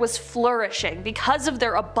Empire was flourishing because of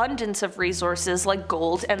their abundance of resources like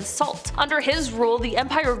gold and salt. Under his rule, the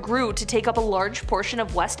empire grew to take up a large portion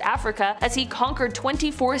of West Africa as he conquered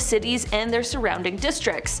 24 cities and their surrounding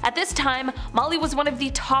districts. At this time, Mali was one of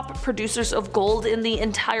the top producers of gold in the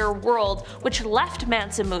entire world, which left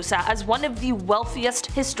Mansa Musa as one of the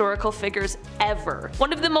wealthiest historical figures ever.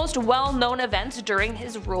 One of the most well-known events during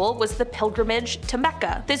his rule was the pilgrimage to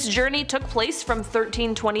Mecca. This journey took place from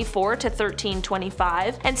 1324 to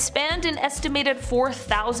 1325 and spanned an estimated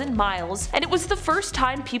 4,000 miles, and it was the first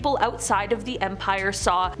time people outside of the empire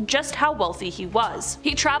saw just how wealthy he was.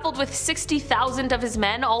 He traveled with 60,000 of his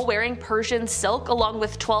men, all wearing Persian silk, along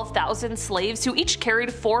with 12,000 slaves who each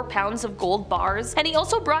carried 4 pounds of gold bars, and he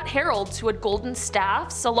also brought heralds who had golden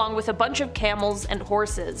staffs, along with a bunch of camels and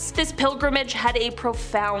horses. This pilgrimage had a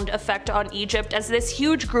profound effect on Egypt as this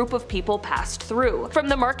huge group of people passed through. From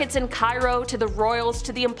the markets in Cairo to the royals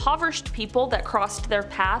to the impoverished people that crossed their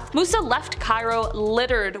path, Musa left Cairo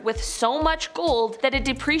littered with so much gold that it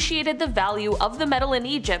depreciated the value of the metal in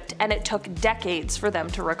Egypt, and it took decades for them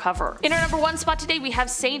to recover. In our number 1 spot today we have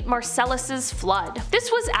St. Marcellus's flood.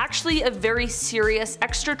 This was actually a very serious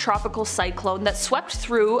extratropical cyclone that swept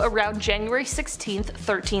through around January 16th,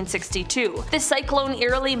 1362. This cyclone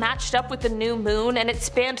eerily matched up with the new moon, and it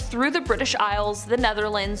spanned through the British British Isles, the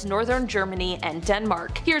Netherlands, northern Germany, and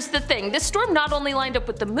Denmark. Here's the thing, this storm not only lined up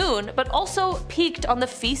with the moon, but also peaked on the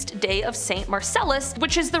feast day of Saint Marcellus,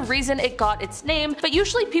 which is the reason it got its name, but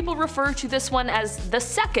usually people refer to this one as the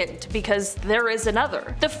second, because there is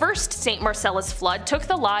another. The first Saint Marcellus flood took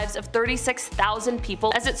the lives of 36,000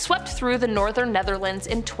 people as it swept through the northern Netherlands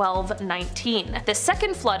in 1219. The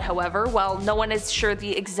second flood, however, while no one is sure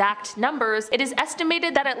the exact numbers, it is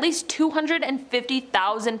estimated that at least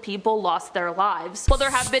 250,000 people lost their lives. While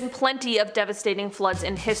there have been plenty of devastating floods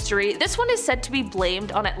in history, this one is said to be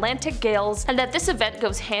blamed on Atlantic gales, and that this event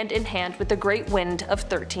goes hand in hand with the Great Wind of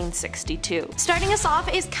 1362. Starting us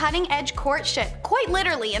off is cutting-edge courtship, quite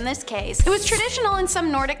literally in this case. It was traditional in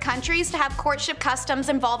some Nordic countries to have courtship customs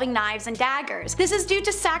involving knives and daggers. This is due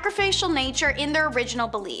to sacrificial nature in their original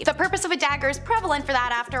belief. The purpose of a dagger is prevalent for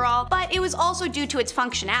that after all, but it was also due to its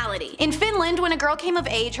functionality. In Finland, when a girl came of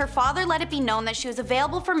age, her father let it be known that she was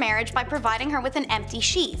available for marriage by providing her with an empty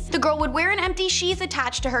sheath. The girl would wear an empty sheath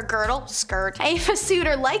attached to her girdle, skirt. If a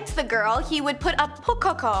suitor liked the girl, he would put a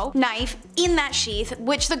pukoko knife in that sheath,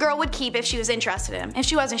 which the girl would keep if she was interested in him. If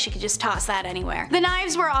she wasn't, she could just toss that anywhere. The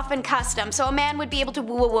knives were often custom, so a man would be able to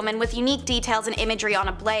woo a woman with unique details and imagery on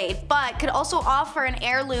a blade, but could also offer an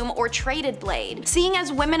heirloom or traded blade. Seeing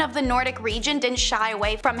as women of the Nordic region didn't shy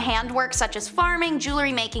away from handwork such as farming,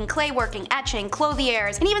 jewelry making, clay working, etching,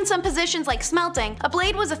 clothiers, and even some positions like smelting, a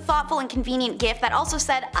blade was a thoughtful and convenient gift that also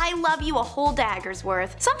said, "I love you" a whole dagger's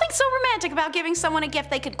worth. Something so romantic about giving someone a gift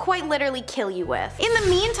they could quite literally kill you with. In the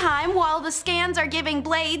meantime, while the Scans are giving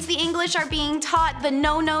blades, the English are being taught the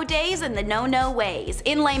no-no days and the no-no ways.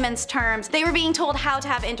 In layman's terms, they were being told how to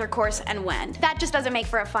have intercourse and when. That just doesn't make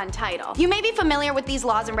for a fun title. You may be familiar with these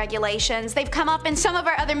laws and regulations. They've come up in some of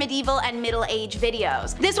our other medieval and middle age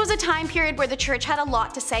videos. This was a time period where the church had a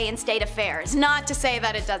lot to say in state affairs. Not to say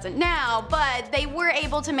that it doesn't now, but they were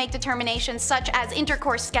able to make determinations such as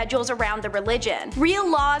intercourse schedules around the religion. Real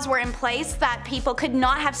laws were in place that people could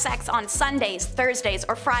not have sex on Sundays, Thursdays,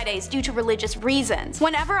 or Fridays due to religious reasons.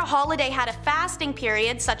 Whenever a holiday had a fasting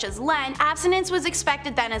period, such as Lent, abstinence was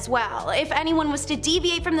expected then as well. If anyone was to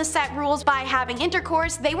deviate from the set rules by having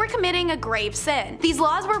intercourse, they were committing a grave sin. These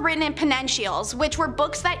laws were written in penitentials, which were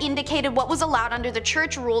books that indicated what was allowed under the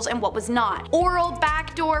church rules and what was not. Oral,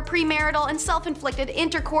 backdoor, premarital, and self-inflicted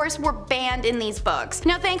intercourse were banned in these books.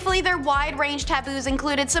 Now thankfully their wide-range taboos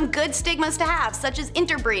included some good stigmas to have, such as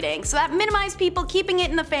interbreeding, so that minimized people keeping it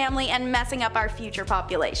in the family and messing up our future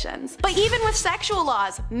populations. But even with sexual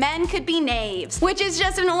laws, men could be knaves, which is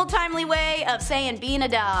just an old-timely way of saying being a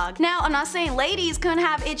dog. Now I'm not saying ladies couldn't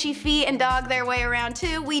have itchy feet and dog their way around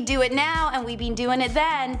too. We do it now and we've been doing it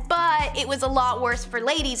then, but it was a lot worse for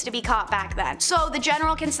ladies to be caught back then. So the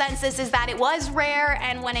general consensus is that it was rare,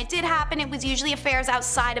 and when it did happen it was usually affairs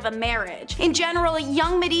outside of a marriage. In general,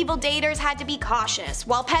 young medieval daters had to be cautious.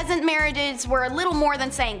 While peasant marriages were a little more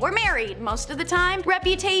than saying we're married most of the time,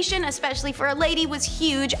 reputation, especially for a lady, was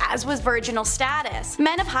huge, as was virginal status.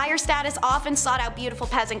 Men of higher status often sought out beautiful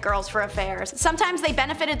peasant girls for affairs. Sometimes they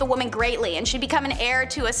benefited the woman greatly and she'd become an heir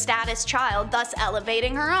to a status child, thus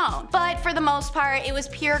elevating her own. But for the most part, it was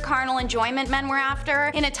pure carnal enjoyment men were after,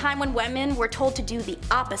 in a time when women were told to do the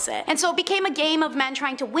opposite. And so it became a game of men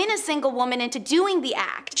trying to win a single woman into doing the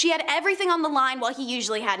act. She had everything on the line while he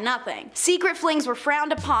usually had nothing. Secret flings were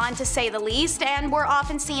frowned upon, to say the least, and were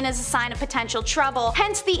often seen as a sign of potential trouble,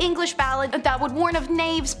 hence the English ballad that would warn of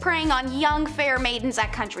knaves preying on young fair maidens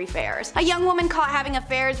at country fairs. A young woman caught having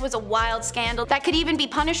affairs was a wild scandal that could even be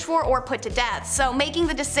punished for or put to death, so making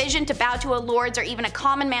the decision to bow to a lord's or even a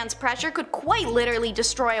common man's pressure could quite literally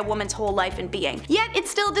destroy a woman's whole life and being. Yet it's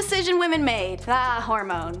still a decision women made. Ah,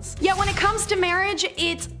 hormones. Yet when it comes to marriage,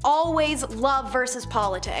 it's always love versus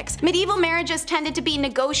politics. Medieval marriages tended to be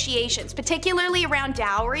negotiations, particularly around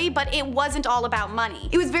dowry, but it wasn't all about money.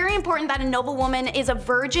 It was very important that a noble woman is a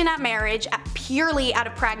virgin at marriage purely out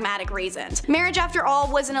of pragmatic reasons. Marriage, after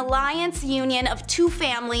all, was an alliance union of two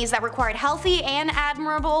families that required healthy and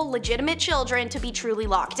admirable legitimate children to be truly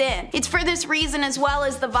locked in. It's for this reason, as well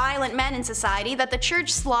as the violent men in society, that the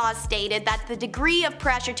church's laws stated that the degree of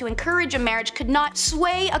pressure to encourage a marriage could not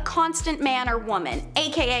sway a constant man or woman,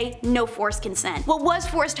 aka no forced consent. What was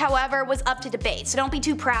forced, however, was up to debate, so don't be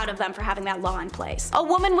too proud of them for having that law in place. A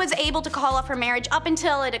woman was able to call off her marriage up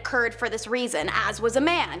until it occurred for this reason, as was a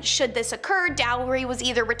man. Should this occur, dowry was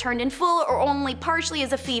either returned in full or only partially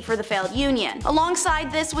as a fee for the failed union.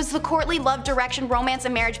 Alongside this was the courtly love direction romance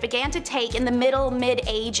and marriage began to take in the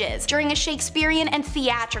mid-ages, during a Shakespearean and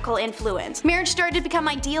theatrical influence. Marriage started to become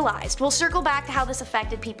idealized. We'll circle back to how this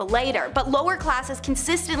affected people later, but lower classes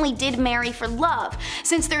consistently did marry for love,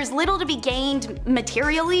 since there's little to be gained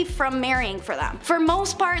materially from marrying for them. For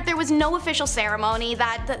most part, there was no official ceremony.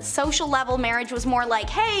 That the social level marriage was more like,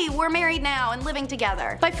 hey, we're married now and living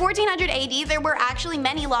together. By 1400 AD, there were actually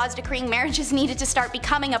many laws decreeing marriages needed to start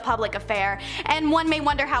becoming a public affair, and one may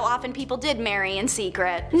wonder how often people did marry in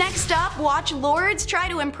secret. Next up, watch lords try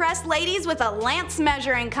to impress ladies with a lance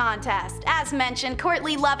measuring contest. As mentioned,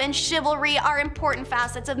 courtly love and chivalry are important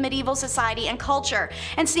facets of medieval society and culture,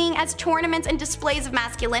 and seeing as tournaments and displays of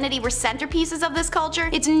masculinity were centerpieces of this culture,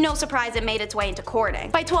 it's no surprise it made its way into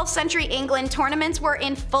courting. By 12th century England, tournaments were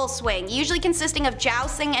in full swing, usually consisting of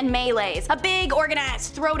jousting and melees, a big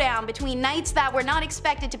organized throwdown between knights that were not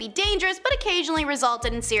expected to be dangerous but occasionally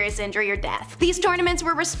resulted in serious injury or death. These tournaments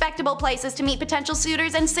were respectable places to meet potential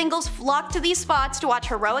suitors, and singles flocked to these spots to watch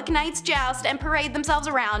heroic knights joust and parade themselves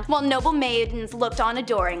around while noble maidens looked on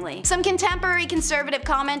adoringly. Some contemporary conservative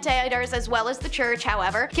commentators, as well as the church,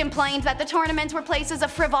 however, complained that the tournaments were places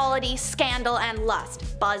of frivolity, scandal, and lust.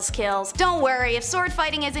 Buzzkills. Don't worry, if sword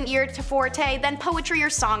fighting isn't your forte, then poetry or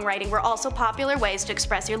songwriting were also popular ways to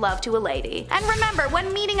express your love to a lady. And remember,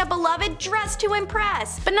 when meeting a beloved, dress to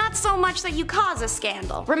impress, but not so much that you cause a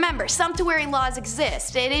scandal. Remember, sumptuary laws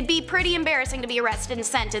exist. It'd be pretty embarrassing to be arrested and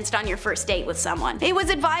sentenced on your first date with someone. It was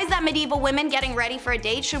advised that medieval women getting ready for a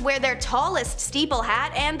date should wear their tallest steeple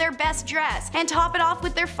hat and their best dress, and top it off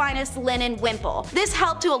with their finest linen wimple. This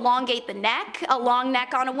helped to elongate the neck. A long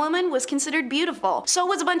neck on a woman was considered beautiful. So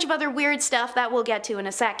was a bunch of other weird stuff that we'll get to in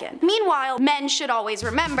a second. Meanwhile, men should always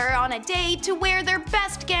remember on a date to wear their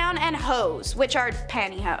best gown and hose, which are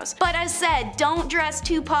pantyhose. But as said, don't dress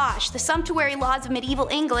too posh. The sumptuary laws of medieval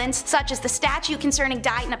England, such as the statute concerning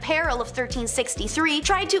diet and apparel of 1363,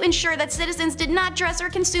 tried to ensure that citizens did not dress or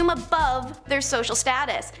consume above their social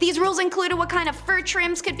status. These rules included what kind of fur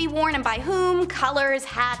trims could be worn and by whom, colors,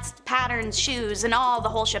 hats, patterns, shoes, and all the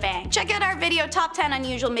whole shebang. Check out our video Top 10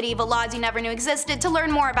 Unusual Medieval Laws You Never Knew Existed to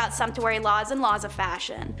learn more about sumptuary laws and laws of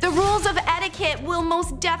fashion. The rules of etiquette will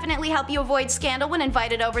most definitely help you avoid scandal when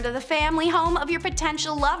invited over to the family home of your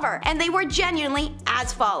potential lover, and they were genuinely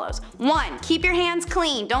as follows. 1. Keep your hands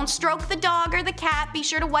clean. Don't stroke the dog or the cat. Be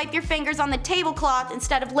sure to wipe your fingers on the tablecloth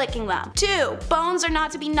instead of licking them. 2. Bones are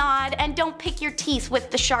not to be gnawed, and don't pick your teeth with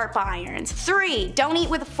the sharp irons. 3. Don't eat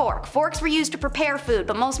with a fork. Forks were used to prepare food,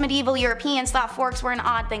 but most medieval Europeans thought forks were an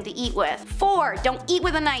odd thing to eat with. 4. Don't eat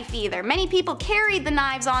with a knife either. Many people carried the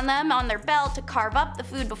knives on them on their belt to carve up the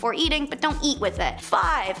food before eating, but don't eat with it.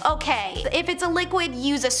 5. Okay, if it's a liquid,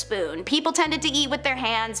 use a spoon. People tended to eat with their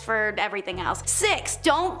hands for everything else. 6.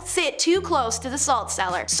 Don't sit too close to the salt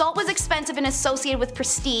cellar. Salt was expensive and associated with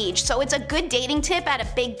prestige, so it's a good dating tip at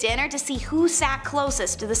a big dinner to see who sat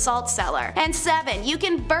closest to the salt cellar. And 7. You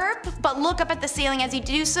can burp, but look up at the ceiling as you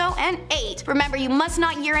do so. And 8. Remember, you must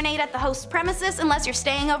not urinate at the host's premises unless you're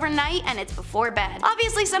staying overnight and it's before bed.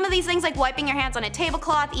 Obviously, some of these things like wiping your hands on a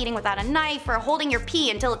tablecloth, eating without a knife, or holding your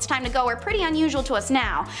pee until it's time to go are pretty unusual to us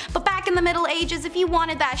now. But back in the Middle Ages, if you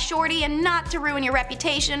wanted that shorty and not to ruin your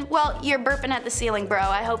reputation, well, you're burping at the ceiling, bro.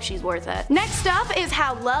 I hope she's worth it. Next up is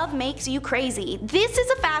how love makes you crazy. This is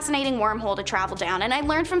a fascinating wormhole to travel down, and I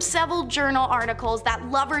learned from several journal articles that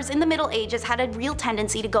lovers in the Middle Ages had a real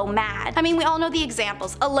tendency to go mad. I mean, we all know the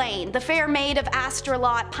examples. Elaine, the fair maid of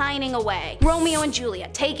Astolat, pining away. Romeo and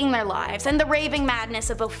Juliet taking their lives, and the raving madness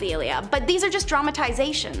of Ophelia. But these are just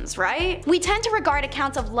dramatizations, right? We tend to regard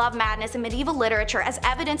accounts of love madness in medieval literature as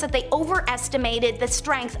evidence that they overestimated the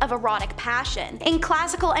strength of erotic passion. In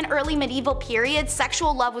classical and early medieval periods,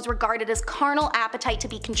 sexual love was regarded as carnal appetite to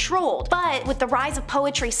be controlled. But with the rise of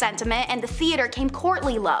poetry sentiment and the theater came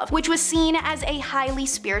courtly love, which was seen as a highly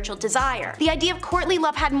spiritual desire. The idea of courtly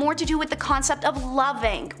love had more to do with the concept of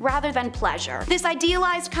loving rather than pleasure. This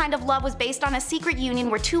idealized kind of love was based on a secret union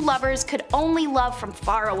where two lovers could only love from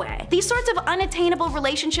far away. These sorts of unattainable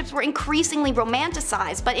relationships were increasingly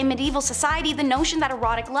romanticized, but in medieval society, the notion that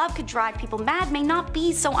erotic love could drive people mad may not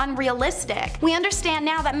be so unrealistic. We understand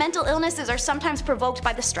now that mental illnesses are sometimes provoked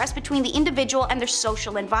by the stress between the individual and their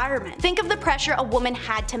social environment. Think of the pressure a woman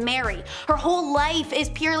had to marry. Her whole life is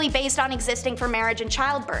purely based on existing for marriage and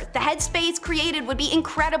childbirth. The headspace created would be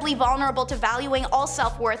incredibly vulnerable to valuing all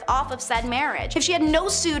self-worth off of said marriage. If she had no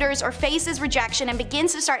suitors or faces rejection and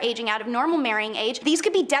begins to start aging out of normal marrying age, these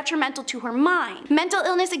could be detrimental to her mind. Mental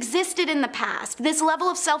illness existed in the past. This level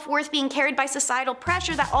of self-worth being being carried by societal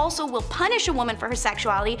pressure that also will punish a woman for her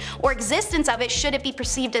sexuality or existence of it should it be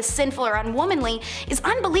perceived as sinful or unwomanly is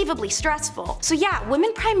unbelievably stressful. So yeah,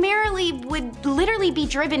 women primarily would literally be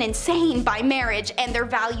driven insane by marriage and their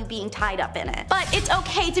value being tied up in it. But it's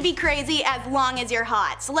okay to be crazy as long as you're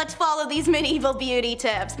hot, so let's follow these medieval beauty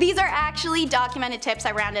tips. These are actually documented tips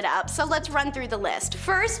I rounded up, so let's run through the list.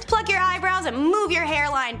 First, pluck your eyebrows and move your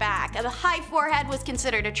hairline back. A high forehead was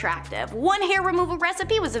considered attractive. One hair removal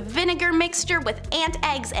recipe was a vinegar mixture with ant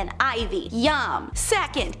eggs and ivy. Yum.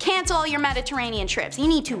 Second, cancel all your Mediterranean trips. You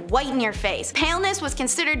need to whiten your face. Paleness was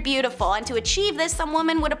considered beautiful, and to achieve this, some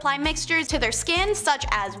women would apply mixtures to their skin such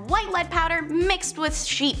as white lead powder mixed with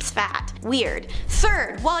sheep's fat. Weird.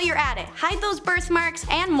 Third, while you're at it, hide those birthmarks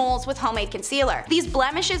and moles with homemade concealer. These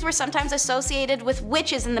blemishes were sometimes associated with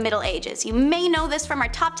witches in the Middle Ages. You may know this from our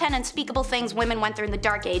top 10 unspeakable things women went through in the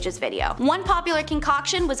Dark Ages video. One popular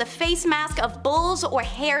concoction was a face mask of bull's or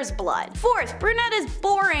hare's blood. Fourth, brunette is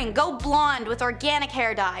boring. Go blonde with organic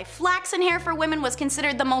hair dye. Flaxen hair for women was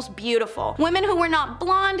considered the most beautiful. Women who were not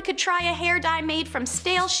blonde could try a hair dye made from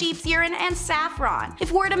stale sheep's urine and saffron.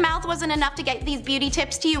 If word of mouth wasn't enough to get these beauty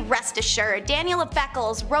tips to you, rest assured, Daniel of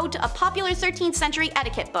Beccles wrote a popular 13th century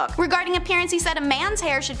etiquette book. Regarding appearance, he said a man's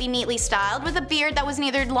hair should be neatly styled with a beard that was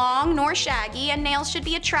neither long nor shaggy, and nails should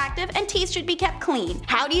be attractive and teeth should be kept clean.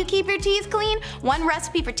 How do you keep your teeth clean? One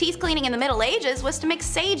recipe for teeth cleaning in the Middle Ages was to mix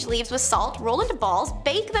sage leaves with salt, roll into balls,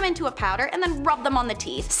 bake them into a powder, and then rub them on the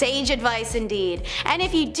teeth. Sage advice indeed. And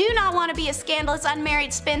if you do not want to be a scandalous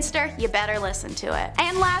unmarried spinster, you better listen to it.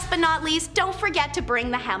 And last but not least, don't forget to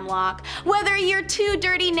bring the hemlock. Whether you're two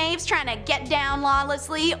dirty knaves trying to get down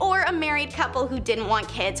lawlessly, or a married couple who didn't want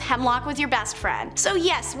kids, hemlock was your best friend. So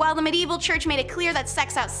yes, while the medieval church made it clear that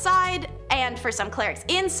sex outside, and for some clerics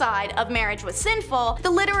inside, of marriage was sinful, the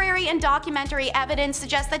literary and documentary evidence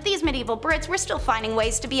suggests that these medieval Brits were still finding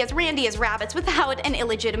ways to be as randy as rabbits without an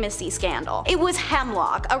illegitimacy scandal. It was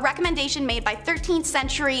hemlock, a recommendation made by 13th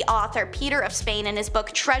century author Peter of Spain in his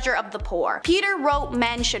book Treasure of the Poor. Peter wrote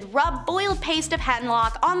men should rub boiled paste of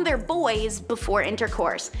hemlock on their boys before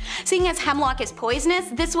intercourse. Seeing as hemlock is poisonous,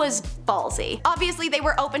 this was ballsy. Obviously they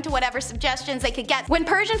were open to whatever suggestions they could get. When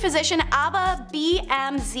Persian physician Abba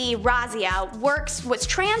BMZ Razia works was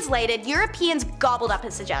translated, Europeans gobbled up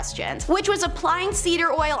his suggestions, which was applying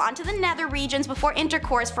cedar oil onto the nether regions before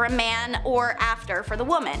intercourse for a man or after for the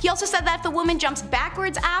woman. He also said that if the woman jumps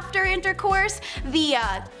backwards after intercourse, the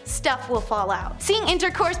stuff will fall out. Seeing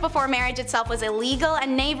intercourse before marriage itself was illegal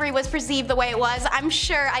and knavery was perceived the way it was, I'm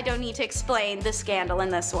sure I don't need to explain the scandal in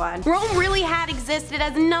this one. Rome really had existed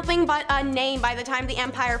as nothing but a name by the time the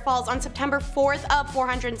empire falls on September 4th of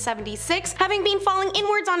 476, having been falling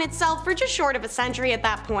inwards on itself for just short of a century at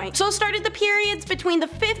that point. So started the periods between the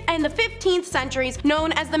 5th and the 15th centuries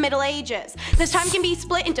known as the Middle Ages. This time can be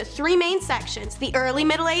split into three main sections: the early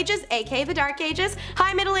Middle Ages, aka the Dark Ages,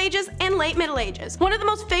 High Middle Ages, and Late Middle Ages. One of the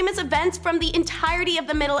most famous events from the entirety of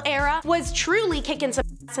the Middle Era was truly kicking some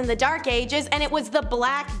ass in the Dark Ages, and it was the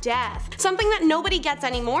Black Death. Something that nobody gets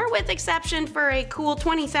anymore, with exception for a cool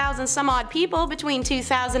 20,000 some odd people between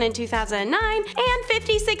 2000 and 2009, and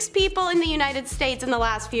 56 people in the United States in the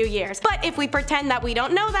last few years. But if we pretend that we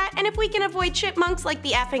don't know that, and if we can avoid chipmunks like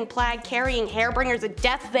the effing plague carrying hairbringers of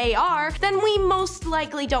death they are, then we most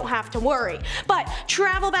likely don't have to worry. But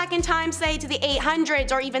travel back in time, say to the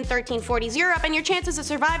 800s or even 1340s Europe, and your chances of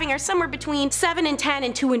surviving are somewhere between 7 in 10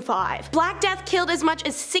 and 2 in 5. Black Death killed as much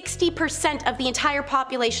as 60% of the entire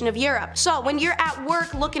population of Europe. So when you're at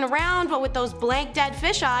work looking around but with those blank dead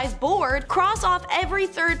fish eyes, bored, cross off every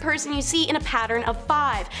third person you see in a pattern of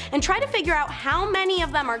 5 and try to figure out how many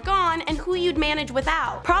of them are gone and who you'd manage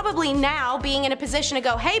without. Probably now being in a position to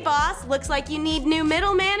go, hey boss, looks like you need new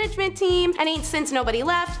middle management team, and ain't since nobody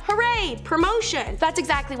left, hooray, promotion. That's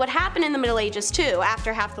exactly what happened in the Middle Ages too.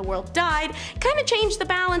 After half the world died, kinda changed the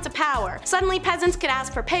balance of power. Suddenly peasants could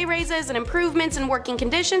ask for pay raises and improvements in working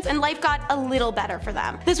conditions, and life got a little better for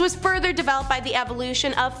them. This was further developed by the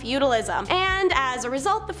evolution of feudalism, and as a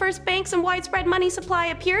result the first banks and widespread money supply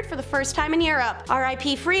appeared for the first time in Europe.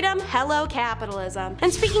 RIP freedom, hello capitalism.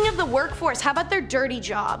 And speaking of the workforce, how about their dirty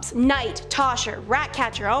jobs? Knight, tosher, rat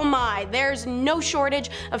catcher, oh my, there's no shortage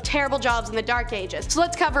of terrible jobs in the Dark Ages. So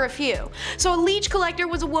let's cover a few. So a leech collector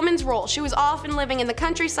was a woman's role. She was often living in the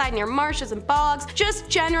countryside near marshes and bogs, just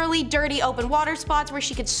generally dirty open water spots where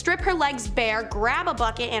she could strip her legs bare, grab a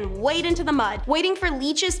bucket and wade into the mud, waiting for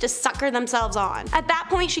leeches to sucker themselves on. At that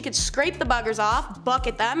point, she could scrape the buggers off,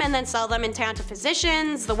 bucket them, and then sell them in town to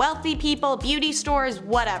physicians, the wealthy people, beauty stores,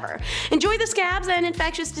 whatever. Enjoy the scabs and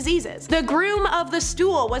infectious diseases. The groom of the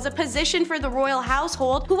stool was a position for the royal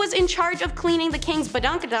household who was in charge of cleaning the king's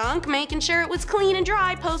badunkadunk, making sure it was clean and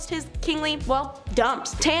dry post his kingly, well,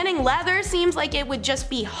 dumps. Tanning leather seems like it would just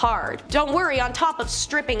be hard. Don't worry, on top of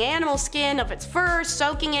stripping animal skin of its fur,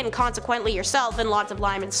 soaking it, and consequently yourself in lots of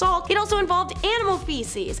lime and salt, it also involved animal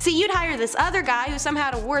feces. See, you'd hire this other guy who somehow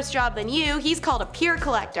had a worse job than you. He's called a pure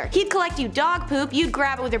collector. He'd collect you dog poop, you'd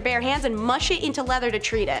grab it with your bare hands and mush it into leather to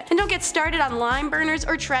treat it. And don't get started on lime burners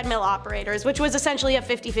or treadmill operators, which was essentially a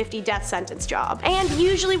 50-50 death sentence job. And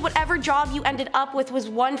usually whatever job you ended up with was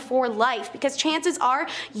one for life, because chances are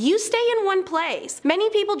you stay in one place. Many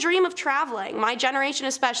people dream of traveling. My generation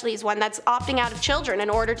especially is one that's opting out of children in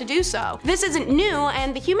order to do so. This isn't new,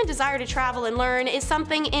 and the human desire to travel and learn is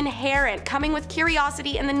something inherent, coming with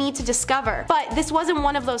curiosity and the need to discover. But this wasn't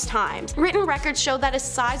one of those times. Written records show that a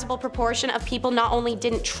sizable proportion of people not only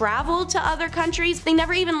didn't travel to other countries, they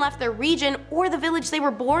never even left their region or the village they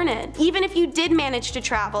were born in. Even if you did manage to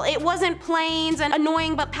travel, it wasn't planes and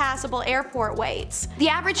annoying but passable airport waits. The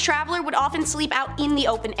average traveler would often sleep out in the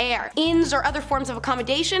open air. Inns or other forms of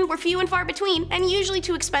accommodation were few and far between, and usually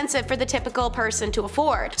too expensive for the typical person to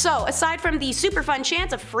afford. So aside from the super fun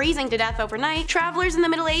chance of freezing to death overnight, travelers in the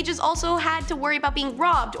Middle Ages also had to worry about being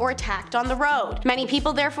robbed or attacked on the road. Many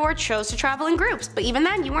people therefore chose to travel in groups, but even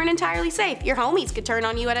then you weren't entirely safe. Your homies could turn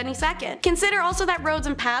on you at any second. Consider also that roads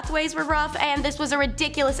and pathways were rough, and this was a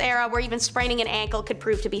ridiculous era where even spraining an ankle could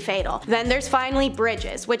prove to be fatal. Then there's finally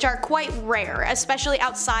bridges, which are quite rare, especially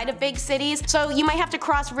outside of big cities, so you might have to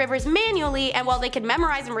cross rivers manually, and while they could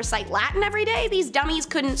memorize and recite Latin every day, these dummies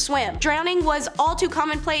couldn't swim. Drowning was all too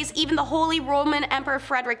commonplace. Even the Holy Roman Emperor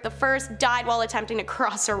Frederick I died while attempting to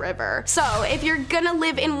cross a river. So if you're gonna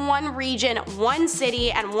live in one region, one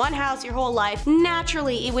city, and one house your whole life,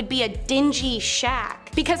 naturally it would be a dingy shack.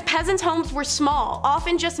 Because peasants' homes were small,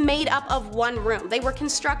 often just made up of one room. They were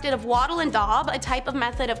constructed of wattle and daub, a type of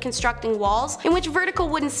method of constructing walls in which vertical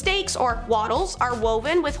wooden stakes, or wattles, are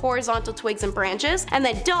woven with horizontal twigs and branches, and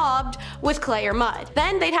then daubed with clay or mud.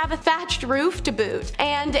 Then they'd have a thatched roof to boot.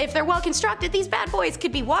 And if they're well constructed, these bad boys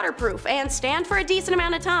could be waterproof and stand for a decent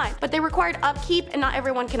amount of time. But they required upkeep, and not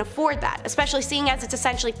everyone can afford that, especially seeing as it's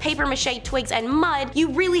essentially paper mache, twigs, and mud.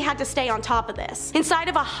 You really had to stay on top of this. Inside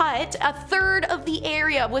of a hut, a third of the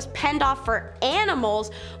area was penned off for animals,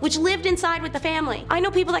 which lived inside with the family. I know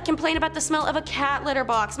people that complain about the smell of a cat litter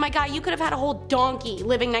box. My guy, you could have had a whole donkey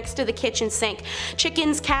living next to the kitchen sink.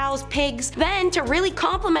 Chickens, cows, pigs. Then, to really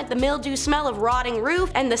complement the mildew smell of rotting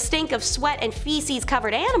roof and the stink of sweat and feces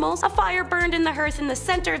covered animals, a fire burned in the hearth in the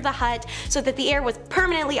center of the hut so that the air was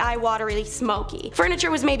permanently eye-wateringly smoky. Furniture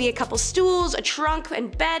was maybe a couple stools, a trunk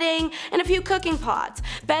and bedding, and a few cooking pots.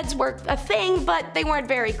 Beds were a thing, but they weren't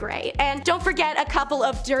very great. And don't forget a couple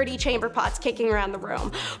of dirty chamber pots kicking around the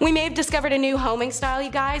room. We may have discovered a new homing style, you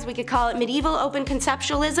guys. We could call it medieval open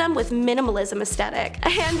conceptualism with minimalism aesthetic.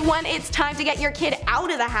 And when it's time to get your kid out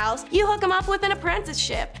of the house, you hook them up with an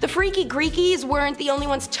apprenticeship. The freaky Greekies weren't the only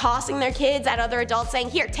ones tossing their kids at other adults saying,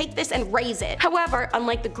 here, take this and raise it. However,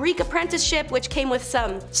 unlike the Greek apprenticeship, which came with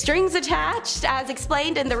some strings attached, as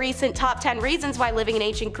explained in the recent top 10 reasons why living in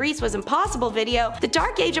ancient Greece was impossible video, the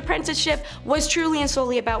Dark Age apprenticeship was truly and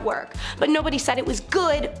solely about work. But nobody said it was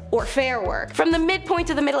good or fair work. From the midpoint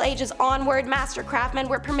of the Middle Ages onward, master craftsmen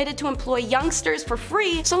were permitted to employ youngsters for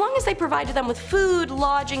free so long as they provided them with food,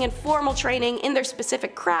 lodging, and formal training in their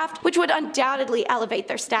specific craft, which would undoubtedly elevate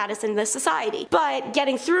their status in this society. But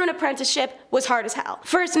getting through an apprenticeship was hard as hell.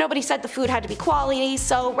 First, nobody said the food had to be quality,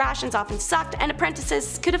 so rations often sucked and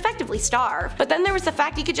apprentices could effectively starve. But then there was the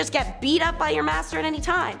fact you could just get beat up by your master at any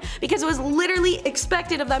time, because it was literally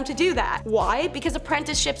expected of them to do that. Why? Because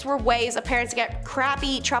apprenticeships were ways of parents to get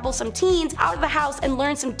crappy, troublesome teens out of the house and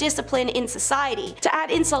learn some discipline in society. To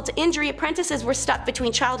add insult to injury, apprentices were stuck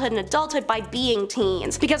between childhood and adulthood by being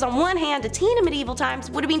teens. Because on one hand, a teen in medieval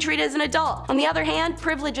times would have been treated as an adult. On the other hand,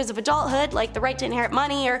 privileges of adulthood, like the right to inherit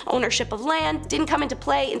money or ownership of land, didn't come into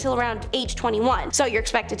play until around age 21. So you're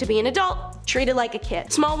expected to be an adult, treated like a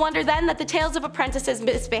kid. Small wonder then that the tales of apprentices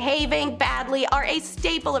misbehaving badly are a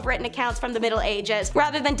staple of written accounts from the Middle Ages.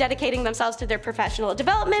 Rather than dedicating themselves to their professional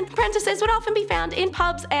development, apprentices would often be found and in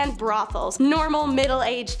pubs and brothels. Normal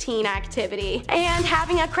middle-aged teen activity. And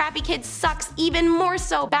having a crappy kid sucks even more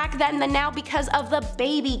so back then than now because of the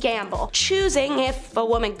baby gamble. Choosing, if a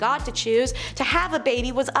woman got to choose, to have a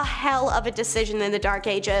baby was a hell of a decision in the Dark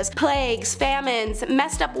Ages. Plagues, famines,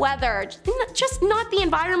 messed up weather, just not the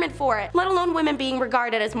environment for it, let alone women being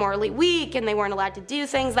regarded as morally weak and they weren't allowed to do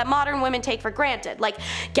things that modern women take for granted, like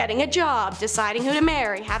getting a job, deciding who to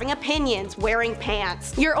marry, having opinions, wearing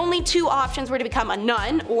pants. Your only two options were to become a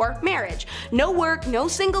nun or marriage. No work, no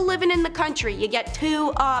single living in the country, you get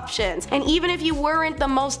two options. And even if you weren't the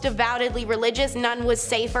most devoutedly religious, none was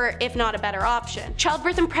safer, if not a better option.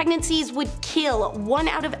 Childbirth and pregnancies would kill 1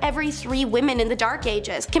 out of every 3 women in the Dark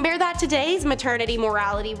Ages. Compare that to today's maternity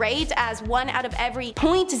mortality rate as 1 out of every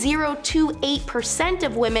 0.028%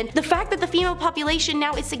 of women. The fact that the female population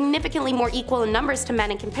now is significantly more equal in numbers to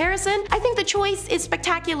men in comparison, I think the choice is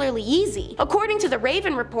spectacularly easy. According to the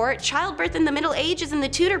Raven Report, childbirth in the Middle Ages and the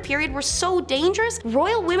Tudor period were so dangerous,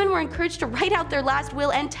 royal women were encouraged to write out their last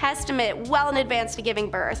will and testament well in advance to giving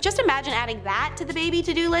birth. Just imagine adding that to the baby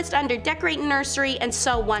to-do list under decorate nursery and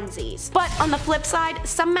sew onesies. But on the flip side,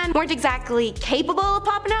 some men weren't exactly capable of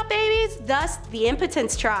popping out babies, thus the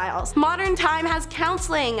impotence trials. Modern time has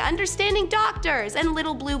counseling, understanding doctors, and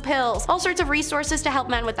little blue pills, all sorts of resources to help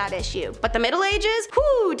men with that issue. But the Middle Ages?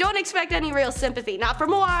 Whew, don't expect any real sympathy, not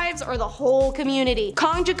from wives or the whole community.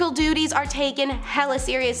 Conjugal duties are taken hella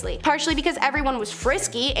seriously, partially because everyone was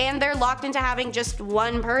frisky and they're locked into having just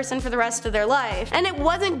one person for the rest of their life. And it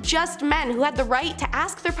wasn't just men who had the right to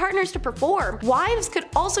ask their partners to perform. Wives could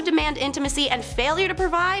also demand intimacy, and failure to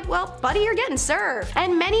provide, well, buddy, you're getting served.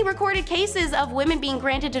 And many recorded cases of women being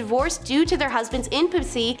granted divorce due to their husband's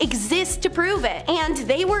intimacy exist to prove it. And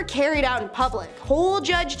they were carried out in public. Whole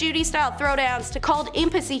Judge Judy style throwdowns to called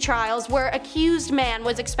intimacy trials where accused man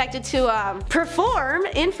was expected to perform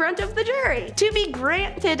in front of the jury. To be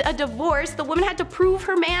granted a divorce, the woman had to prove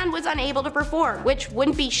her man was unable to perform, which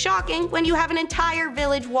wouldn't be shocking when you have an entire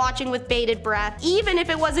village watching with bated breath, even if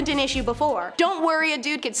it wasn't an issue before. Don't worry, a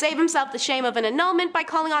dude could save himself the shame of an annulment by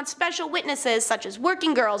calling on special witnesses such as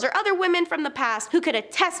working girls or other women from the past who could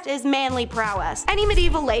attest his manly prowess. Any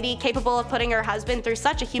medieval lady capable of putting her husband through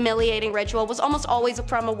such a humiliating ritual was almost always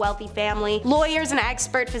from a wealthy family. Lawyers and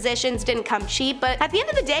expert physicians didn't come cheap, but at the end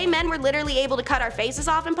of the day, men were literally able to cut our faces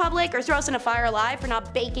off in public or throw us in a fire alive for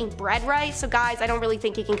not baking bread right, so guys, I don't really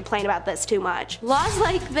think you can complain about this too much. Laws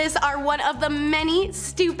like this are one of the many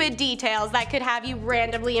stupid details that could have you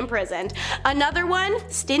randomly imprisoned. Another one,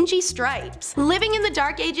 stingy stripes. Living in the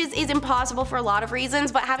Dark Ages is impossible for a lot of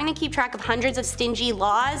reasons, but having to keep track of hundreds of stingy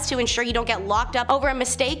laws to ensure you don't get locked up over a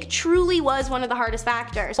mistake truly was one of the hardest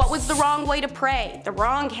factors. What was the wrong way to pray? The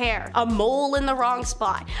wrong hair? A mole in the wrong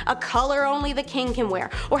spot? A color only the king can wear?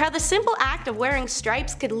 Or how the simple act of wearing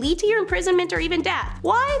stripes could lead to your imprisonment or even death?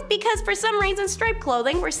 Why? Because for some reason striped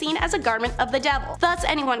clothing were seen as a garment of the devil. Thus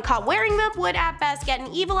anyone caught wearing them would at best get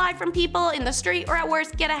an evil eye from people in the street, or at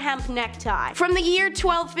worst get a hemp necktie. From the year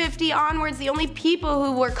 1250 onwards, the only people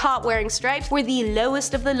who were caught wearing stripes were the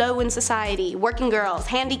lowest of the low in society. Working girls,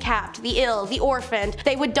 handicapped, the ill, the orphaned.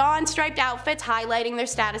 They would don striped outfits highlighting their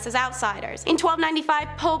status as outsiders. In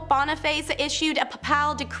 1295, Pope Boniface issued a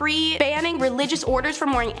papal decree banning religious orders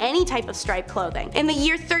from wearing any type of striped clothing. In the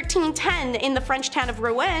year 1310, in the French town of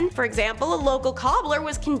Rouen, for example, a local cobbler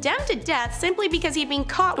was condemned to death simply because he'd been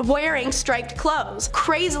caught wearing striped clothes.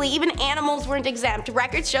 Crazily, even animals weren't exempt.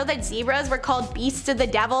 Records show that zebras were called beasts of the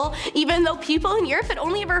devil, even though people in Europe had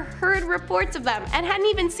only ever heard reports of them and hadn't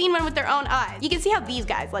even seen one with their own eyes. You can see how these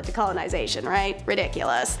guys led to colonization, right?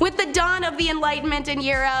 Ridiculous. With the dawn of the Enlightenment in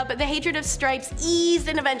Europe, the hatred of stripes eased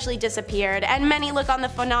and eventually disappeared, and many look on the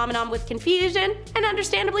phenomenon with confusion, and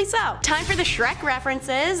understandably so. Time for the Shrek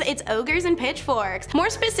references. It's ogres and pitchforks. More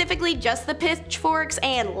specifically, just the pitchforks,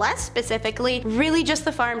 and less specifically, really just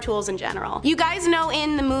the farm tools in general. You guys know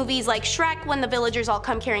in the movies like Shrek, when the villagers all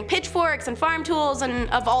come carrying pitchforks and farm tools, and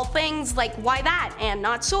of all things, like, why that and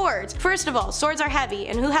not swords? First of all, swords are heavy,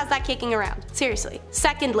 and who has that kicking around? Seriously.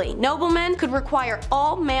 Secondly, noblemen could require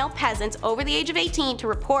all male peasants over the age of 18 to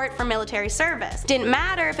report for military service. Didn't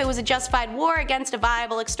matter if it was a justified war against a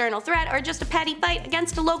viable external threat or just a petty fight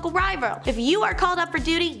against a local rival. If you are called up for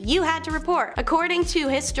duty, you had to report. According to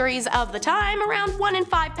histories of the time, around 1 in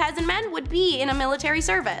 5 peasant men would be in a military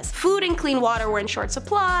service. Food and clean water were in short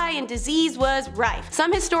supply, and disease was rife.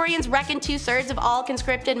 Some historians reckon 2/3 of all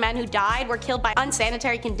conscripted men who died were killed by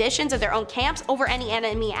unsanitary conditions of their own camps over any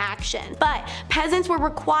enemy action. But peasants were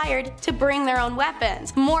required to bring their own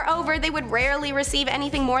weapons. Moreover, they would rarely receive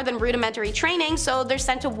anything more than rudimentary training, so they're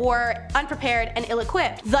sent to war unprepared and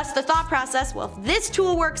ill-equipped. Thus the thought process, well, if this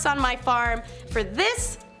tool works on my farm, for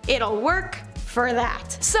this, it'll work for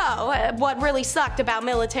that. So, what really sucked about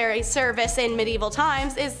military service in medieval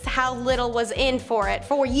times is how little was in for it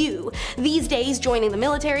for you. These days, joining the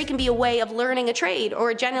military can be a way of learning a trade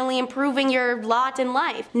or generally improving your lot in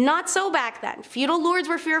life. Not so back then. Feudal lords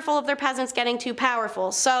were fearful of their peasants getting too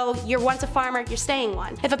powerful, so you're once a farmer, you're staying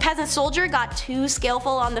one. If a peasant soldier got too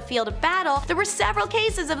skillful on the field of battle, there were several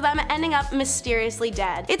cases of them ending up mysteriously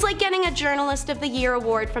dead. It's like getting a Journalist of the Year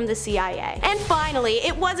award from the CIA. And finally,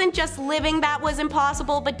 it wasn't just living that was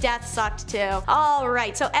impossible, but death sucked too.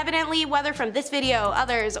 Alright, so evidently, whether from this video,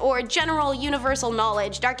 others, or general universal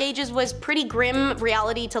knowledge, Dark Ages was pretty grim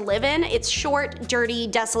reality to live in. It's short, dirty,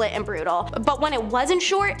 desolate, and brutal. But when it wasn't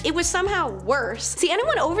short, it was somehow worse. See,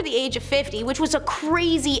 anyone over the age of 50, which was a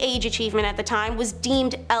crazy age achievement at the time, was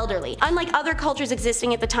deemed elderly. Unlike other cultures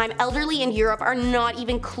existing at the time, elderly in Europe are not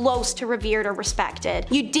even close to revered or respected.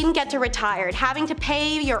 You didn't get to retire, having to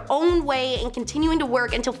pay your own way and continuing to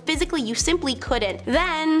work until physically you simply couldn't.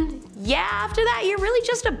 Then, yeah, after that, you're really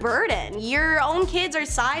just a burden. Your own kids are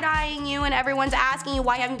side-eyeing you and everyone's asking you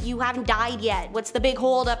why you haven't died yet. What's the big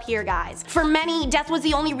hold up here, guys? For many, death was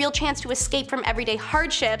the only real chance to escape from everyday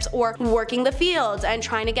hardships or working the fields and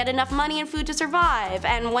trying to get enough money and food to survive.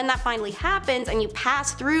 And when that finally happens and you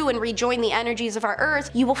pass through and rejoin the energies of our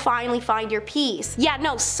earth, you will finally find your peace. Yeah,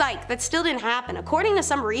 no, psych, that still didn't happen. According to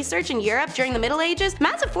some research in Europe during the Middle Ages,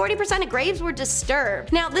 massive 40% of graves were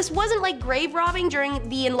disturbed. Now, this wasn't like grave robbing during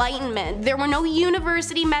the Enlightenment. There were no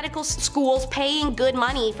university medical schools paying good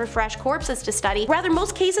money for fresh corpses to study. Rather,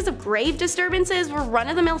 most cases of grave disturbances were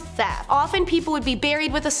run-of-the-mill theft. Often people would be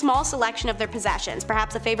buried with a small selection of their possessions,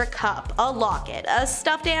 perhaps a favorite cup, a locket, a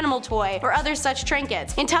stuffed animal toy, or other such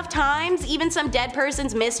trinkets. In tough times, even some dead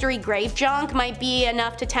person's mystery grave junk might be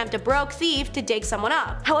enough to tempt a broke thief to dig someone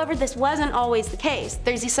up. However, this wasn't always the case.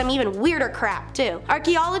 There's some even weirder crap too.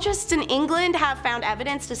 Archaeologists in England have found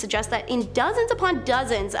evidence to suggest that in dozens upon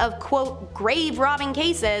dozens of quote grave robbing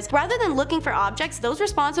cases, rather than looking for objects, those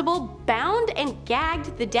responsible bound and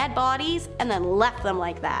gagged the dead bodies and then left them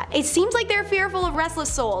like that. It seems like they're fearful of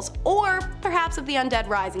restless souls, or perhaps of the undead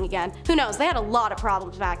rising again. Who knows, they had a lot of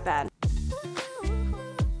problems back then.